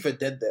Antifa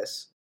did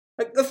this,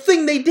 like the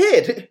thing they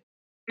did.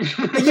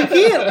 Like, you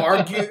can't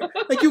argue,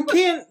 like you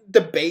can't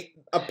debate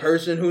a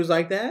person who's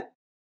like that.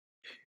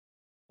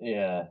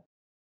 Yeah.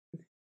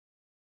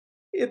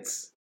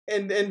 It's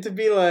and to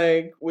be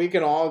like we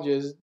can all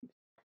just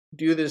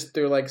do this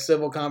through like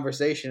civil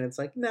conversation. It's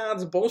like, nah,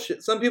 it's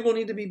bullshit. Some people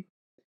need to be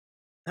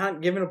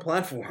not given a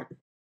platform.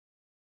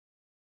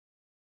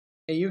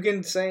 And you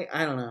can say,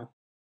 I don't know.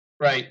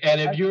 Right.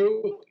 And if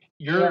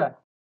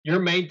your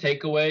main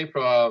takeaway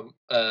from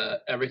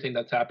everything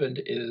that's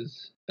happened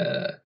is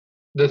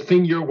the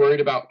thing you're worried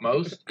about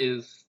most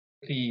is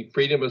the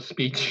freedom of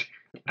speech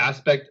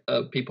aspect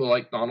of people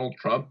like Donald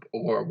Trump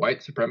or white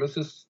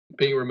supremacists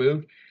being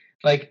removed.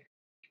 Like,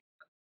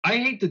 I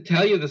hate to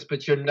tell you this,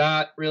 but you're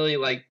not really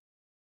like,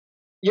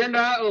 you're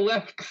not on the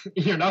left.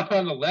 You're not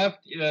on the left.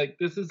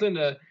 This isn't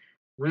a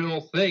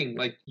real thing.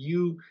 Like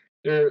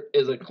there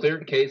is a clear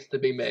case to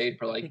be made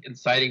for like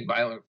inciting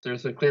violence.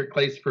 There's a clear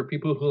case for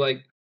people who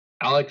like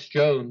Alex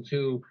Jones,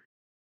 who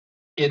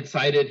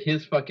incited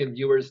his fucking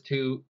viewers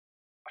to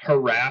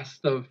harass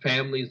the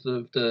families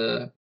of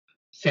the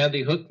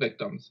Sandy Hook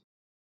victims.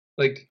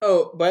 Like,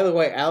 oh, by the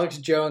way, Alex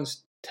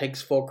Jones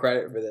takes full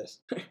credit for this.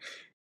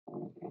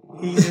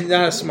 He's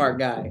not a smart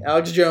guy.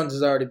 Alex Jones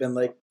has already been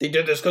like, they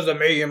did this because of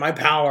me and my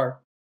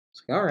power.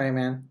 It's like, all right,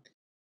 man.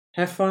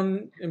 Have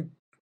fun.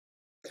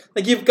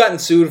 Like, you've gotten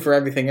sued for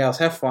everything else.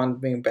 Have fun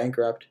being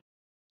bankrupt.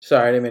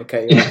 Sorry, I didn't mean to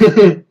cut you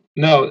off.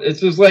 No, it's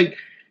just like,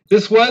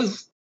 this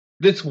was,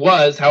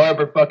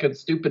 however fucking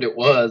stupid it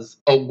was,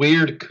 a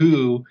weird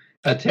coup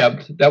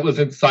attempt that was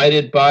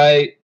incited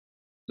by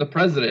the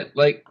president.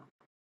 Like,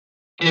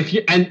 if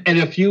you, and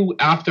if you,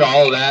 after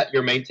all of that,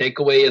 your main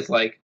takeaway is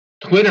like,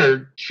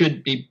 Twitter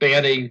should be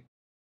banning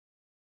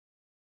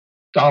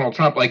Donald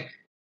Trump. Like,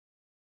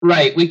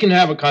 right, we can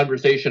have a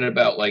conversation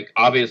about, like,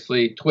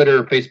 obviously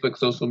Twitter, Facebook,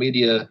 social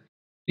media,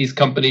 these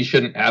companies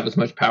shouldn't have as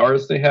much power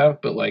as they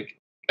have, but, like,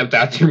 if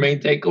that's your main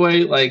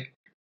takeaway, like,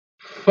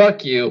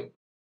 fuck you.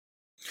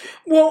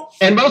 Well,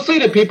 and mostly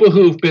the people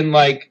who've been,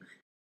 like,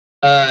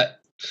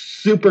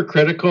 super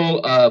critical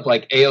of,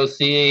 like,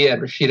 AOC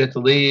and Rashida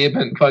Tlaib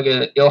and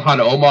fucking Ilhan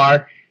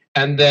Omar,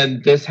 and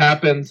then this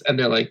happens, and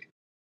they're, like,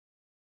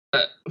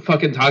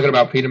 fucking talking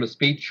about freedom of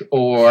speech,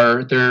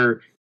 or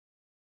they're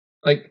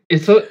like,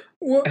 it's a,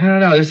 I don't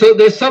know.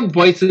 There's some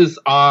voices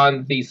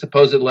on the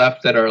supposed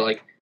left that are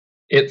like,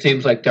 it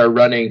seems like they're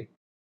running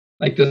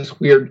like this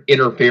weird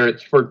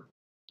interference for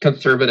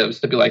conservatives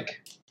to be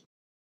like,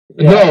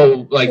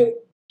 no, like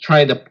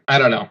trying to, I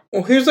don't know.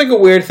 Well, here's like a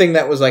weird thing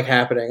that was like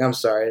happening. I'm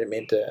sorry, I didn't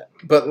mean to,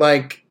 but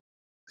like,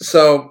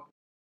 so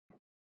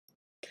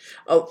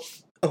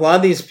a lot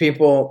of these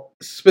people,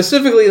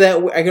 specifically that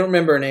I can't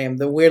remember her name,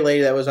 the weird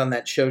lady that was on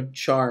that show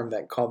Charm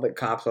that called the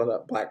cops on a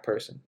black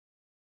person,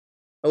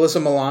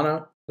 Alyssa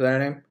Milano, is that her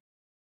name?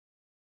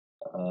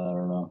 I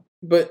don't know.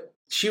 But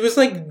she was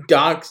like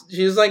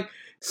she was like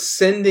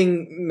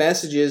sending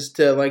messages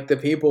to like the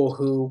people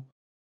who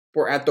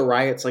were at the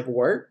riots, like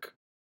work.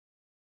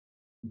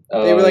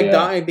 They were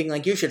like being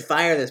like, you should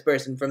fire this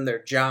person from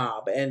their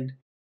job, and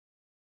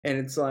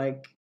it's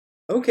like,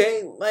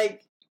 okay,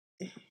 like,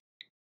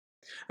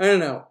 I don't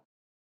know.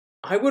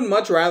 I would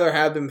much rather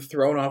have them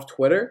thrown off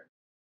Twitter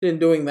than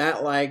doing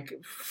that like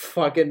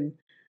fucking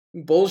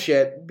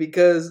bullshit,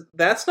 because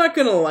that's not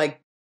gonna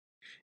like,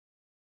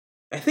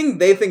 I think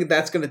they think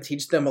that's gonna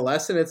teach them a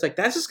lesson. It's like,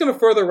 that's just gonna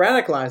further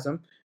radicalize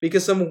them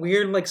because some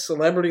weird like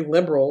celebrity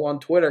liberal on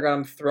Twitter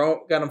got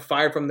them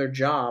fired from their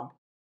job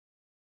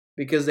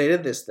because they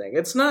did this thing.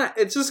 It's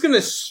just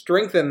gonna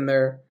strengthen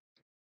their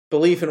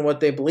belief in what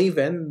they believe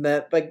in,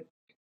 that like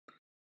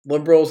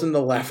liberals and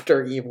the left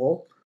are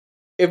evil.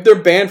 If they're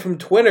banned from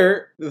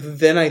Twitter,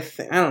 then I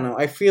don't know.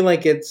 I feel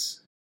like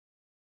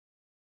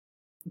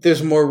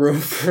there's more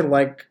room for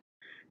like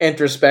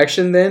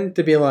introspection then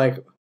to be like,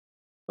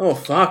 oh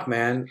fuck,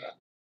 man.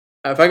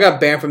 If I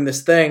got banned from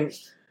this thing,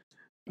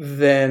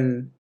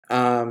 then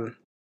maybe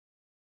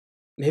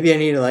I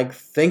need to like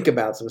think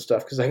about some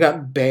stuff because I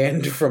got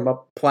banned from a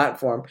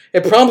platform.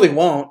 It probably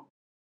won't,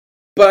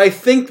 but I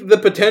think the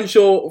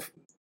potential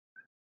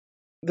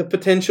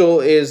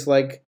is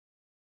like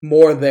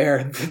more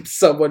there than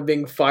someone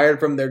being fired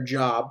from their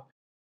job,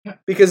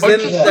 because then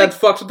that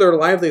fucks with their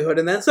livelihood,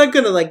 and that's not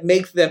gonna like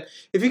make them.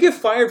 If you get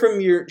fired from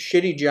your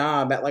shitty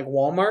job at like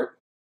Walmart,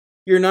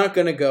 you're not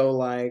gonna go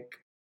like,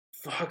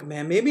 fuck,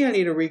 man, maybe I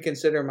need to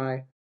reconsider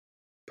my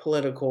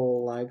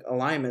political like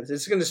alignments.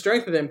 It's gonna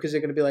strengthen them because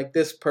they're gonna be like,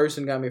 this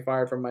person got me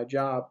fired from my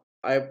job.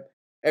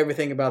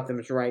 Everything about them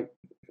is right.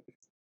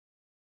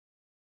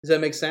 Does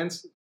that make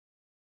sense?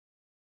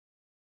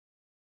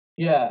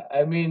 Yeah,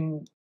 I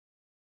mean,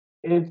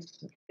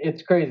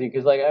 it's crazy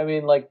because like I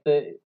mean like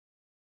the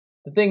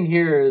thing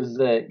here is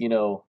that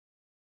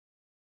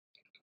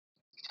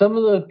some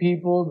of the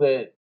people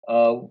that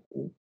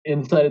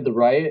incited the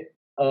riot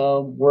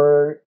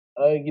were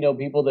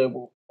people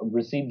that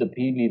received the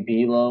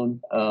PVP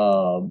loan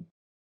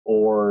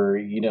or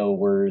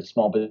were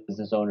small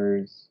business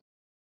owners.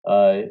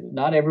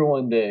 Not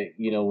everyone that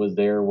was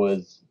there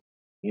was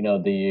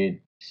the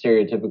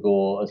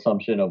stereotypical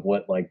assumption of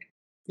what like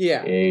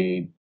Yeah.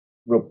 a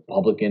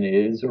Republican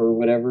is or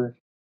whatever.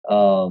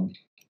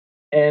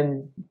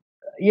 And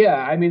yeah,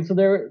 I mean, so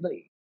there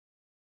like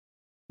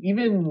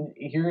even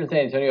here in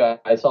San Antonio,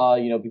 I saw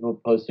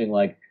people posting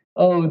like,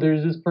 oh,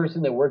 there's this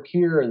person that worked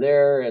here or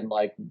there, and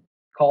like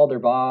call their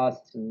boss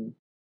and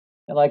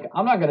like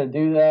I'm not gonna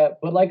do that,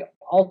 but like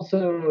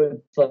also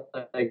it's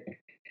like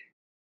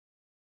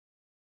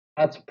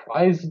not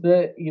surprised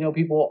that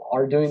people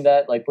are doing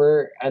that. Like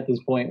we're at this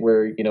point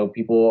where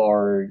people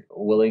are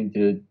willing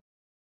to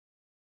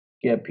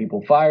get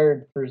people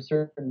fired for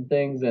certain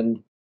things,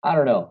 and I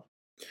don't know.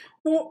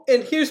 Well,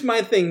 and here's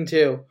my thing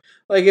too.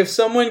 Like, if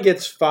someone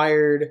gets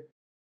fired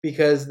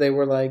because they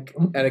were like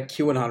at a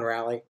QAnon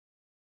rally,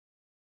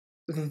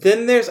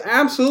 then there's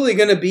absolutely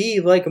going to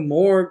be like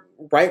more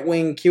right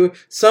wing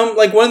some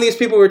like one of these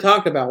people we were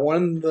talking about,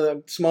 one of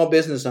the small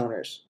business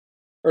owners,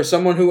 or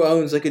someone who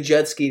owns like a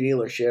jet ski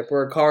dealership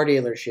or a car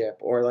dealership,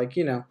 or like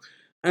I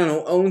don't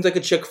know, owns like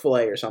a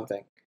Chick-fil-A or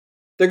something.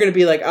 They're going to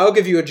be like, I'll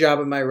give you a job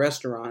at my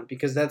restaurant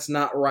because that's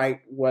not right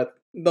what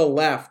the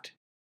left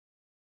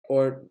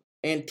or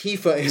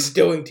Antifa is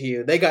doing to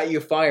you. They got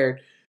you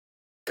fired.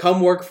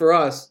 Come work for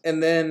us.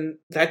 And then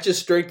that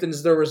just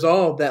strengthens their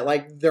resolve that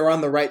like they're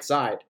on the right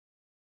side.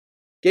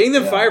 Getting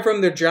them fired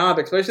from their job,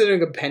 especially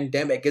during a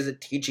pandemic,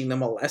 isn't teaching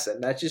them a lesson.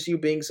 That's just you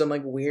being some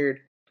like weird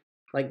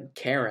like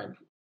Karen.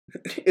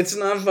 It's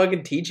not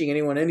fucking teaching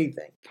anyone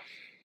anything.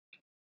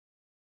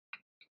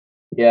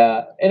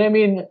 Yeah. And I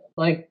mean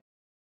like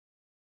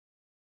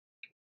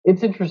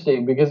it's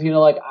interesting because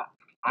like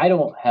I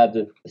don't have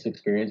this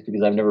experience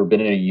because I've never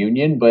been in a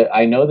union, but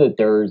I know that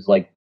there's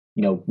like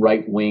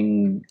right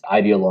wing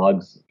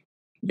ideologues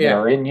that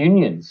are in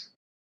unions,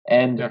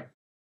 and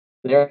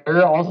there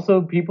are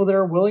also people that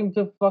are willing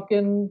to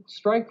fucking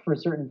strike for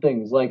certain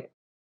things. Like,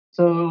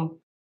 so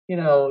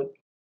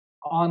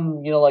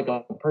on like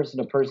a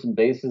person to person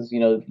basis,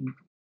 a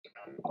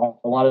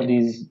lot of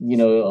these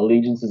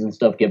allegiances and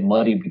stuff get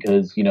muddy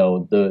because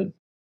the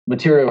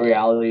material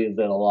reality is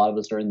that a lot of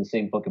us are in the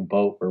same fucking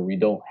boat where we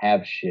don't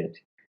have shit.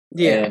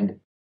 Yeah. And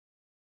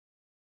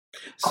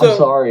I'm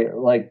sorry,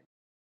 like,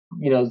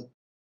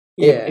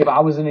 if I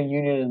was in a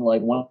union and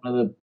like one of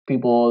the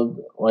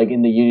people like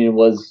in the union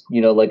was,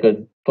 like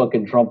a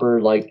fucking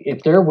Trumper, like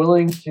if they're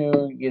willing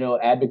to,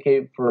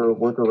 advocate for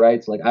worker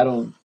rights, like I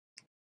don't,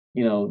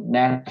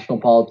 national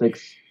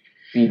politics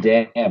be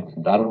damned.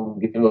 I don't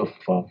give a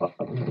fuck.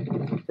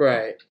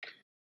 Right.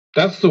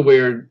 That's the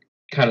weird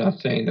kind of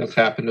thing that's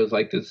happened is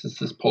like this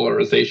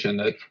polarization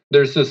that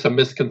there's just a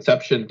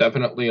misconception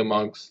definitely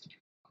amongst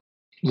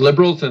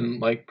liberals and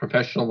like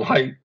professional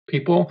white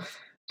people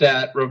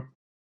that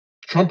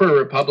Trumper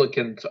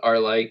Republicans are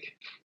like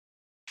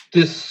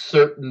this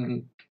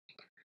certain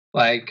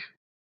like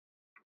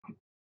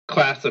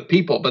class of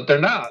people, but they're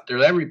not.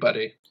 They're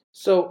everybody.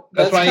 So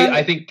that's why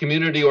I think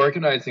community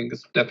organizing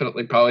is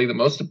definitely probably the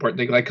most important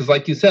thing. Like, because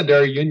like you said,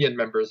 there are union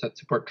members that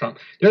support Trump.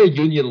 There are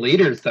union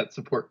leaders that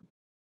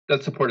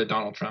supported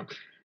Donald Trump.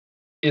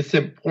 It's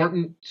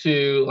important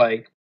to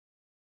like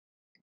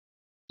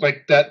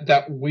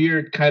that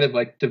weird kind of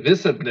like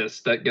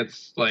divisiveness that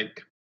gets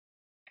like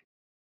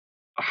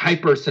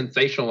hyper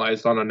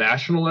sensationalized on a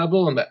national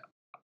level, and that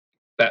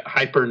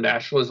hyper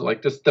nationalism,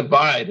 like this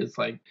divide is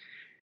like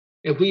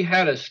if we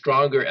had a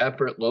stronger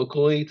effort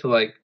locally to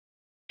like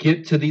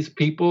get to these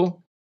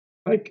people,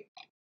 like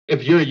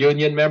if you're a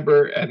union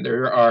member and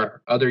there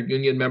are other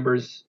union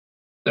members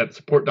that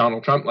support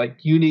Donald Trump, like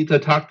you need to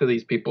talk to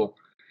these people,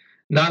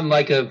 not in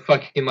like a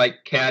fucking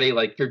like catty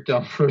like you're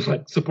dumb for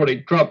like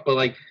supporting Trump, but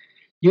like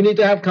you need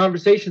to have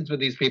conversations with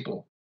these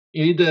people.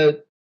 You need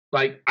to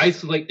like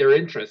isolate their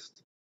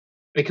interests,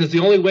 because the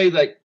only way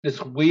like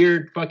this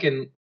weird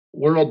fucking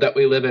world that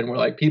we live in where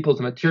like people's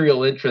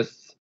material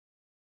interests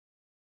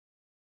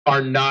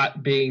are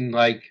not being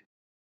like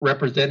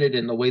represented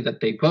in the way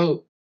that they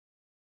vote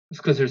is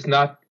because there's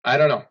not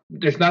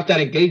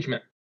that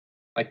engagement.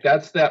 Like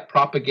that's that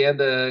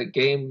propaganda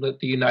game that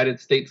the United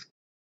States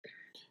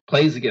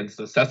plays against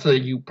us. That's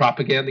the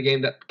propaganda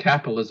game that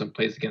capitalism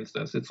plays against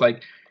us. It's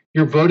like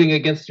you're voting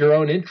against your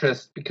own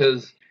interests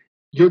because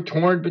you're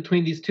torn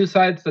between these two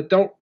sides that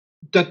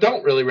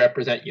don't really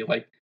represent you.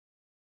 Like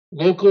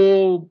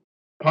local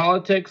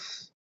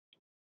politics,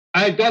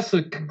 I guess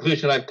the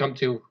conclusion I've come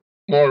to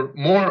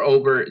more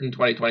over in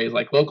 2020 is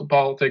like local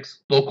politics,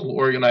 local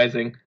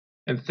organizing,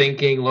 and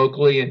thinking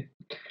locally and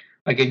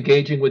like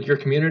engaging with your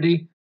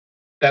community.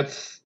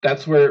 That's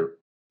where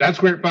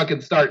it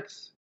fucking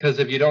starts. Because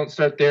if you don't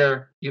start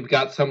there, you've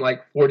got some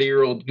like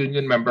 40-year-old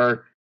union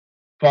member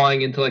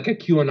falling into like a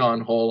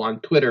QAnon hole on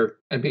Twitter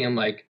and being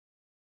like,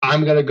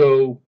 I'm gonna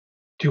go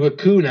to a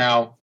coup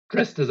now,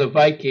 dressed as a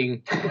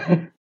Viking.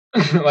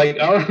 Like,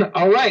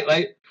 all right,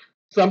 like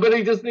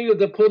somebody just needed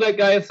to pull that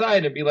guy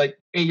aside and be like,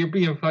 "Hey, you're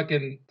being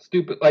fucking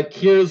stupid. Like,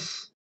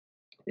 here's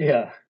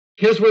where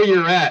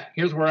you're at.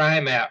 Here's where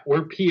I'm at.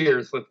 We're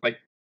peers. Let's like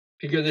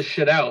figure this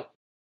shit out."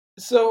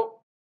 So,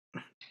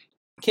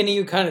 Kenny,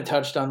 you kind of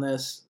touched on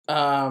this.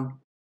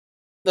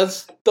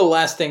 That's the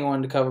last thing I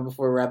wanted to cover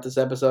before we wrap this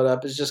episode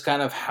up. Is just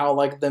kind of how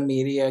like the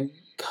media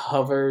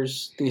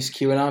covers these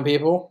QAnon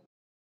people.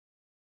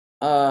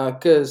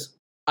 Because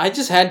I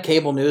just had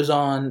cable news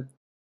on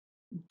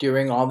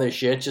during all this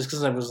shit, just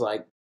because I was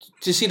like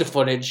to see the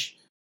footage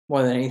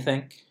more than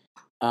anything.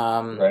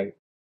 Right.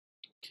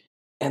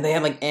 And they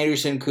had like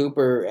Anderson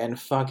Cooper and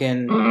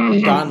fucking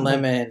Don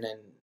Lemon and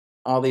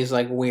all these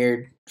like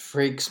weird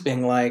freaks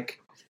being like.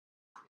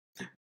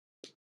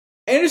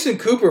 Anderson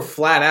Cooper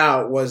flat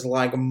out was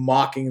like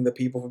mocking the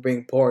people for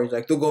being poor. He's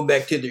like, they'll go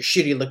back to their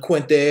shitty La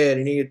Quinta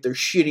and eat their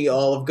shitty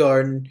Olive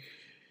Garden,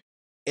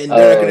 and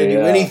they're not going to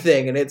do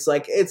anything. And it's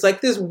like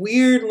this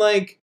weird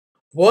like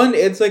one.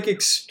 It's like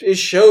it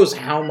shows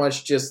how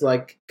much just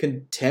like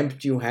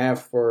contempt you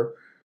have for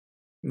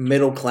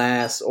middle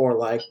class or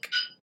like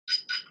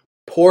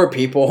poor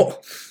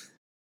people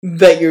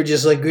that you're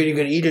just like you're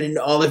going to eat it in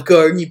Olive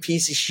Garden, you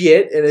piece of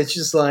shit. And it's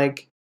just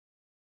like.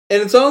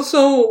 And it's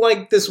also,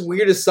 like, this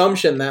weird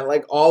assumption that,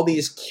 like, all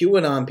these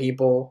QAnon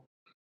people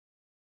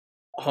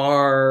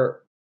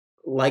are,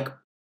 like,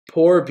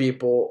 poor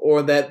people.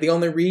 Or that the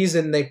only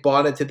reason they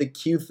bought into the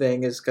Q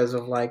thing is because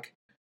of, like,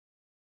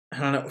 I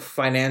don't know,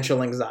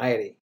 financial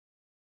anxiety.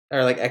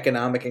 Or, like,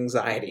 economic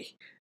anxiety.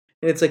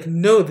 And it's like,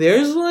 no,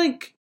 there's,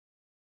 like,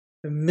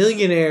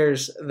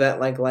 millionaires that,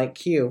 like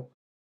Q.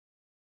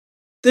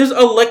 There's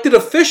elected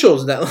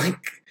officials that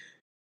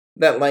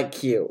like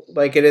Q.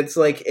 Like, and it's,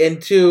 like,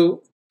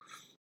 into...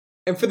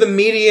 And for the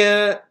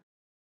media,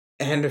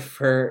 and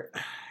for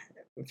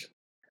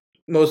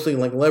mostly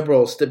like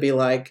liberals to be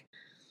like,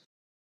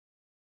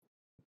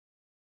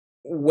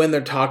 when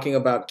they're talking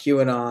about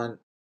QAnon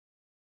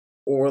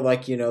or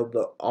like, you know,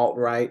 the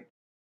alt-right,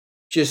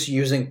 just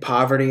using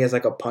poverty as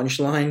like a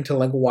punchline to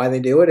like why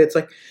they do it. It's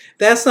like,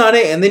 that's not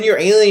it. And then you're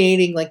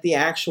alienating like the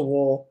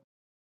actual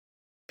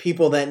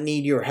people that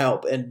need your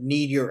help and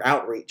need your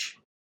outreach.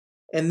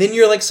 And then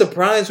you're like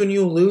surprised when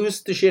you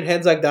lose to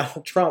shitheads like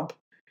Donald Trump.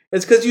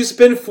 It's because you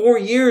spend 4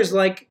 years,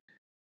 like,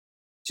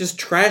 just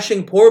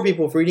trashing poor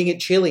people for eating at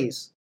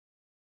Chili's.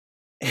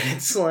 And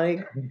it's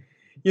like,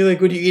 you're like,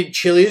 would you eat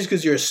Chili's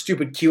because you're a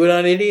stupid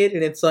QAnon idiot?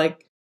 And it's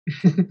like,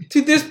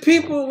 dude, there's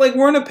people, like,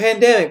 we're in a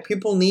pandemic.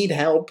 People need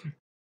help.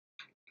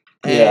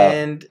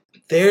 And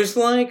there's,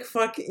 like,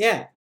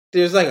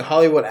 there's, like,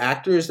 Hollywood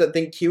actors that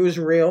think Q is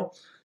real.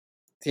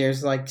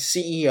 There's, like,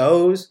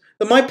 CEOs.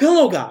 The My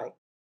Pillow guy.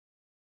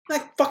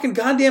 That fucking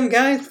goddamn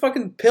guy is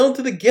fucking pilled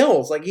to the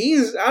gills. Like,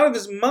 he's out of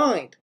his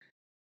mind.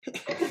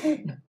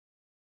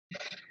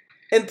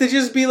 And to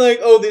just be like,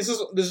 oh, this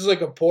is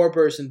like a poor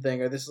person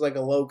thing, or this is like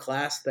a low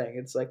class thing.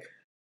 It's like,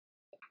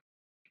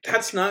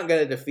 that's not going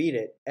to defeat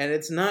it. And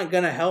it's not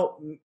going to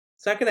help.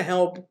 It's not going to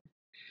help.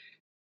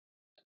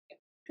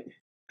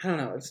 I don't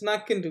know. It's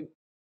not going to.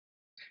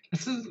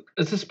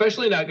 It's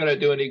especially not going to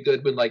do any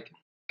good when, like,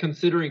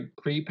 considering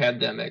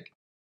pre-pandemic,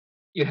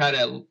 you had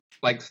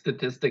like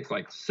statistics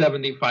like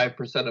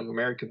 75% of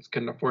Americans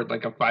couldn't afford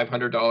like a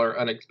 $500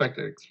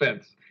 unexpected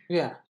expense.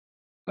 Yeah.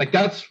 Like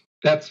that's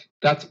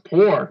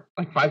poor.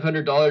 Like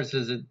 $500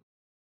 isn't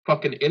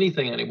fucking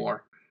anything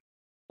anymore.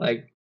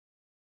 Like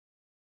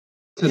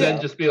to then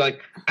just be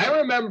like, I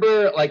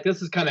remember, like,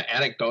 this is kind of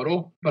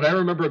anecdotal, but I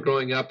remember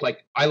growing up,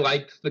 like, I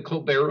liked the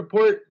Colbert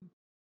Report,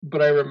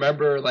 but I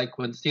remember like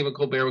when Stephen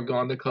Colbert would go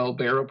on the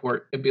Colbert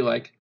Report and be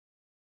like,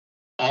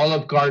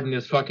 Olive Garden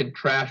is fucking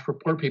trash for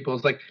poor people.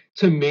 It's like,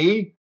 to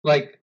me,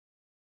 like,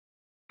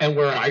 and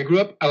where I grew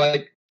up, I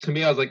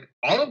was like,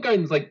 Olive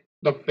Garden's like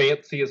the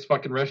fanciest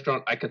fucking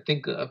restaurant I could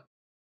think of.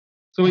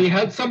 So when you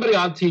had somebody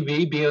on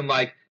TV being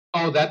like,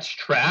 oh, that's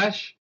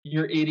trash,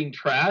 you're eating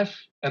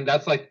trash, and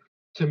that's like,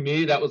 to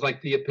me, that was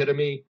like the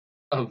epitome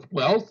of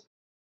wealth.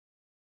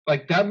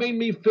 Like, that made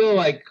me feel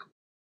like,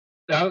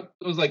 that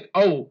was like,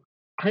 oh,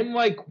 I'm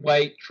like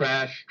white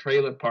trash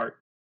trailer park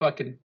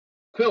fucking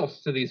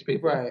filth to these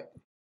people. Right.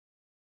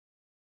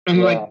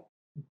 And like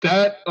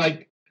that,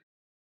 like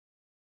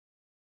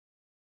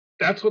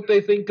that's what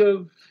they think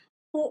of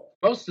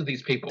most of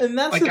these people. And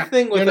that's like, the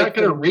thing with, you're like, not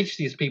going to reach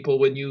these people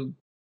when you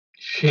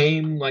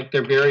shame like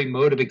their very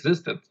mode of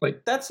existence.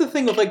 Like, that's the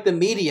thing with like the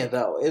media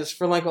though, is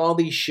for like all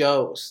these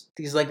shows,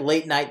 these like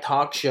late night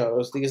talk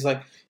shows, these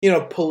like, you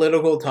know,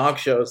 political talk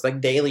shows, like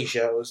daily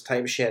shows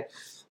type shit.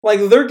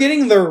 Like, they're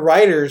getting their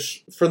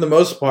writers for the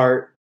most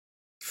part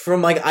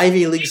from like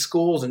Ivy League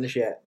schools and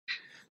shit.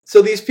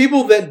 So these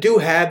people that do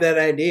have that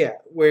idea,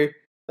 where,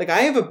 like,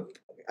 I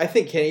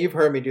think, Kenny, you've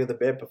heard me do the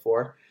bit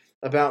before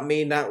about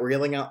me not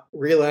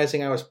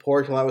realizing I was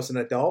poor till I was an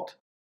adult.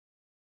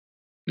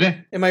 yeah.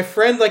 And my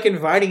friend, like,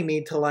 inviting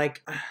me to,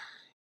 like,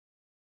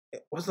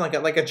 it wasn't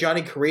like a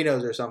Johnny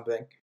Carino's or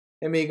something.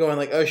 And me going,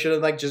 like, oh, should I,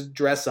 like, just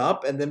dress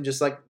up? And them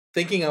just, like,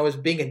 thinking I was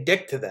being a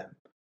dick to them.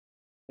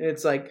 And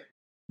it's like,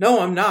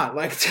 no, I'm not.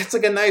 Like, it's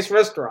like a nice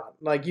restaurant.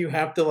 Like, you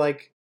have to,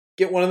 like,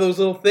 get one of those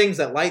little things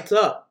that lights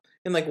up.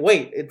 And, like,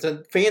 wait, it's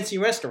a fancy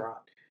restaurant.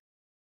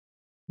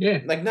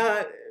 Yeah. Like,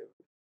 not...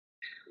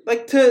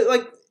 Like, to,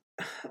 like...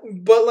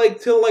 But,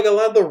 like, to, like, a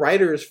lot of the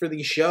writers for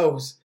these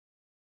shows,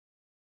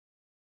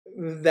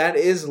 that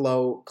is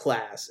low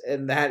class.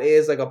 And that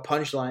is, like, a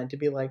punchline to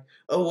be like,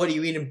 oh, what are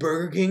you eating,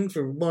 Burger King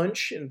for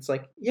lunch? And it's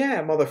like,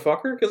 yeah,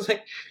 motherfucker.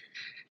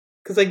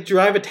 Because I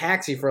drive a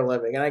taxi for a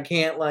living. And I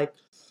can't, like...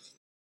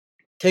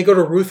 Can't go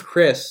to Ruth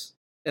Chris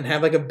and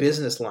have, like, a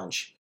business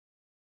lunch.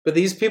 But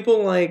these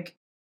people, like...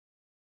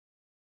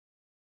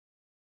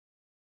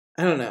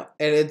 I don't know.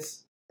 And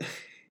it's...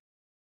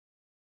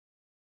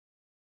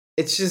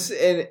 It's just...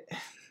 It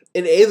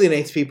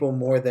alienates people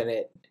more than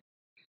it...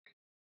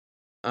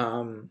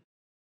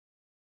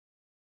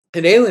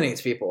 It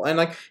alienates people. And,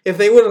 like, if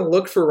they would have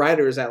looked for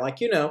writers at, like,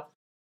 you know...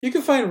 You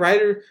can find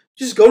writers...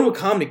 Just go to a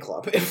comedy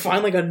club and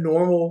find, like, a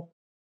normal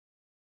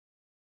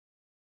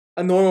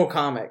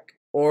comic.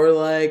 Or,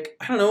 like,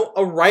 I don't know,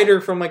 a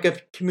writer from, like, a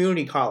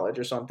community college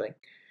or something.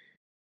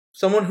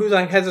 Someone who,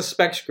 like, has a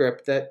spec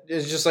script that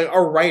is just, like, a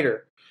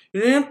writer.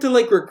 You don't have to,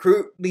 like,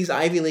 recruit these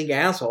Ivy League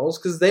assholes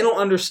because they don't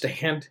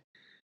understand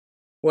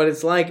what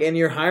it's like. And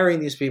you're hiring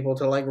these people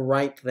to, like,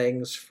 write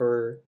things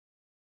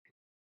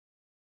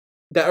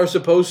that are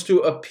supposed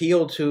to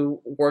appeal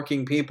to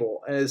working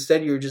people. And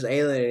instead you're just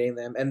alienating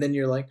them. And then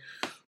you're like,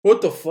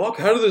 what the fuck?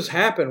 How did this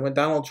happen when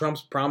Donald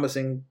Trump's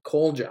promising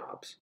coal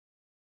jobs?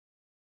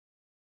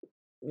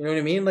 You know what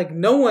I mean? Like,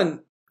 no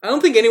one... I don't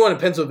think anyone in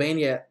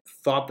Pennsylvania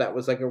thought that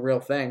was, like, a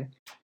real thing.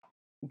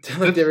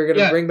 Like, they were going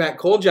to bring back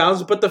coal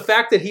jobs. But the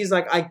fact that he's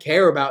like, I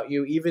care about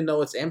you, even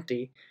though it's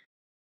empty.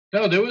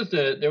 No, there was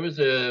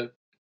a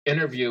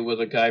interview with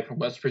a guy from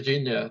West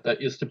Virginia that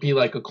used to be,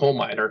 like, a coal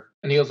miner.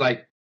 And he was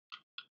like,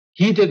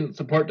 he didn't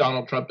support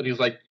Donald Trump, but he was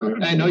like,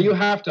 I know you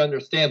have to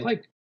understand,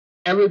 like,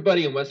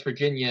 everybody in West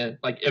Virginia,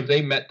 like, if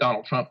they met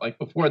Donald Trump, like,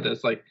 before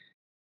this, like,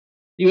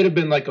 he would have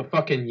been like a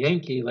fucking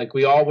Yankee. Like,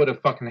 we all would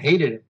have fucking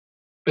hated him.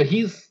 But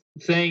he's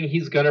saying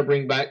he's going to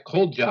bring back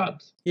coal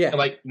jobs. Yeah. And,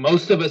 like,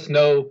 most of us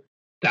know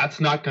that's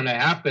not going to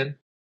happen.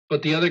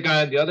 But the other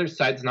guy on the other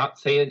side's not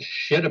saying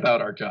shit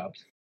about our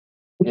jobs.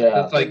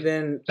 Yeah. It's like,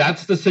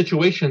 that's the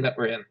situation that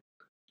we're in.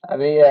 I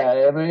mean,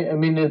 yeah. I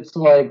mean, it's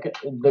like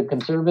the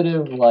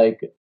conservative,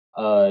 like,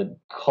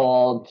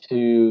 call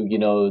to, you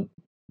know,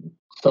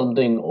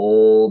 something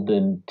old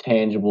and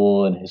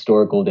tangible and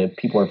historical that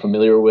people are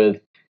familiar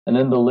with. And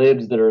then the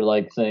libs that are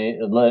like saying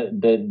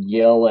that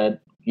yell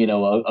at, you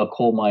know, a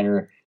coal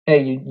miner,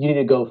 hey, you need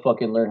to go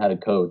fucking learn how to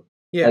code.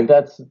 Yeah. Like,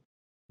 that's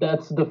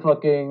the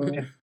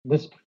fucking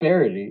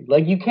disparity.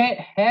 Like, you can't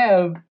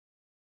have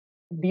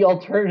the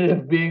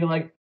alternative being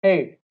like,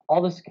 hey,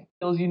 all the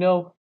skills you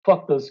know,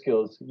 fuck those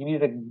skills. You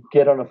need to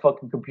get on a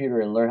fucking computer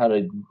and learn how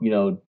to, you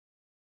know,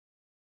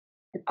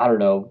 I don't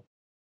know,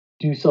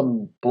 do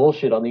some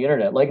bullshit on the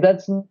internet. Like,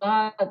 that's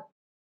not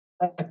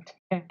a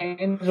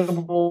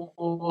tangible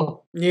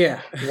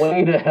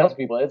way to help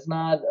people. It's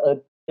not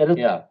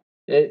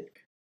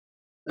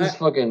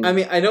fucking... I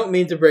mean, I don't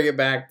mean to bring it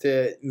back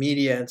to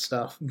media and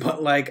stuff,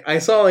 but, like, I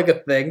saw, like, a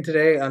thing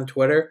today on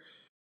Twitter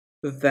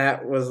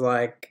that was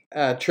like,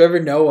 Trevor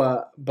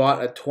Noah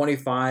bought a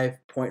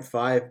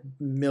 $25.5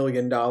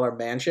 million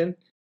mansion.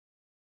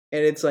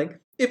 And it's like,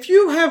 if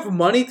you have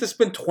money to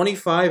spend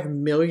 $25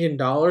 million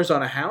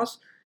on a house,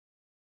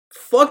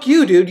 fuck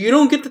you, dude. You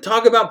don't get to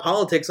talk about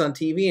politics on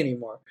TV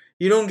anymore.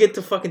 You don't get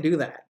to fucking do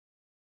that.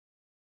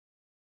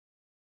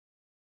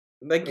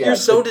 Like, you're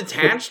so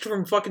detached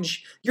from fucking...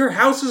 Your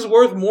house is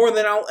worth more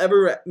than I'll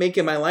ever make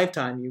in my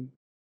lifetime, you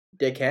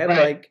dickhead. Right.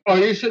 Like, or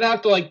you should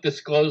have to, like,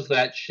 disclose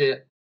that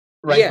shit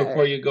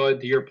before you go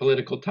into your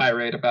political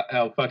tirade about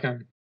how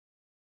fucking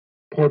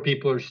poor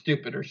people are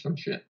stupid or some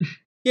shit.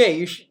 Yeah,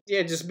 you should.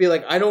 Yeah, just be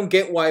like, I don't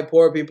get why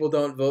poor people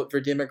don't vote for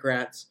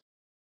Democrats.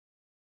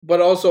 But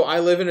also, I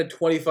live in a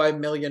 $25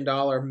 million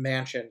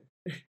mansion.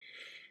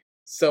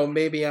 So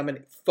maybe I'm a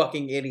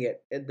fucking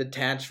idiot and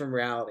detached from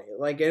reality.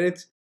 Like, and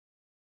it's...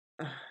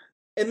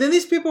 And then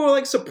these people are,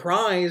 like,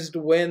 surprised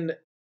when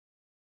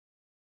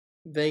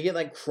they get,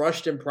 like,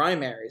 crushed in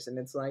primaries. And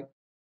it's like...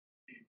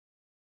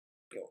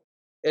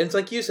 And it's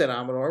like you said,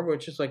 Amador,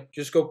 which is like,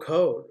 just go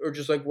code. Or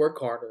just, like, work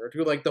harder. Or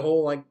do, like, the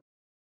whole, like,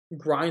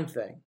 grind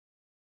thing.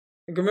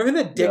 Like, remember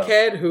that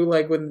dickhead who,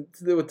 like,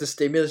 with the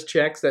stimulus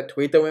checks, that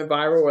tweet that went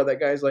viral where that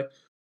guy's like,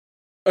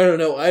 I don't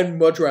know, I'd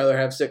much rather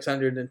have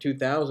 600 than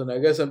 2,000. I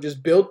guess I'm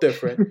just built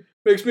different.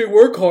 Makes me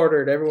work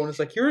harder. And everyone is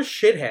like, you're a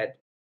shithead.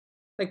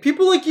 Like,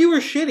 people like you are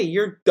shitty.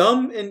 You're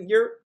dumb, and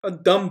you're a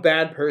dumb,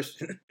 bad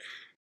person.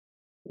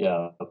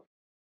 Yeah.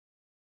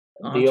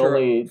 The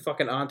only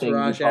fucking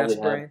entourage ass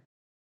brain.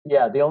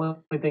 Yeah, the only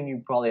thing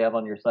you probably have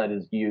on your side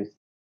is youth.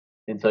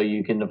 And so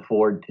you can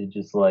afford to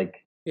just,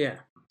 like,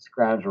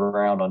 scrounge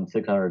around on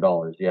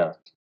 $600. Yeah.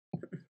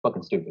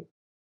 Fucking stupid.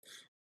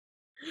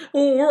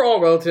 Well, we're all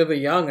relatively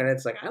young, and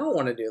it's like, I don't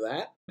want to do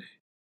that.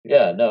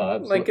 Yeah, no,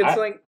 absolutely.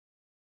 Like,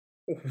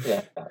 it's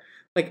yeah.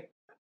 Like,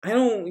 I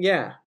don't,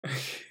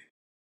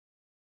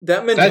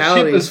 That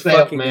mentality is sailed,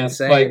 fucking man.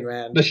 insane, Like,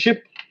 man.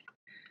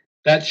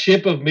 That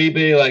ship of me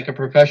being like a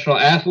professional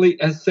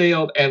athlete has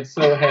sailed, and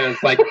so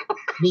has like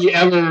me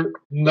ever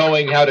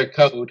knowing how to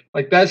code.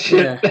 Like that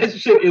shit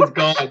is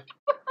gone.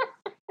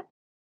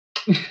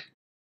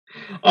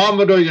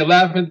 Amador, you're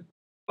laughing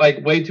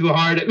like way too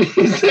hard at me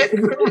saying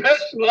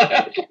professional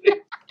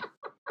athlete.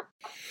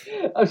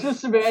 I was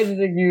just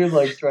imagining you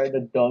like trying to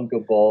dunk a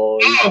ball.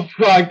 Oh,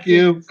 fuck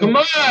you. Come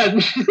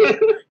on.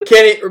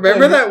 Kenny,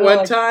 remember that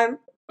one time?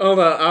 Hold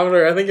on,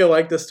 Amador, I think you'll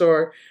like the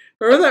story.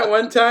 Remember that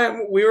one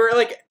time we were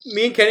like,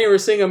 me and Kenny were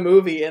seeing a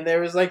movie and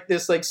there was like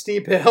this like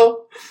steep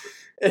hill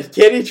and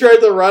Kenny tried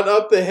to run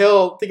up the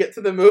hill to get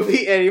to the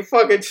movie and he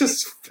fucking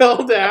just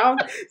fell down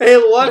and he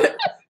let it.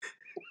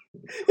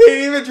 He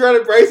didn't even try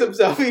to brace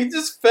himself. He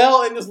just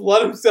fell and just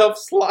let himself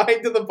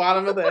slide to the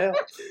bottom of the hill.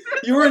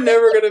 You were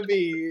never going to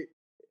be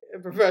a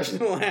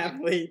professional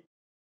athlete.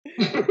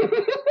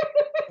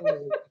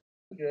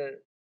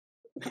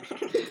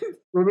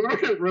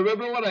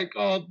 Remember what I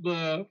called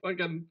the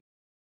fucking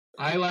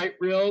highlight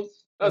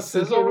reels? A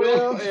sizzle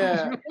reel?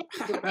 Yeah.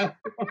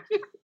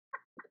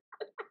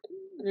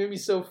 Made me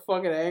so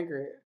fucking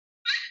angry.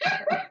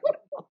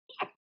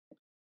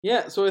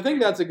 Yeah, so I think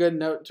that's a good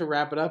note to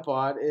wrap it up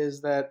on,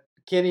 is that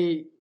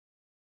Kenny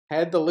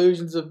had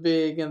delusions of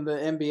being in the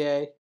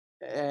NBA,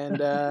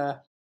 and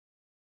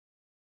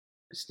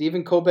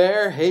Stephen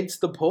Colbert hates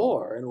the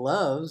poor and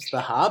loves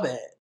The Hobbit.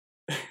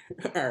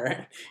 All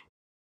right.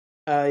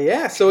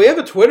 Yeah, so we have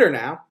a Twitter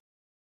now.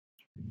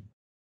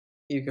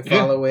 You can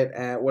follow it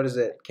at, what is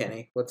it,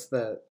 Kenny? What's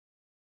the...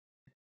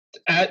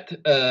 At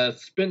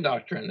Spin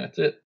Doctrine, that's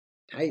it.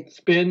 Tight.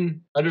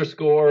 Spin_Doctrine.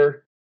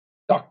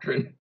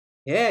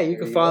 Yeah, you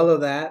can follow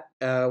that.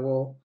 I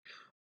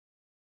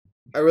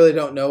really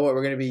don't know what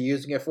we're going to be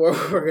using it for,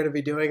 what we're going to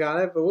be doing on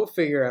it, but we'll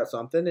figure out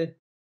something. And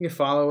you can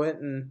follow it,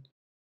 and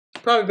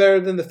it's probably better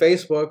than the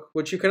Facebook,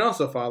 which you can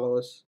also follow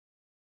us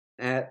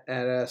at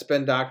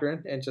Spin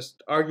Doctrine, and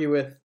just argue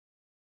with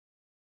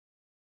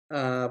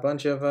a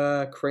bunch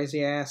of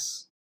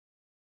crazy-ass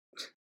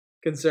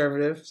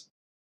conservatives.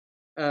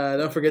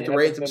 Don't forget to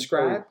rate and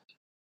subscribe.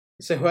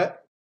 Say what?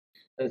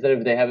 I said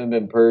if they haven't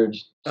been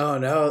purged. Oh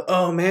no!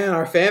 Oh man,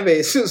 our fan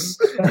base is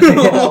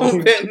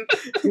all been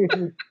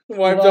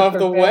wiped off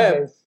the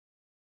web.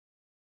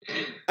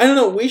 I don't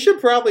know. We should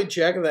probably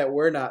check that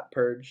we're not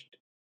purged,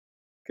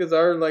 because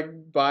our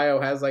like bio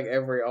has like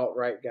every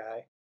alt-right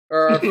guy,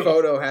 or our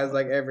photo has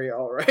like every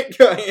alt-right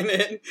guy in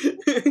it.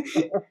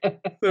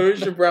 So we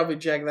should probably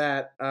check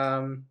that. I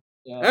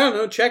don't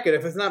know. Check it.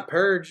 If it's not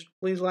purged,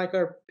 please like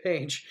our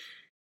page.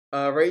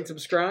 Rate and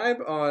subscribe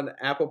on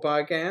Apple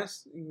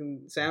Podcasts,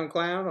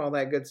 SoundCloud, all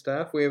that good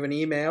stuff. We have an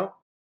email.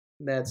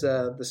 That's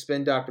the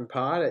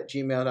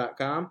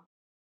spindoctrinepod@gmail.com.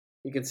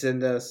 You can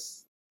send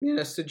us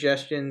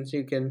suggestions.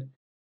 You can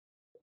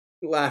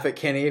laugh at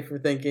Kenny for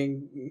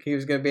thinking he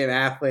was going to be an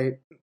athlete.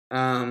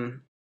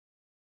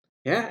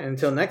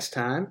 Until next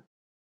time,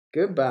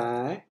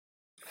 goodbye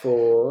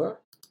forever.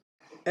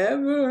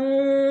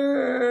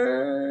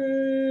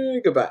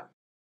 Goodbye.